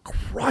Rack. I'm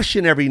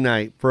crushing every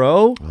night,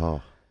 bro.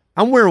 Oh.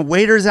 I'm wearing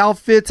waiters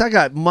outfits. I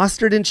got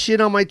mustard and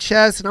shit on my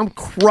chest, and I'm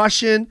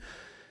crushing,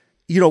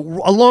 you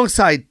know,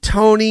 alongside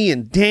Tony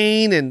and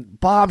Dane and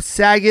Bob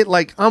Saget.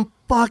 Like, I'm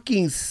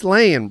fucking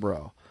slaying,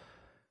 bro.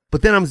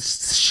 But then I'm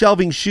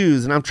shelving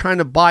shoes, and I'm trying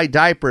to buy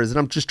diapers, and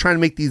I'm just trying to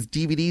make these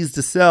DVDs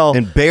to sell.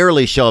 And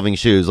barely shelving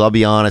shoes, I'll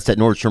be honest, at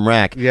Nordstrom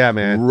Rack. Yeah,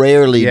 man.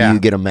 Rarely Yeah. do you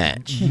get a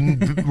match.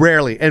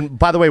 Rarely. And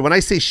by the way, when I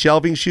say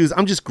shelving shoes,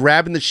 I'm just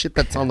grabbing the shit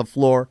that's on the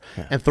floor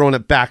and throwing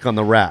it back on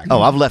the rack.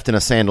 Oh, I've left in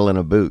a sandal and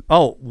a boot.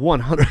 Oh,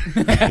 100.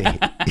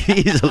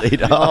 Easily,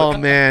 dog. Oh,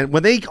 man.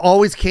 When they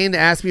always came to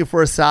ask me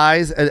for a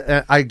size,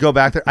 I go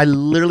back there. I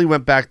literally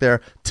went back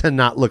there to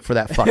not look for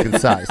that fucking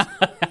size.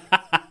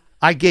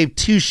 I gave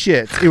two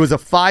shits. It was a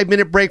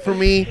 5-minute break for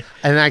me,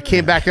 and I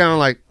came back and I'm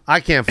like, I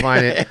can't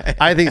find it.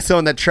 I think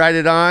someone that tried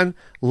it on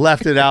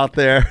left it out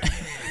there.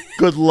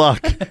 Good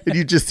luck. And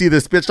you just see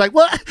this bitch like,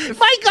 what?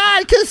 My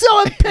God, can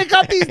someone pick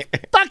up these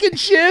fucking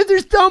shoes?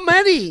 There's so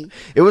many.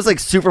 It was like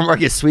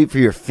supermarket sweep for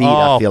your feet,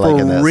 I feel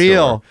like, in that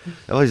real. store.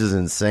 That was just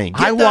insane.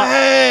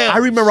 I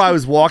remember I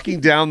was walking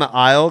down the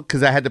aisle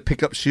because I had to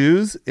pick up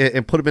shoes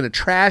and put them in a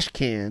trash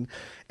can,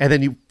 and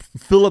then you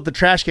fill up the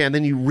trash can, and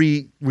then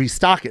you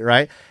restock it,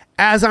 right?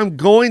 As I'm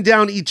going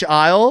down each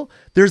aisle,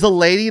 there's a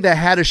lady that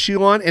had a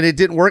shoe on and it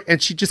didn't work,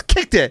 and she just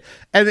kicked it.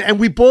 And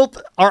we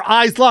both, our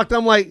eyes locked.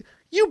 I'm like,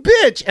 you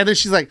bitch. And then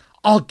she's like,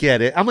 I'll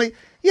get it. I'm like,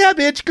 yeah,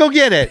 bitch, go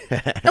get it.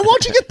 And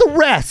won't you get the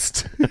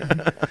rest?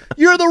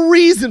 You're the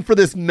reason for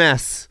this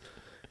mess.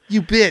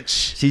 You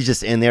bitch. She's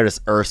just in there, this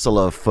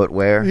Ursula of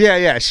footwear.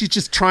 Yeah. She's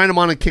just trying them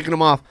on and kicking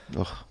them off.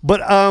 Ugh. But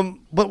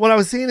what I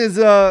was saying is,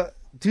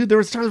 dude, there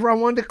was times where I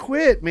wanted to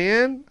quit,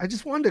 man. I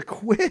just wanted to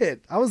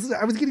quit. I was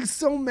getting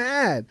so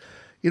mad.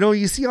 You know,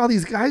 you see all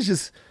these guys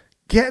just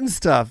getting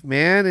stuff,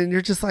 man, and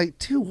you're just like,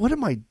 dude, what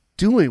am I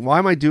doing? Why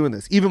am I doing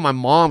this? Even my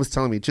mom was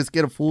telling me, just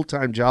get a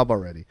full-time job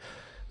already.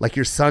 Like,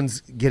 your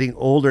son's getting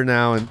older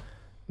now, and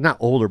not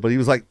older, but he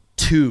was like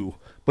 2.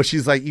 But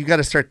she's like, you got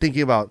to start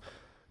thinking about,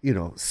 you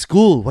know,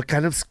 school. What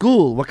kind of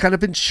school? What kind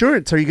of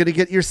insurance are you going to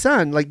get your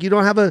son? Like, you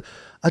don't have a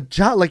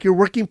job, like you're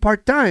working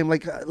part-time,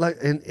 like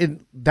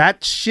and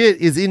that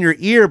shit is in your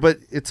ear, but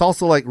it's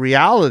also like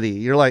reality.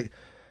 You're like,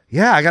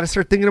 yeah, I got to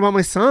start thinking about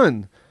my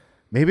son.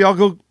 Maybe I'll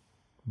go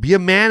be a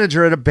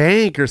manager at a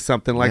bank or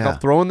something. Like, I'll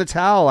throw in the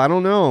towel. I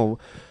don't know.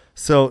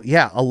 So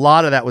yeah, a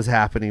lot of that was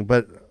happening,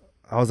 but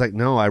I was like,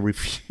 no, I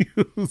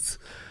refuse.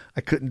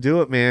 I couldn't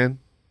do it, man.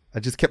 I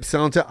just kept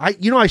selling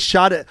I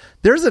shot it.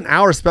 There's an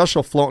hour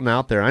special floating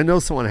out there. I know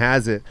someone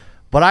has it,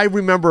 but I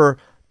remember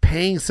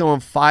paying someone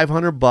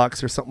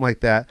 $500 or something like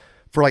that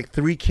for like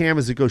 3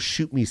 cameras to go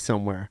shoot me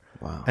somewhere.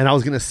 Wow. And I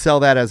was going to sell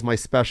that as my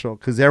special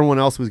because everyone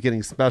else was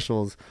getting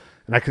specials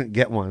and I couldn't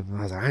get one. And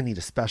I was like, I need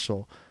a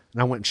special.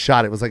 And I went and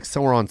shot it. It was like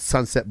somewhere on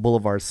Sunset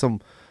Boulevard,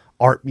 some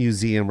art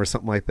museum or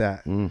something like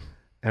that. And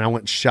I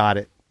went and shot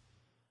it.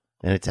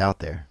 And it's out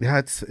there. Yeah,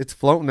 it's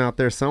floating out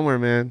there somewhere,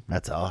 man.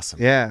 That's awesome.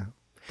 Yeah.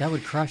 That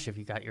would crush if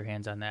you got your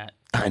hands on that.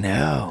 I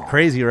know.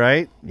 Crazy,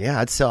 right? Yeah,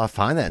 I'd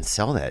find that and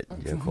sell that,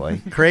 Joe.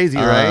 Crazy,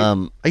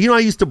 right? You know, I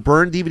used to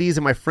burn DVDs,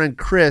 and my friend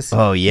Chris.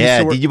 Oh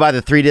yeah, did you buy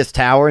the 3-disc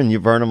tower and you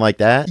burn them like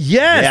that?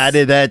 Yes. Yeah, I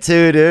did that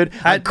too, dude.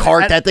 I'd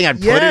cart that thing.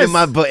 I'd put it in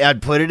my.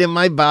 I'd put it in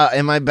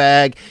my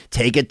bag.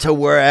 Take it to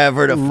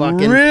wherever the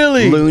fucking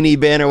loony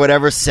bin or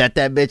whatever. Set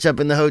that bitch up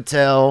in the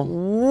hotel.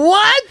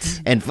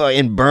 What?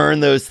 And burn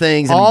those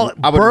things. And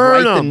I would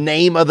write the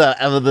name of the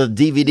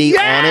DVD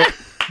on it.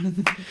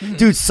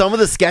 Dude, some of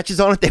the sketches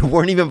on it, they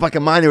weren't even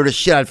fucking mine. They were the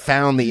shit I'd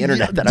found on the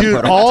internet that I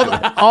put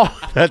on.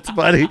 That's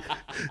funny.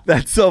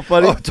 That's so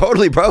funny. Oh,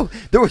 totally, bro.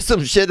 There was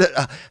some shit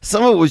that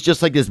some of it was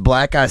just like this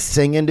black guy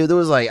singing, dude. There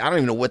was like, I don't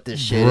even know what this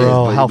shit is.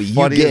 But how you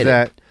funny get is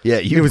that? Yeah,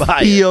 you it was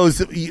buy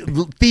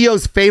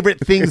Theo's favorite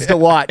things to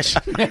watch.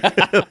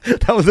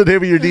 That was the name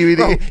of your DVD.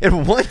 Bro,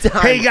 and one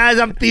time, Hey guys,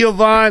 I'm Theo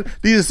Vaughn.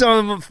 These are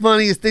some of the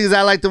funniest things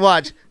I like to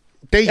watch.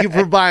 Thank you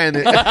for buying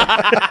it.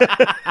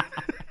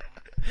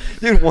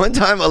 dude, one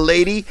time a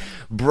lady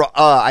brought.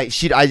 I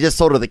just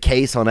sold her the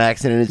case on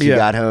accident, and she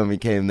got home and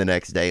came the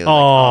next day. There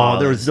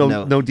was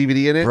no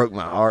DVD in it. Broke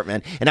my heart,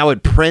 man. And I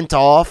would print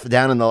off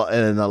down in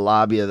the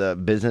lobby of the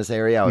business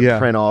area. I would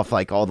print off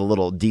like all the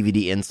little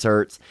DVD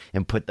inserts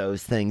and put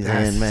those things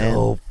in, man.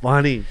 So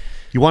funny.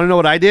 You want to know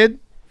what I did?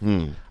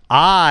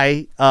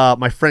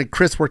 My friend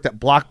Chris worked at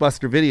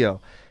Blockbuster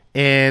Video,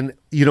 and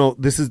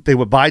they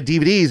would buy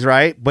DVDs,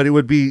 right? But it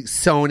would be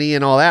Sony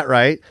and all that,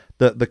 right?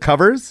 The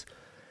covers.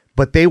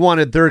 But they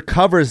wanted their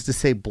covers to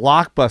say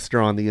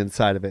Blockbuster on the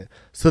inside of it.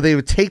 So they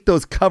would take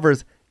those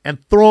covers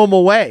and throw them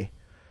away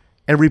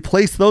and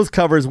replace those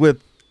covers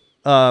with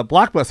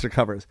Blockbuster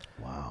covers.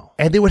 Wow.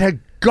 And they would have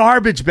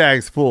garbage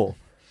bags full.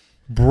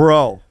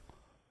 Bro,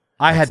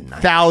 I had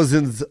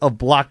thousands of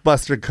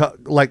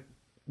Blockbuster,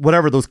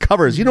 whatever those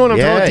covers. You know what I'm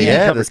talking about?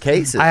 Yeah, those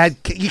cases. I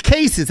had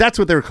cases. That's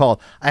what they were called.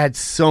 I had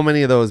so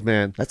many of those,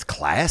 man. That's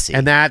classy.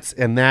 And that's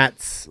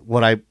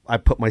what I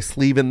put my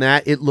sleeve in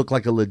that. It looked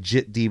like a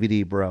legit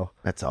DVD, bro.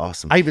 That's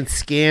awesome. I even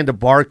scanned a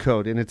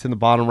barcode, and it's in the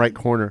bottom right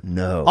corner.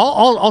 No.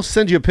 I'll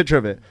send you a picture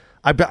of it.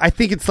 I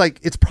think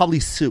it's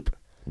probably soup.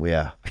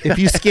 Yeah. If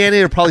you scan it,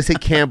 it'll probably say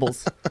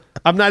Campbell's.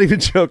 I'm not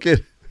even joking.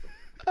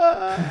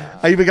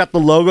 I even got the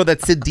logo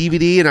that said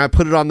DVD, and I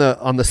put it on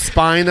the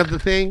spine of the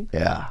thing.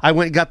 Yeah. I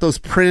went and got those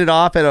printed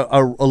off at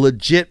a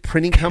legit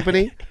printing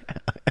company.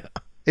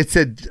 It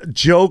said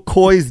Joe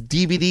Coy's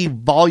DVD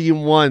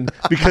Volume 1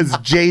 because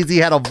Jay-Z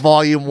had a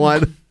Volume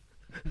 1.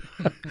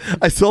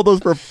 I sold those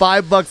for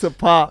 $5 a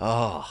pop.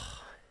 Oh.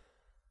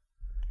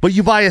 But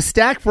you buy a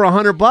stack for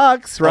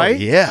 $100, right? Oh,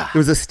 yeah. It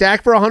was a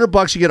stack for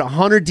 $100. You get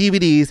 100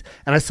 DVDs,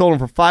 and I sold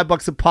them for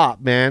 $5 a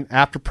pop, man.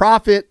 After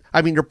profit,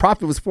 your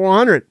profit was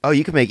 $400. Oh,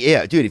 you can make,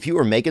 dude, if you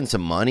were making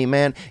some money,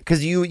 man,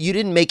 because you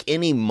didn't make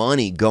any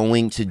money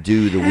going to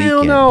do the weekends.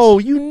 Hell no,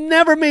 you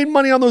never made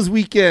money on those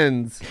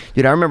weekends.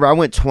 Dude, I remember I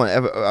went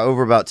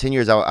over about 10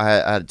 years,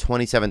 I had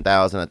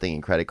 $27,000, I think,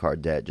 in credit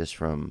card debt just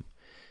from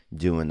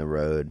doing the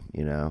road,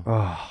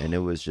 and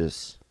it was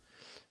just,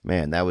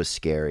 man, that was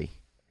scary.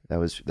 That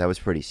was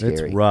pretty scary.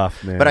 It's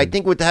rough, man. But I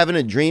think with having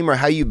a dream or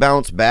how you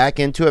bounce back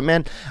into it,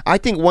 man, I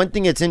think one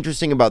thing that's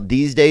interesting about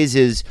these days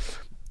is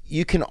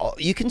you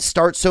can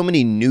start so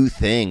many new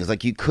things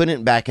like you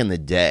couldn't back in the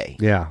day.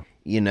 Yeah.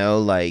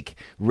 Like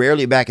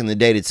rarely back in the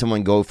day did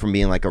someone go from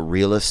being like a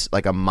realist,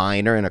 like a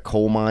miner in a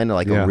coal mine to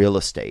like a real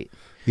estate.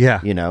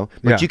 Yeah.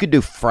 But you could do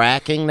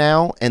fracking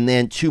now, and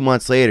then 2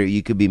 months later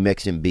you could be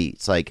mixing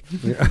beats. Like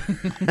you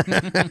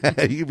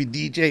could be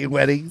DJing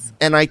weddings.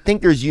 And I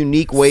think there's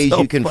unique ways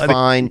you can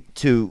find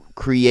to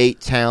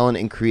create talent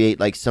and create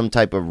like some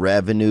type of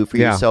revenue for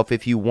yourself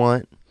if you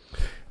want.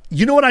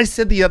 You know what I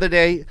said the other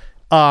day?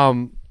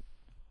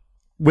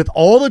 With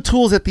all the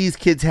tools that these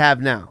kids have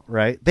now,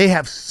 right? They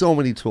have so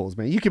many tools,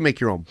 man. You can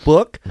make your own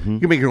book. You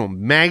can make your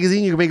own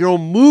magazine. You can make your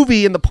own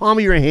movie in the palm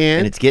of your hand.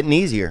 And it's getting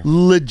easier.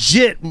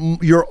 Legit,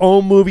 your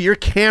own movie. Your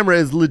camera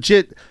is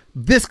legit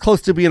this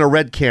close to being a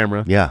Red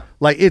camera. Yeah.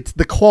 Like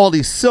the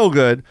quality's so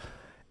good.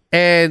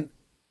 And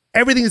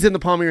everything's in the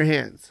palm of your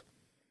hands.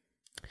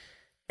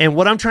 And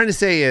what I'm trying to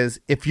say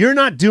is, if you're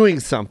not doing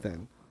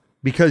something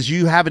because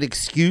you have an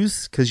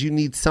excuse, because you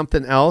need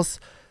something else,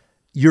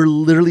 you're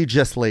literally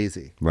just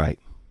lazy. Right.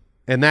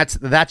 And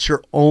that's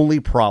your only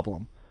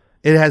problem.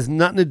 It has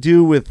nothing to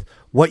do with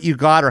what you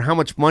got or how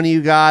much money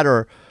you got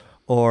or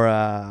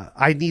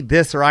I need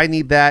this or I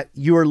need that.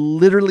 You are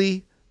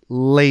literally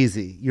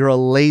lazy. You're a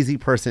lazy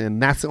person,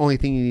 and that's the only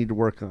thing you need to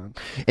work on.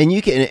 And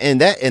you can, and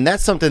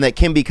that's something that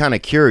can be kind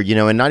of cured,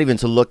 and not even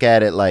to look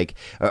at it like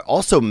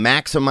also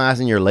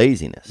maximizing your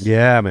laziness.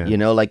 Yeah, man.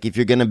 Like if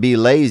you're going to be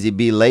lazy,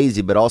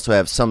 but also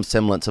have some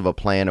semblance of a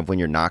plan of when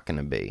you're not going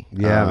to be.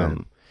 Yeah,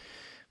 man.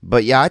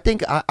 But yeah, I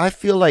think I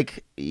feel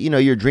like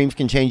your dreams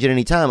can change at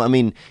any time. I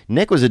mean,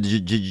 Nick was a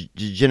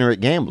degenerate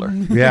gambler.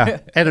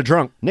 Yeah, and a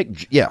drunk.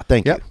 Nick,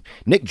 thank you.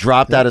 Nick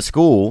dropped out of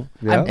school.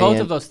 Yeah. I'm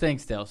both of those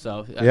things still.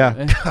 So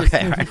yeah,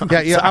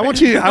 yeah. I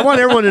want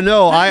everyone to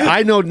know.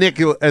 I know Nick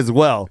as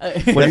well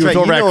when he was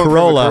over at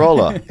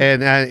Corolla,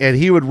 and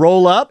he would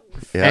roll up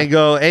and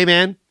go, "Hey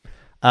man,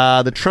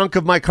 the trunk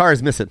of my car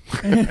is missing.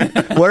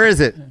 Where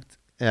is it?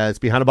 It's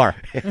behind a bar."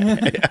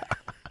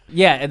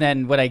 Yeah, and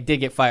then when I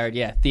did get fired,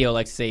 Theo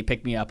likes to say he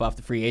picked me up off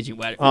the free agent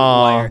wire.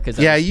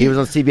 He was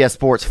on CBS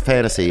Sports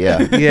Fantasy,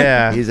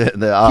 yeah. He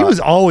was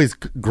always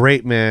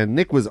great, man.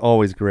 Nick was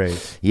always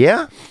great.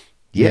 Yeah,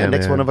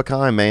 Nick's one of a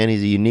kind, man.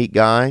 He's a unique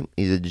guy.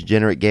 He's a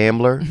degenerate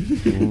gambler.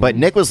 But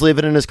Nick was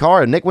living in his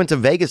car, and Nick went to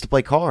Vegas to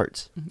play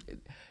cards.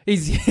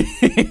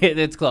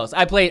 It's close.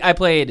 I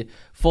played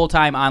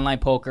full-time online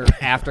poker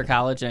after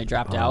college, and I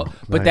dropped out.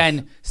 But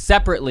then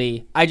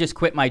separately, I just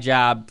quit my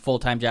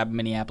full-time job in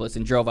Minneapolis,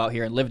 and drove out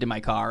here and lived in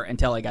my car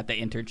until I got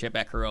the internship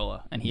at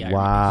Corolla, and he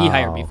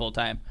hired me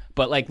full-time.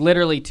 But like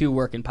literally to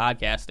work in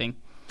podcasting.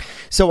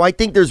 So I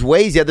think there's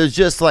ways. Yeah, there's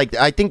just like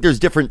I think there's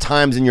different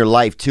times in your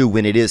life too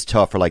when it is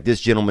tougher. Like this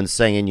gentleman's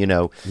saying, you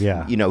know,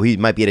 he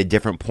might be at a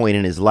different point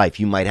in his life.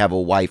 You might have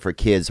a wife or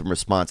kids, some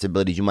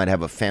responsibilities. You might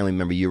have a family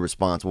member you're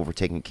responsible for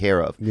taking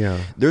care of. Yeah.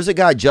 There's a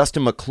guy,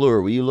 Justin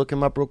McClure. Will you look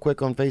him up real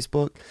quick on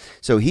Facebook?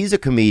 So he's a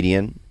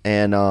comedian,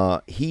 and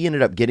he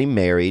ended up getting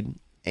married,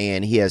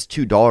 and he has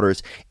 2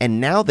 daughters, and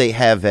now they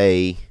have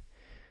a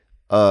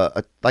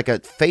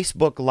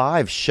Facebook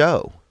Live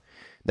show.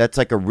 That's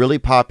like a really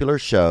popular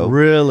show.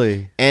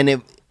 Really?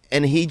 And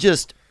he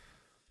just,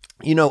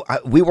 you know,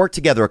 we worked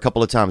together a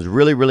couple of times.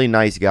 Really, really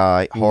nice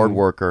guy, hard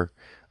worker.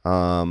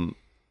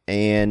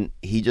 And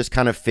he just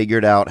kind of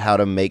figured out how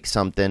to make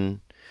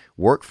something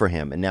work for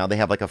him. And now they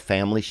have like a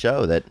family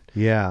show that,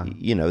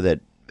 you know, that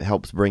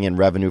helps bring in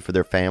revenue for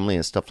their family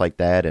and stuff like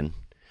that. And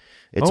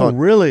it's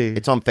really?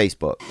 It's on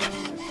Facebook.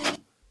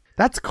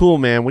 That's cool,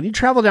 man. When you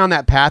travel down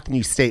that path and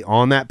you stay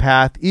on that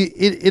path,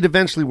 it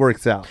eventually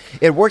works out.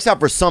 It works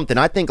out for something.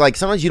 I think like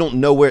sometimes you don't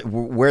know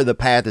where the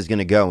path is going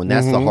to go, and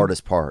that's the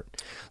hardest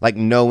part. Like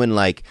knowing,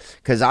 like,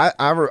 because I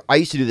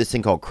used to do this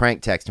thing called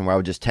crank texting where I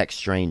would just text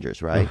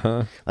strangers, right?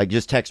 Like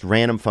just text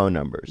random phone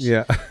numbers.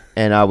 Yeah.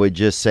 And I would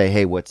just say,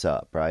 hey, what's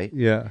up, right?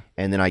 Yeah.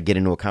 And then I get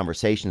into a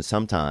conversation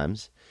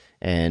sometimes,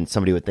 and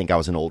somebody would think I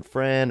was an old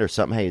friend or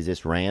something. Hey, is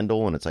this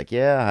Randall? And it's like,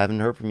 yeah, I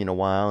haven't heard from you in a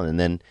while. And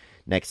then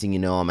next thing you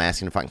know, I'm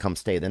asking if I can come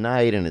stay the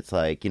night, and it's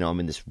like, you know, I'm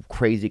in this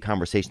crazy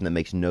conversation that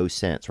makes no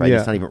sense, right? Yeah.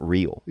 It's not even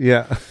real.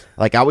 Yeah.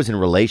 Like I was in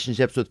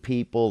relationships with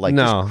people, like,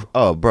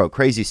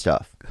 crazy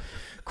stuff.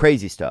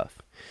 Crazy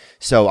stuff.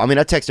 So, I mean,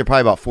 I texted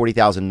probably about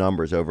 40,000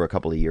 numbers over a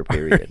couple of year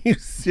period. Are you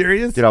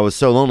serious? Dude, I was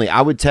so lonely.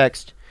 I would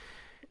text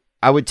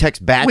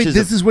batches. Wait,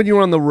 this is when you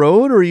were on the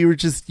road, or you were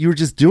just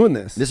doing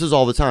this? This was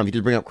all the time. You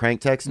just bring up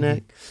crank text,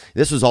 Nick.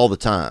 This was all the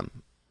time.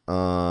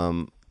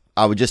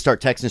 I would just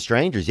start texting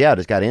strangers. Yeah, I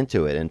just got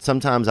into it. And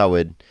sometimes I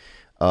would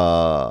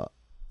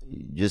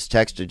just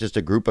text just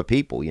a group of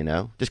people, you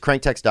know. Just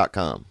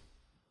cranktext.com.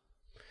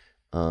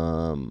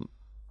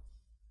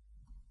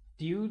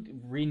 Do you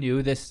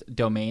renew this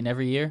domain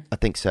every year? I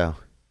think so.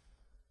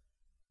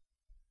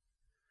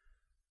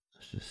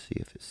 Let's just see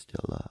if it's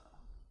still up.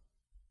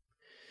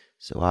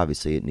 So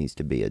obviously it needs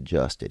to be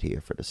adjusted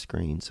here for the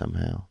screen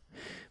somehow.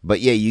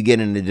 But yeah, you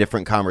get into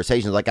different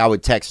conversations. Like I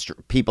would text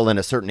people in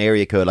a certain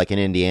area code, like in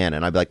Indiana,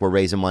 and I'd be like, we're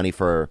raising money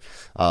for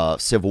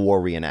Civil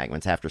War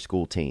reenactments, after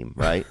school team,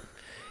 right?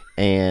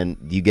 And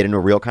you get into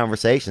real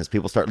conversations.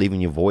 People start leaving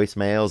you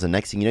voicemails, and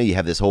next thing you know, you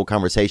have this whole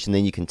conversation.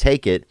 Then you can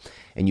take it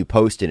and you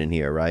post it in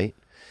here, right?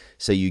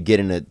 So you get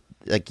into,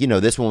 like, you know,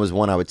 this one was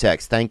one I would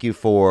text. Thank you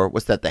for,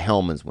 what's that, the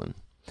Hellman's one.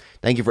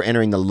 Thank you for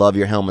entering the Love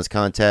Your Hellman's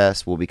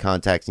contest. We'll be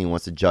contacting you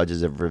once the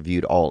judges have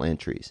reviewed all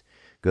entries.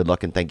 Good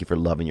luck and thank you for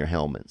loving your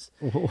Hellmans.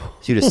 So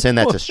you just send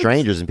that to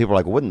strangers, and people are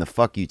like, what in the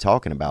fuck are you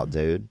talking about,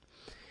 dude?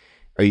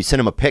 Or you send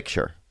them a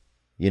picture,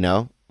 you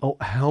know? Oh,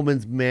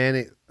 Hellman's,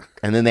 man.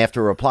 And then they have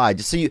to reply.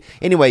 Just so you,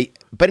 anyway,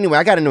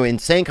 I got into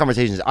insane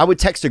conversations. I would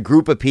text a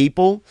group of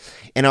people,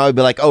 and I would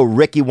be like, oh,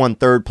 Ricky won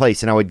 3rd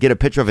place. And I would get a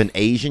picture of an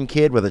Asian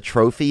kid with a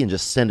trophy and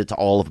just send it to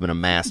all of them in a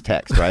mass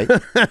text, right?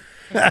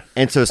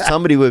 And so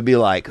somebody would be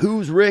like,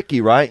 who's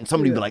Ricky, right? And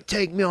somebody would be like,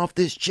 take me off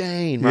this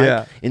chain, right?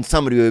 Yeah. And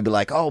somebody would be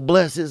like, oh,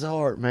 bless his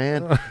heart,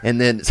 man.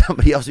 And then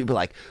somebody else would be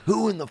like,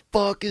 who in the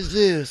fuck is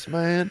this,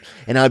 man?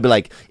 And I'd be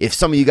like, if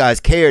some of you guys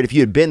cared, if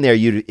you had been there,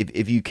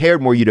 if you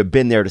cared more, you'd have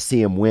been there to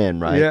see him win,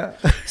 right? Yeah.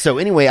 So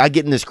anyway, I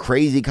get in this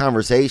crazy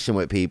conversation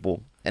with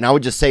people, and I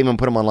would just save them and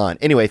put them online.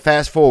 Anyway,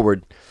 fast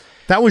forward.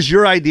 That was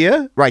your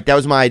idea? Right, that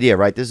was my idea,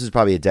 right? This is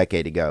probably a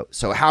decade ago.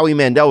 So Howie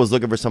Mandel was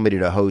looking for somebody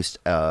to host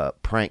a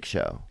prank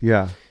show.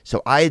 Yeah.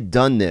 So I had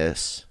done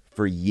this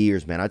for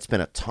years, man. I'd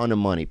spent a ton of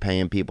money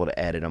paying people to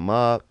edit them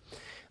up.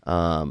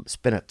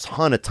 Spent a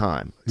ton of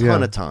time.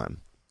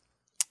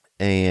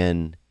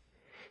 And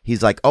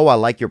he's like, oh, I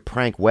like your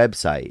prank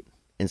website.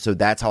 And so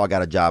that's how I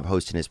got a job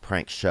hosting his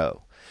prank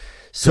show.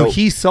 So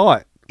he saw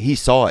it. He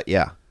saw it,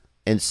 yeah.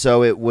 And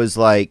so it was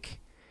like,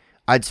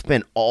 I'd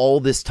spent all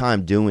this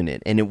time doing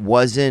it, and it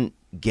wasn't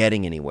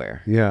getting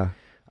anywhere. Yeah.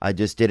 I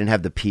just didn't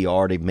have the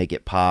PR to make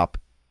it pop,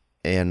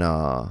 and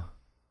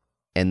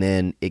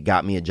then it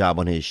got me a job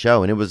on his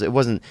show, and it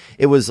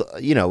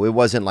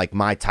wasn't like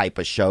my type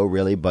of show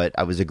really, but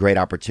it was a great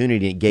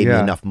opportunity. It gave me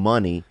enough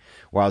money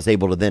where I was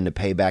able to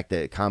pay back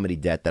the comedy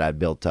debt that I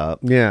built up.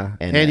 Yeah.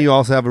 And you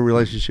also have a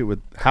relationship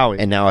with Howie.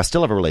 And now I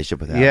still have a relationship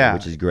with Howie,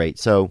 which is great.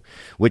 So,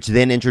 which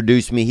then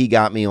introduced me. He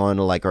got me on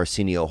to like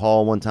Arsenio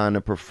Hall one time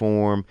to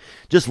perform.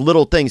 Just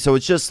little things. So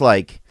it's just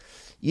like,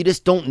 you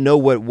just don't know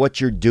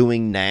what you're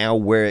doing now,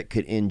 where it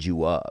could end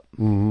you up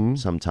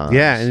sometimes.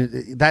 Yeah.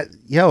 And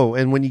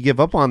and when you give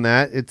up on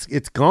that,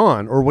 it's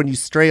gone. Or when you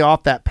stray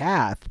off that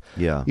path.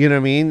 Yeah. You know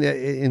what I mean?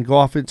 And go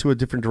off into a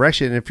different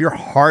direction. And if your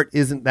heart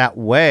isn't that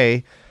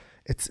way,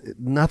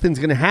 nothing's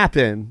going to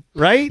happen,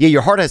 right? Yeah,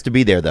 your heart has to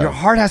be there, though. Your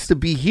heart has to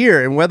be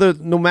here. And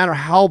no matter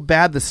how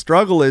bad the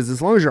struggle is,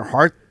 as long as your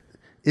heart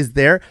is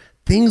there,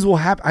 things will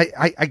happen.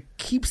 I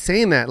keep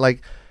saying that.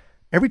 Like,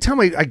 every time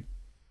I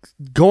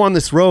go on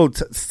this road,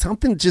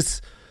 something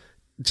just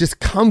just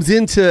comes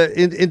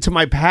into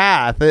my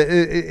path.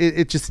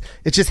 It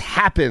just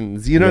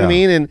happens. You know what I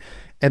mean?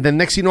 And then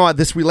next you know,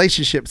 this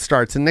relationship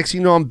starts, and next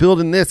you know, I'm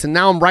building this, and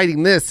now I'm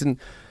writing this, and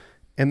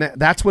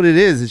that's what it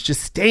is. It's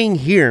just staying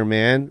here,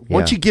 man.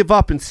 Once you give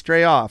up and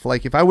stray off,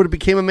 like if I would have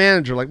became a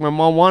manager, like my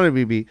mom wanted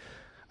me to be,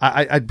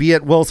 I'd be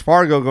at Wells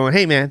Fargo going,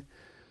 "Hey, man,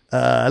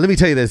 let me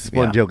tell you this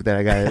one joke that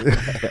I got.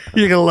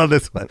 You're gonna love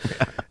this one."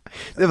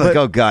 They're like,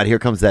 "Oh God, here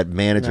comes that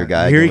manager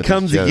guy. Here he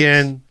comes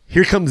again.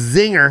 Here comes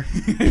Zinger.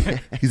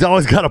 He's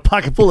always got a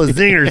pocket full of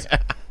zingers."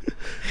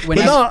 When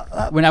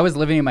I was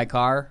living in my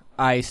car,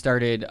 I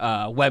started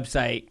a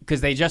website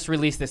because they just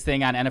released this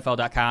thing on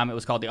NFL.com. It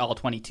was called the All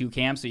 22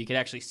 Cam, so you could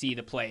actually see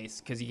the plays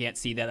because you can't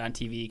see that on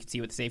TV. You can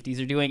see what the safeties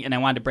are doing. And I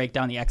wanted to break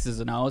down the X's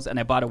and O's, and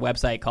I bought a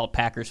website called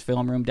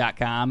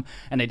PackersFilmRoom.com,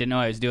 and I didn't know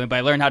what I was doing, but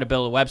I learned how to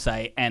build a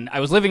website. And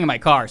I was living in my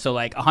car, so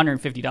like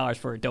 $150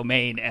 for a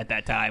domain at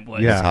that time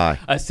was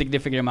a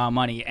significant amount of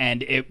money,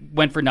 and it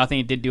went for nothing.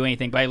 It didn't do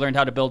anything, but I learned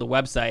how to build a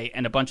website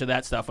and a bunch of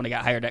that stuff. When I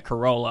got hired at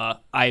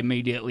Corolla, I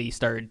immediately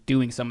started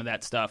doing some of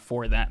that stuff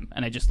for them,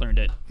 and I just learned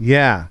it.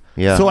 Yeah.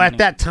 So at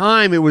that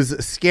time, it was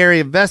a scary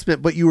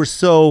investment, but you were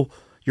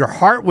your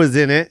heart was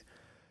in it.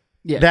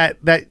 Yeah.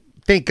 That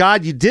thank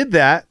God you did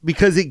that,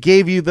 because it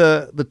gave you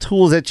the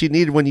tools that you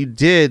needed when you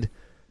did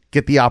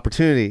get the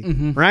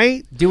opportunity,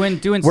 right? Doing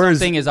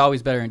something is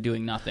always better than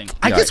doing nothing.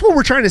 I guess what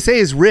we're trying to say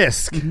is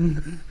risk.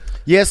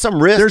 Yeah,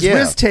 some risk. There's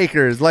risk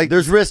takers.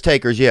 There's risk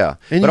takers, yeah.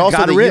 And but also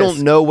that risk. You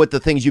don't know what the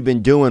things you've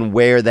been doing,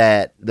 where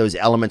those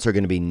elements are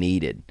going to be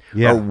needed,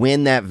 or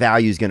when that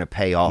value is going to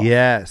pay off.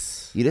 Yes.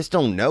 You just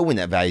don't know when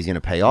that value is going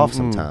to pay off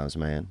sometimes,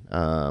 man.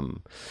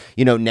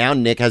 Now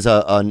Nick has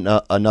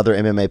another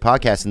MMA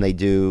podcast, and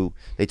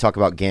they talk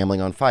about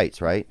gambling on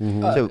fights, right?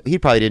 So he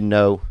probably didn't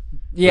know.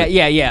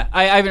 Yeah.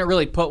 I haven't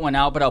really put one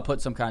out, but I'll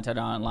put some content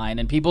online,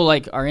 and people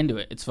are into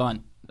it. It's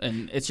fun,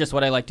 and it's just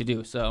what I like to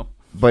do. So.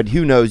 But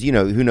who knows?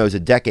 Who knows? A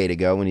decade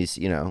ago, when he's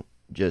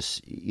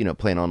just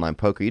playing online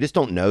poker, you just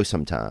don't know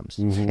sometimes,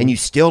 and you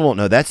still don't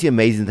know. That's the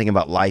amazing thing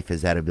about life,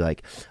 is that it'd be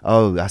like,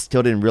 oh, I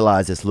still didn't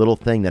realize this little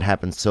thing that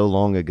happened so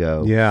long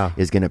ago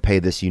is going to pay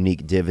this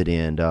unique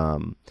dividend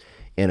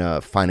in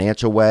a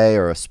financial way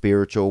or a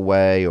spiritual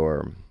way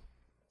or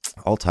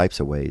all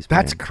types of ways.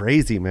 That's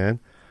crazy, man.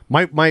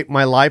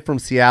 My Live from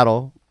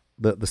Seattle,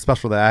 the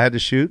special that I had to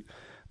shoot,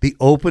 the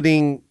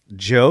opening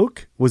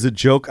joke was a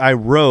joke I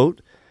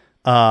wrote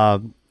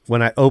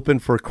when I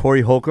opened for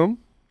Corey Holcomb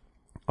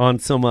on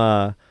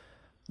some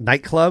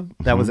nightclub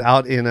that was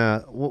out in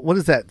what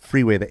is that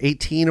freeway, the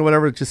 18 or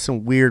whatever, just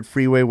some weird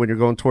freeway when you're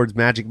going towards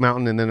Magic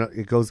Mountain, and then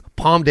it goes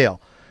Palmdale.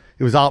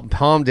 It was out in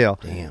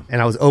Palmdale. Damn.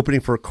 And I was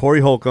opening for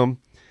Corey Holcomb,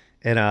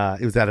 and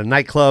it was at a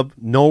nightclub.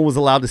 No one was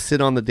allowed to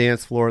sit on the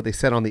dance floor. They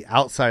sat on the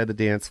outside of the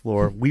dance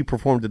floor. We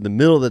performed in the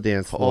middle of the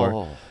dance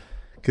floor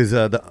because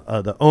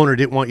the owner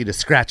didn't want you to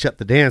scratch up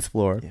the dance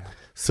floor.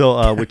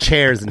 So with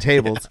chairs and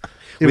tables.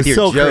 It was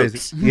so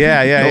jokes. crazy.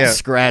 Yeah. Don't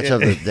scratch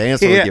up the dance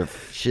floor with your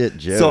shit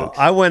jokes. So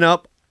I went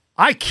up.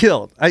 I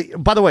killed.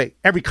 By the way,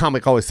 every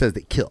comic always says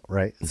they kill,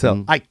 right?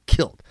 So I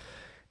killed.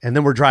 And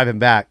then we're driving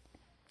back,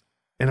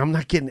 and I'm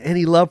not getting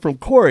any love from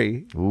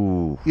Corey.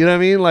 Ooh. You know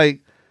what I mean?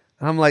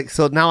 I'm like,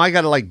 so now I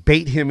got to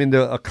bait him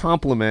into a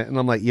compliment. And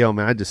I'm like, yo,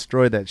 man, I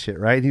destroyed that shit,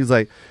 right? And he's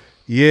like,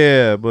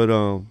 yeah, but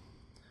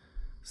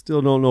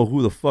still don't know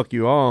who the fuck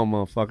you are,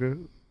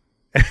 motherfucker.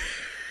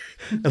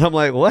 And I'm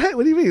like, what?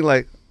 What do you mean?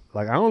 Like,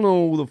 I don't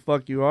know who the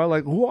fuck you are.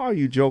 Like, who are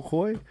you, Joe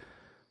Coy?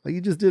 Like,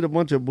 you just did a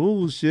bunch of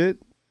bullshit.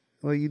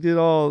 Like, you did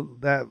all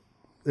that.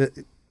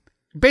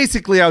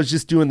 Basically, I was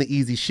just doing the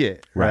easy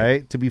shit,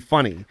 right? To be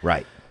funny.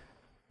 Right.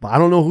 But I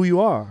don't know who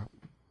you are.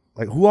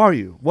 Like, who are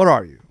you? What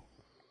are you?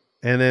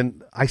 And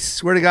then I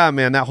swear to God,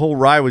 man, that whole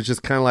ride was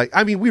just kind of like,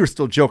 I mean, we were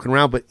still joking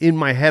around, but in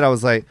my head, I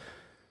was like,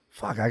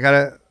 fuck, I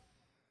gotta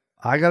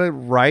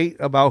write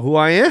about who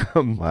I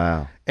am.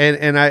 Wow.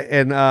 And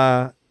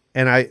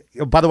I,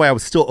 by the way, I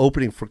was still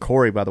opening for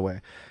Corey, by the way.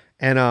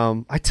 And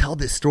I tell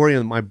this story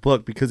in my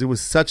book because it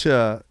was such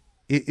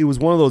it was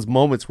one of those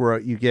moments where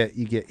you get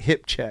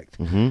hip checked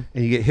and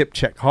you get hip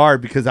checked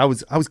hard, because I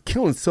was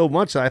killing so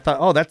much that I thought,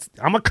 oh,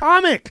 I'm a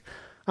comic.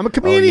 I'm a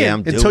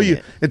comedian. Until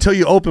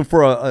you open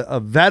for a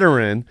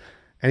veteran,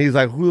 and he's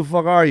like, who the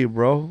fuck are you,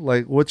 bro?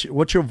 Like,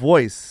 what's your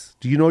voice?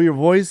 Do you know your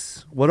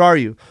voice? What are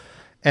you?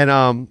 And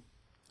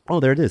oh,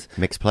 there it is.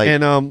 Mixed plate.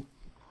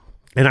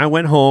 And I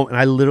went home, and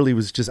I literally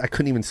I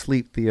couldn't even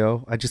sleep,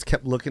 Theo. I just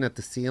kept looking at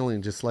the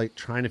ceiling, just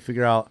trying to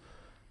figure out,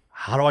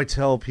 how do I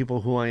tell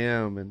people who I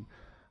am? And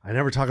I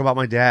never talk about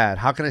my dad.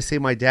 How can I say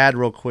my dad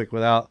real quick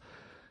without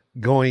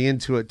going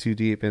into it too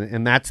deep?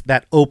 And that's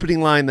that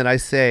opening line that I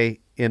say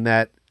in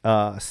that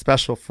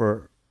special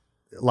for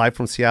Live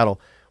from Seattle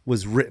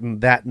was written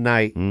that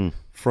night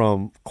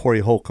from Corey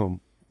Holcomb,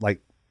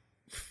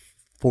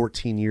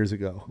 14 years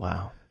ago.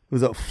 Wow. It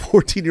was a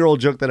 14-year-old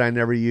joke that I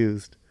never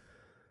used.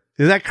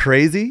 Isn't that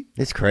crazy?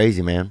 It's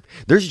crazy, man.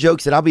 There's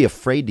jokes that I'll be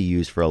afraid to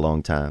use for a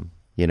long time,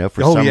 for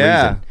some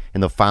reason.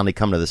 And they'll finally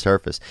come to the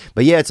surface.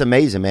 But yeah, it's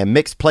amazing, man.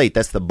 Mixed Plate,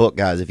 that's the book,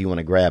 guys, if you want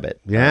to grab it.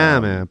 Yeah,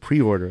 man.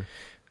 Pre-order.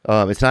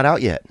 It's not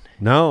out yet.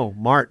 No,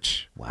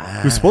 March. Wow.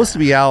 It was supposed to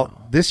be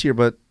out this year,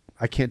 but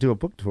I can't do a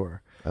book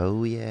tour.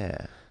 Oh,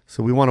 yeah.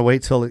 So we want to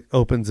wait till it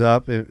opens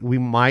up. We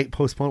might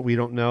postpone. We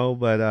don't know,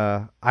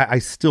 but I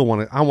still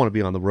want to. I want to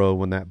be on the road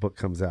when that book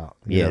comes out.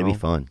 Yeah, it'd be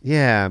fun.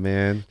 Yeah,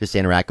 man. Just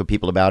interact with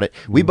people about it.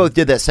 We both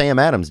did that Sam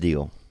Adams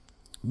deal.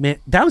 Man,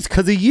 that was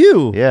because of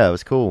you. Yeah, it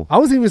was cool. I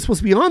wasn't even supposed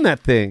to be on that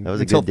thing. That was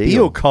a until good deal.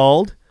 Theo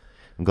called.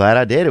 I'm glad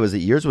I did.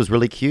 Yours was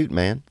really cute,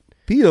 man.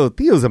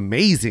 Theo's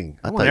amazing.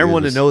 I want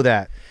everyone to know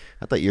that.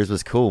 I thought yours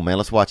was cool, man.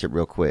 Let's watch it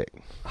real quick.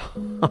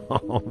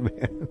 Oh,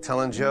 man.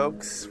 Telling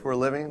jokes for a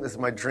living, this is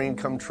my dream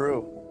come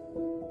true.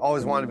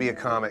 Always wanted to be a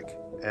comic,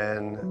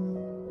 and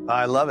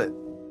I love it.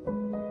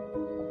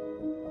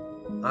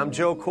 I'm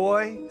Joe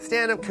Coy,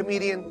 stand-up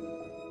comedian,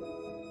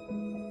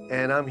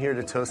 and I'm here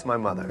to toast my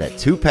mother. That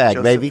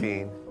 2-pack, baby.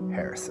 Josephine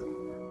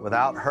Harrison.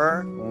 Without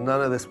her,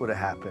 none of this would have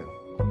happened.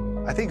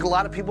 I think a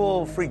lot of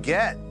people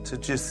forget to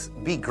just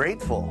be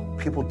grateful.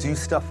 People do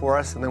stuff for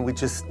us, and then we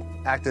just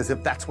act as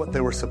if that's what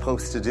they were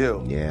supposed to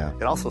do. Yeah.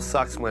 It also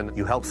sucks when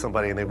you help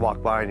somebody and they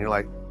walk by and you're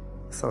like,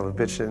 son of a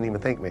bitch didn't even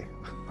thank me.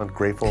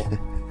 Ungrateful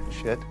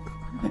shit.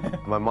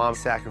 My mom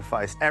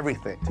sacrificed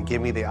everything to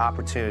give me the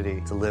opportunity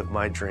to live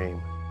my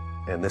dream.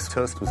 And this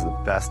toast was the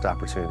best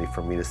opportunity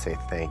for me to say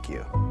thank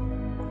you.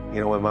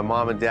 You know, when my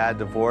mom and dad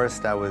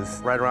divorced, I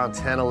was right around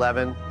 10,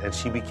 11, and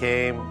she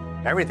became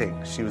everything.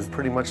 She was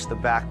pretty much the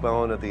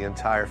backbone of the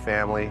entire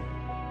family.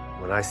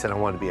 When I said I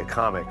wanted to be a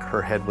comic,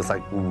 her head was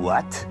like,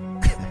 what?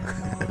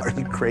 Are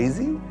you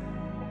crazy?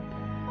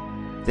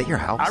 Is that your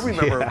house? I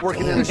remember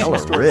working in a shoe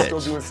store, still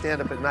doing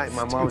stand-up at night.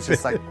 My mom was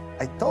just like,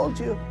 I told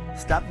you,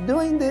 stop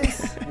doing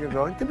this. You're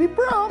going to be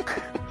broke.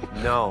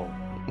 No,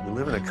 we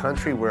live in a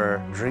country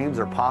where dreams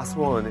are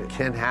possible and it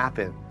can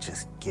happen.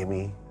 Just give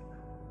me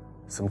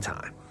some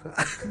time.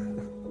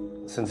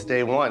 Since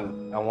day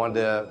one, I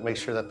wanted to make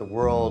sure that the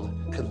world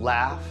could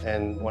laugh.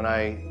 And when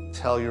I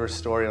tell your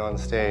story on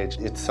stage,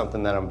 it's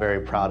something that I'm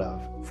very proud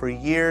of. For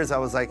years, I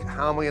was like,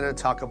 how am I going to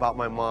talk about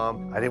my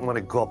mom? I didn't want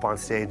to go up on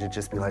stage and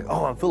just be like,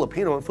 oh, I'm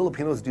Filipino and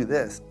Filipinos do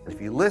this.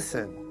 If you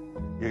listen,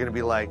 you're going to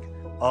be like,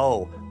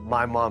 oh,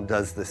 my mom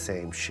does the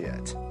same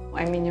shit.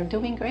 I mean, you're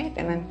doing great,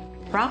 and I'm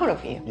proud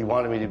of you. You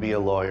wanted me to be a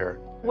lawyer.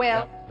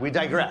 Well, we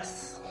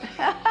digress.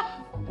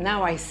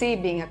 Now I see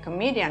being a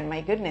comedian,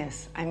 my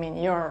goodness. I mean,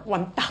 you're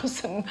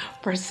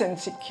 1,000%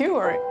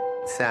 secure.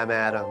 Sam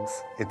Adams,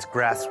 it's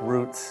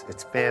grassroots,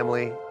 it's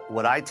family.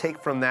 What I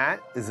take from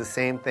that is the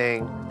same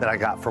thing that I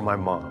got from my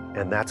mom.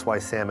 And that's why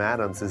Sam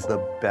Adams is the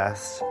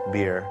best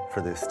beer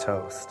for this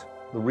toast.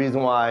 The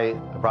reason why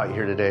I brought you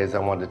here today is I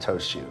wanted to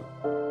toast you.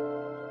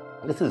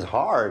 This is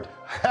hard.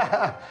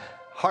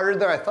 Harder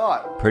than I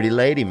thought. Pretty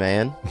lady,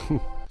 man.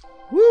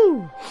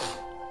 Woo!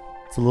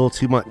 It's a little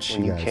too much.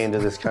 When you came to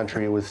this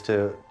country, it was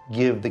to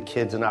give the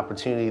kids an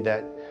opportunity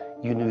that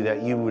you knew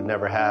that you would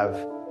never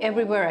have.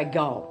 Everywhere I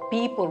go,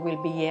 people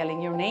will be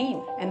yelling your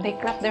name, and they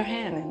clap their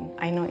hand, and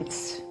I know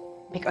it's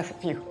because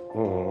of you.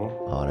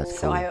 Mm-hmm. Oh, that's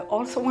so cool. I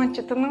also want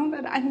you to know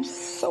that I'm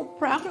so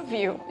proud of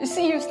you. You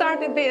see, you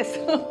started this.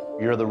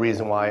 You're the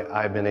reason why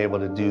I've been able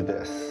to do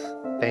this.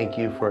 Thank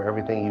you for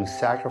everything you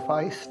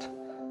sacrificed.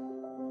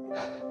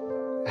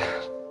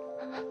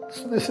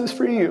 This is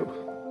for you,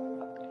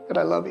 and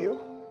I love you.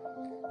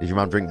 Did your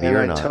mom drink beer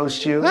or and I not?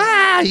 toast you.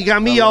 Ah, you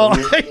got me all.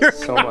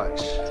 So much.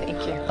 Thank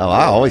you. Oh,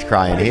 I always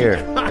cry in here.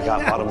 I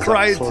got bottoms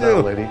Crying up. Slow too.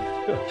 down, lady.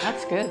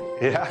 That's good.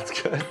 Yeah,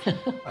 that's good.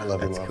 I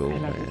love That's you, Mom. cool, I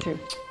love man. you too.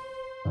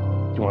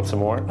 You want some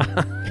more?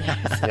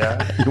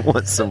 Yeah. You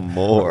want some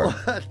more?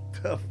 What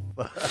the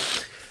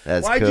fuck?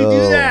 That's Why'd cool.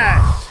 you do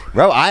that?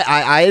 Bro,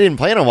 I didn't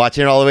plan on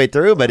watching it all the way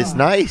through, but it's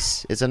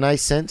nice. It's a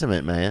nice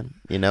sentiment, man.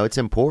 You know, it's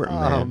important,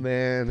 man. Oh,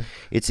 man.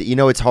 It's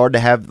it's hard to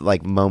have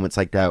like moments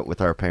like that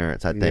with our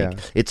parents, I think. Yeah.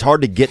 It's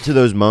hard to get to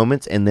those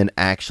moments and then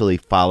actually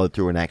follow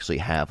through and actually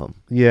have them.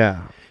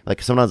 Yeah.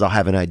 Like sometimes I'll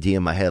have an idea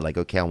in my head like,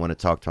 okay, I want to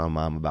talk to my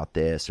mom about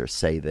this or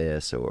say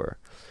this or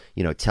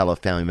tell a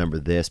family member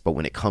this, but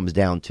when it comes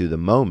down to the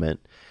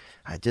moment,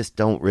 I just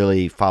don't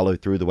really follow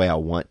through the way I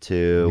want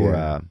to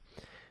or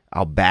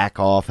I'll back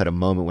off at a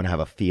moment when I have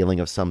a feeling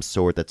of some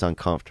sort that's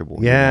uncomfortable.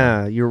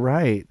 Yeah, you're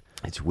right.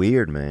 It's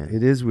weird, man.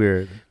 It is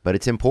weird. But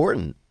it's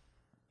important.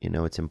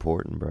 It's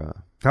important, bro.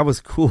 That was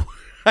cool.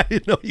 I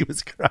didn't know he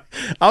was crying.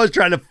 I was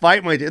trying to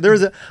fight my... There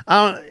was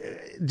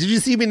did you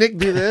see me, Nick,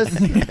 do this?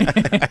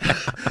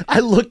 I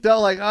looked out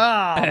like,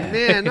 oh,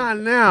 man, not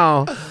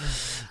now.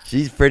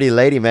 She's a pretty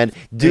lady, man.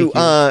 Did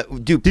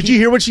you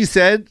hear what she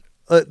said?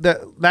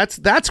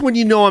 That's when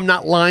you know I'm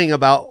not lying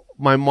about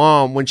my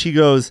mom, when she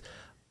goes...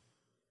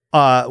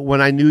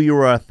 when I knew you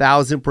were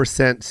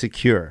 1,000%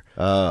 secure.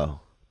 Oh,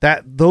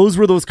 those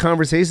were those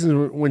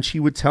conversations when she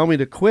would tell me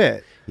to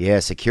quit. Yeah,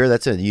 secure.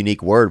 That's a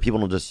unique word. People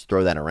don't just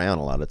throw that around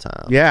a lot of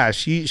times. Yeah,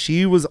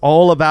 she was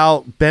all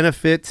about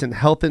benefits and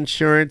health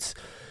insurance,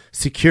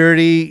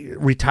 security,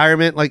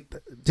 retirement. Like,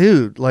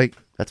 dude, like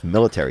that's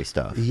military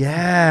stuff.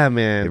 Yeah,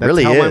 man. It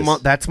really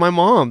is. That's my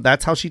mom.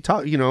 That's how she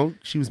talked.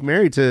 She was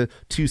married to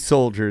 2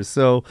 soldiers,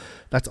 so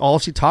that's all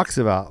she talks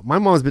about. My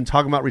mom's been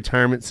talking about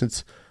retirement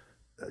since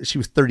she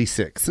was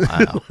 36.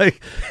 Wow.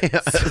 Like,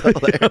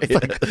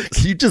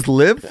 can you just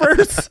live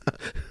first?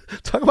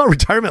 Talk about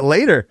retirement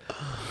later.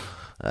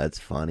 That's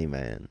funny,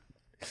 man.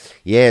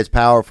 Yeah, it's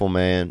powerful,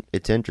 man.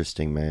 It's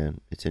interesting,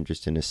 man. It's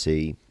interesting to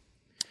see.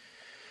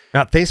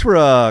 Now, thanks for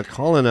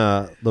calling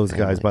those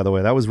guys, by the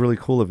way. That was really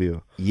cool of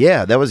you.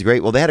 Yeah, that was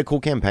great. Well, they had a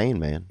cool campaign,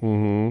 man.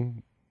 Mm-hmm.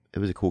 It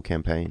was a cool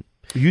campaign.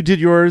 You did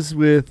yours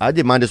with... I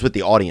did mine just with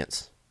the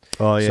audience.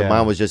 Oh, yeah. So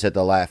mine was just at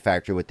the Laugh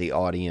Factory with the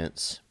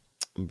audience.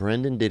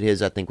 Brendan did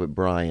his, I think, with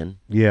Brian.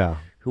 Yeah.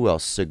 Who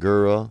else?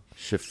 Segura,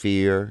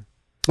 Shafir.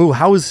 Oh,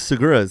 how was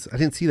Segura's? I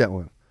didn't see that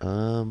one.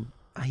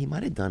 He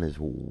might have done his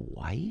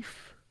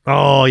wife.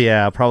 Oh,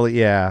 yeah. Probably,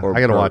 yeah. Or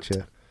I got to Bert. watch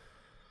it.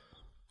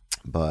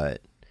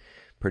 But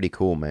pretty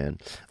cool, man.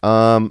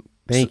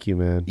 Thank you,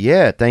 man.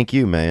 Yeah, thank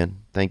you, man.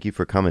 Thank you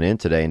for coming in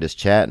today and just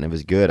chatting. It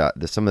was good.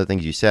 Some of the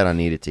things you said I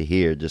needed to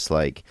hear, just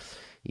like,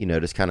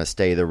 just kind of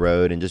stay the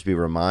road and just be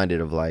reminded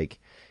of like,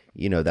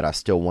 that I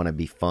still want to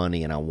be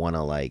funny and I want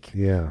to like,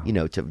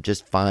 to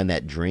just find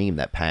that dream,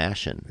 that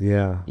passion.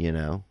 Yeah.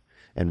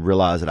 And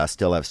realize that I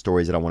still have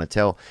stories that I want to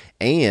tell.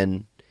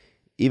 And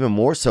even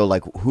more so,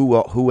 like,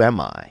 who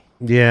am I?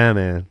 Yeah,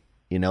 man.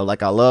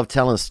 Like I love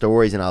telling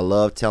stories and I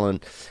love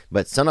telling,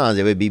 but sometimes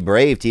it would be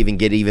brave to even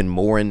get even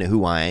more into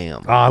who I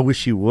am. Oh, I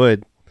wish you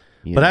would.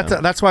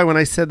 But that's why when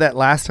I said that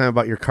last time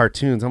about your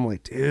cartoons, I'm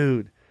like,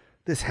 dude,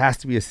 this has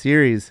to be a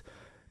series.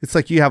 It's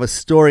like you have a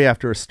story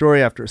after a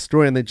story after a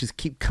story, and they just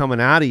keep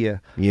coming out of you.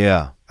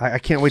 Yeah. I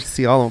can't wait to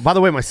see all of them. By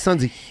the way, my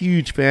son's a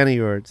huge fan of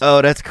yours.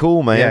 Oh, that's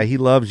cool, man. Yeah, he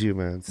loves you,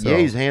 man. So, yeah,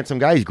 he's a handsome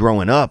guy. He's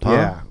growing up, huh?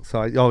 Yeah.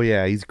 So,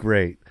 he's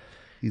great.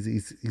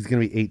 He's gonna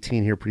be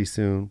 18 here pretty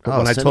soon. But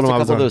when I told him I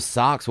was on those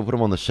socks, we'll put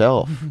them on the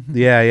shelf.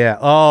 Yeah.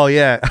 Oh,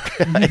 yeah.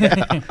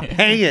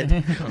 Hang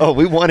it. Oh,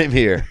 we want him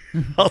here.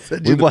 I'll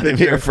send you. We want him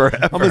here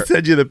forever. I'm gonna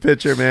send you the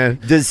picture,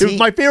 man.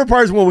 My favorite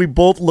part is when we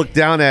both looked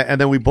down at,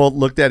 and then we both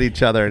looked at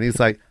each other, and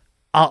he's like,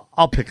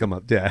 "I'll pick him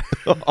up, Dad.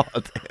 Oh,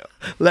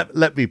 damn.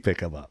 Let me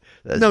pick him up."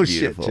 That's no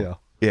beautiful. shit, Joe.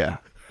 Yeah.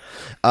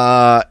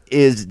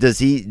 Does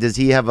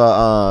he have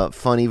a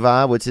funny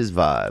vibe? What's his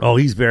vibe? Oh,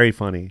 he's very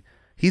funny.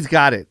 He's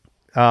got it.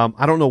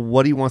 I don't know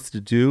what he wants to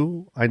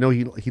do. I know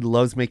he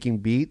loves making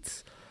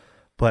beats,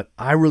 but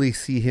I really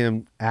see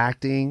him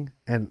acting.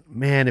 And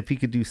man, if he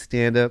could do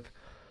stand up,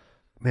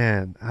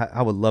 man,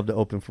 I would love to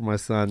open for my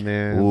son,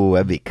 man. Ooh,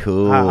 that'd be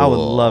cool. I would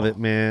love it,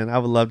 man. I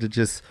would love to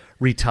just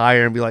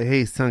retire and be like,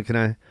 hey, son,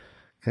 can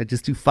I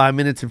just do 5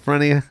 minutes in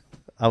front of you?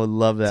 I would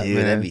love that, dude,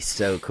 man. That'd be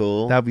so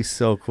cool. That'd be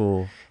so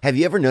cool. Have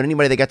you ever known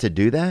anybody that got to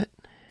do that?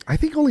 I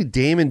think only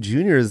Damon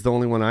Jr. is the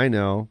only one I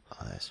know.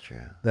 Oh, that's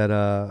true. That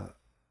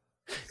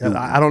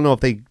I don't know if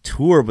they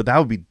tour, but that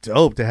would be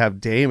dope to have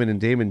Damon and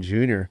Damon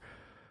Jr.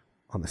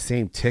 on the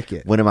same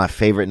ticket. One of my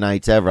favorite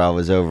nights ever, I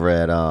was over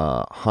at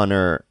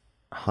Hunter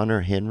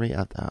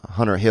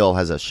Hill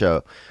has a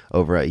show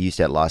over at used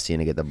to at La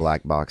Cienega at the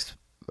Black Box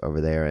over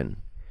there, and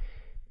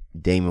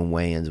Damon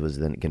Wayans was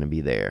then going to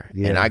be there.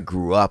 Yeah. And I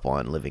grew up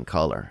on Living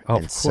Color. Oh,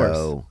 and of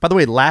course. By the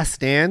way, Last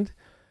Stand,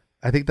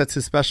 I think that's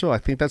his special. I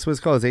think that's what it's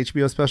called, his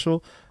HBO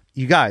special.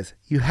 You guys,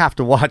 you have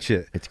to watch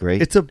it. It's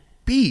great. It's a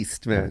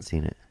beast, man. I haven't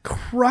seen it.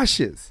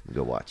 Crushes.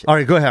 Go watch it. All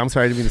right, go ahead. I'm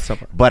sorry, I didn't mean to stop.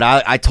 But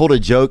I told a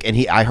joke, and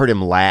I heard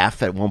him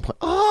laugh at one point.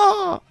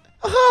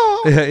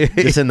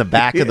 Just in the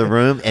back of the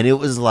room, and it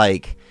was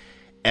like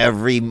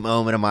every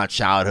moment of my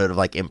childhood of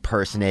like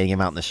impersonating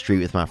him out in the street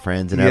with my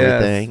friends and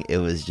everything. It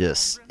was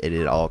just, it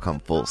had all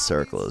come full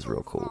circle. It was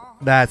real cool.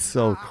 That's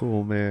so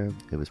cool, man.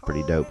 It was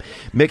pretty dope.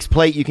 Mixed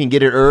Plate, you can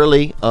get it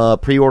early.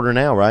 Pre-order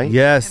now, right?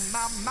 Yes.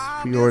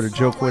 Pre-order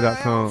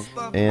joecoy.com.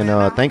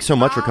 And thanks so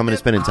much for coming and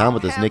spending time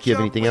with us. Nick, you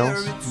have anything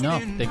else? No,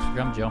 thanks for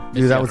coming, Joe.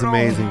 Dude, that was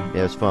amazing. Yeah,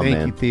 it was fun, man.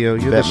 man. Thank you, Theo.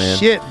 You're the man.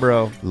 shit,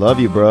 bro. Love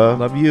you, bro.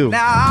 Love you.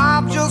 Now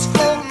I'm just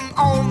floating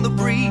on the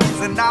breeze,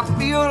 and I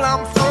feel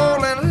I'm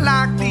falling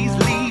like these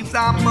leaves.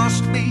 I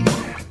must be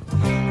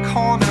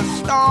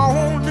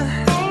cornerstone.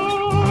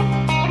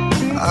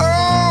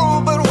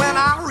 Oh, but when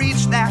I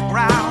reach that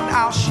ground,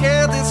 I'll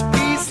share this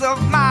peace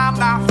of mind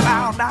I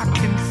found. I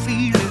can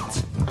feel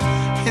it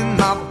in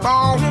my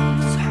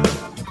bones,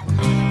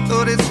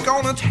 but it's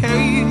gonna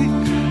take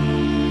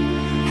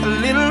a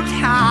little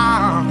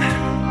time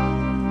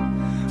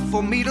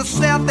for me to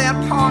set that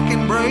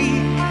parking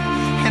brake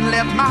and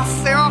let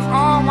myself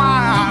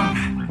unwind.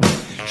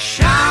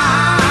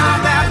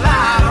 Shine that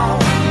light on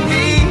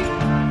me.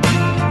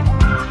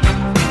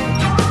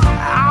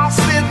 I'll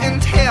sit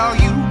and tell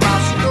you my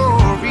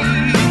story.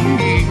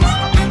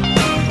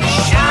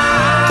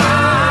 Shine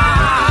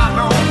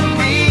on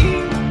me,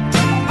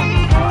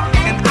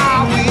 and I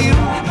will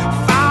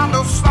find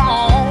a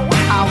song.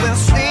 I will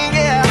sing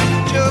it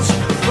just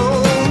for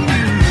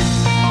you.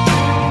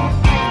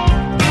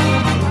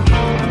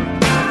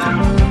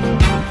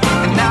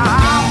 And now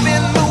I've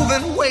been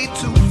moving way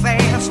too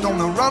fast on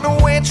the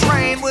runaway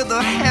train with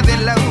a heavy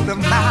load of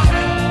my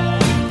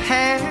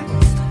past.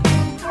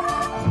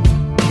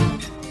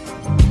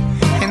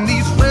 And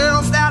these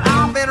rails that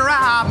I've been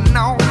riding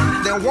on,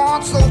 they're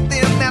worn so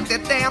thin that they're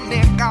damn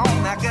near gone.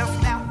 I guess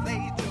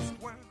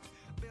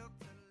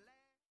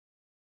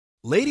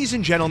Ladies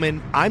and gentlemen,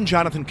 I'm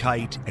Jonathan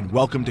Kite, and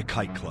welcome to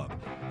Kite Club,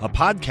 a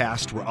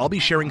podcast where I'll be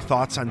sharing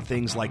thoughts on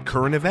things like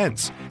current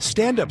events,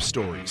 stand-up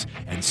stories,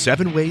 and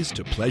 7 ways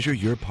to pleasure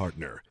your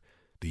partner.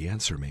 The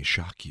answer may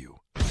shock you.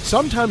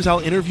 Sometimes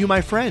I'll interview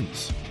my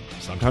friends.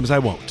 Sometimes I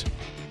won't.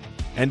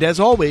 And as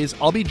always,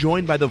 I'll be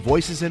joined by the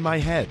voices in my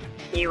head.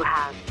 You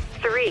have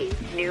 3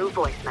 new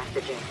voice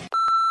messages.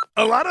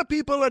 A lot of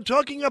people are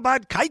talking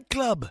about Kite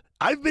Club.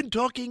 I've been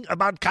talking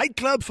about Kite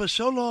Club for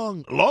so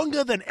long,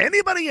 longer than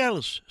anybody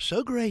else.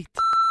 So great.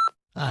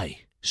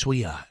 Hey,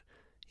 sweetheart,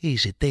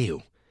 here's the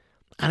deal.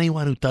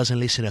 Anyone who doesn't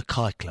listen to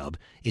Kite Club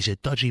is a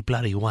dodgy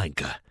bloody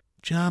wanker.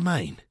 Do you know what I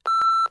mean?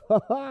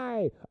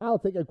 Hi, I'll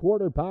take a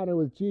quarter pounder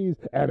with cheese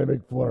and a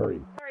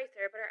McFlurry. Sorry,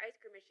 sir, but our ice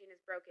cream machine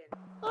is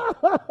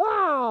broken.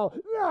 Oh,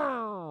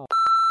 no!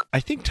 I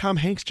think Tom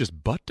Hanks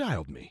just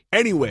butt-dialed me.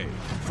 Anyway,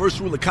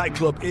 first rule of Kite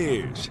Club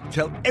is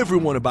tell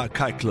everyone about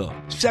Kite Club.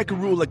 Second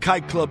rule of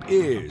Kite Club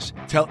is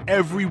tell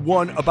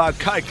everyone about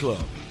Kite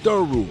Club.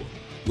 Third rule,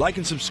 like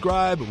and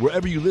subscribe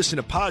wherever you listen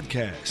to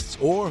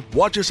podcasts or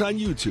watch us on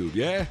YouTube,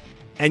 yeah?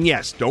 And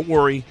yes, don't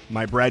worry,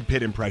 my Brad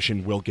Pitt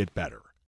impression will get better.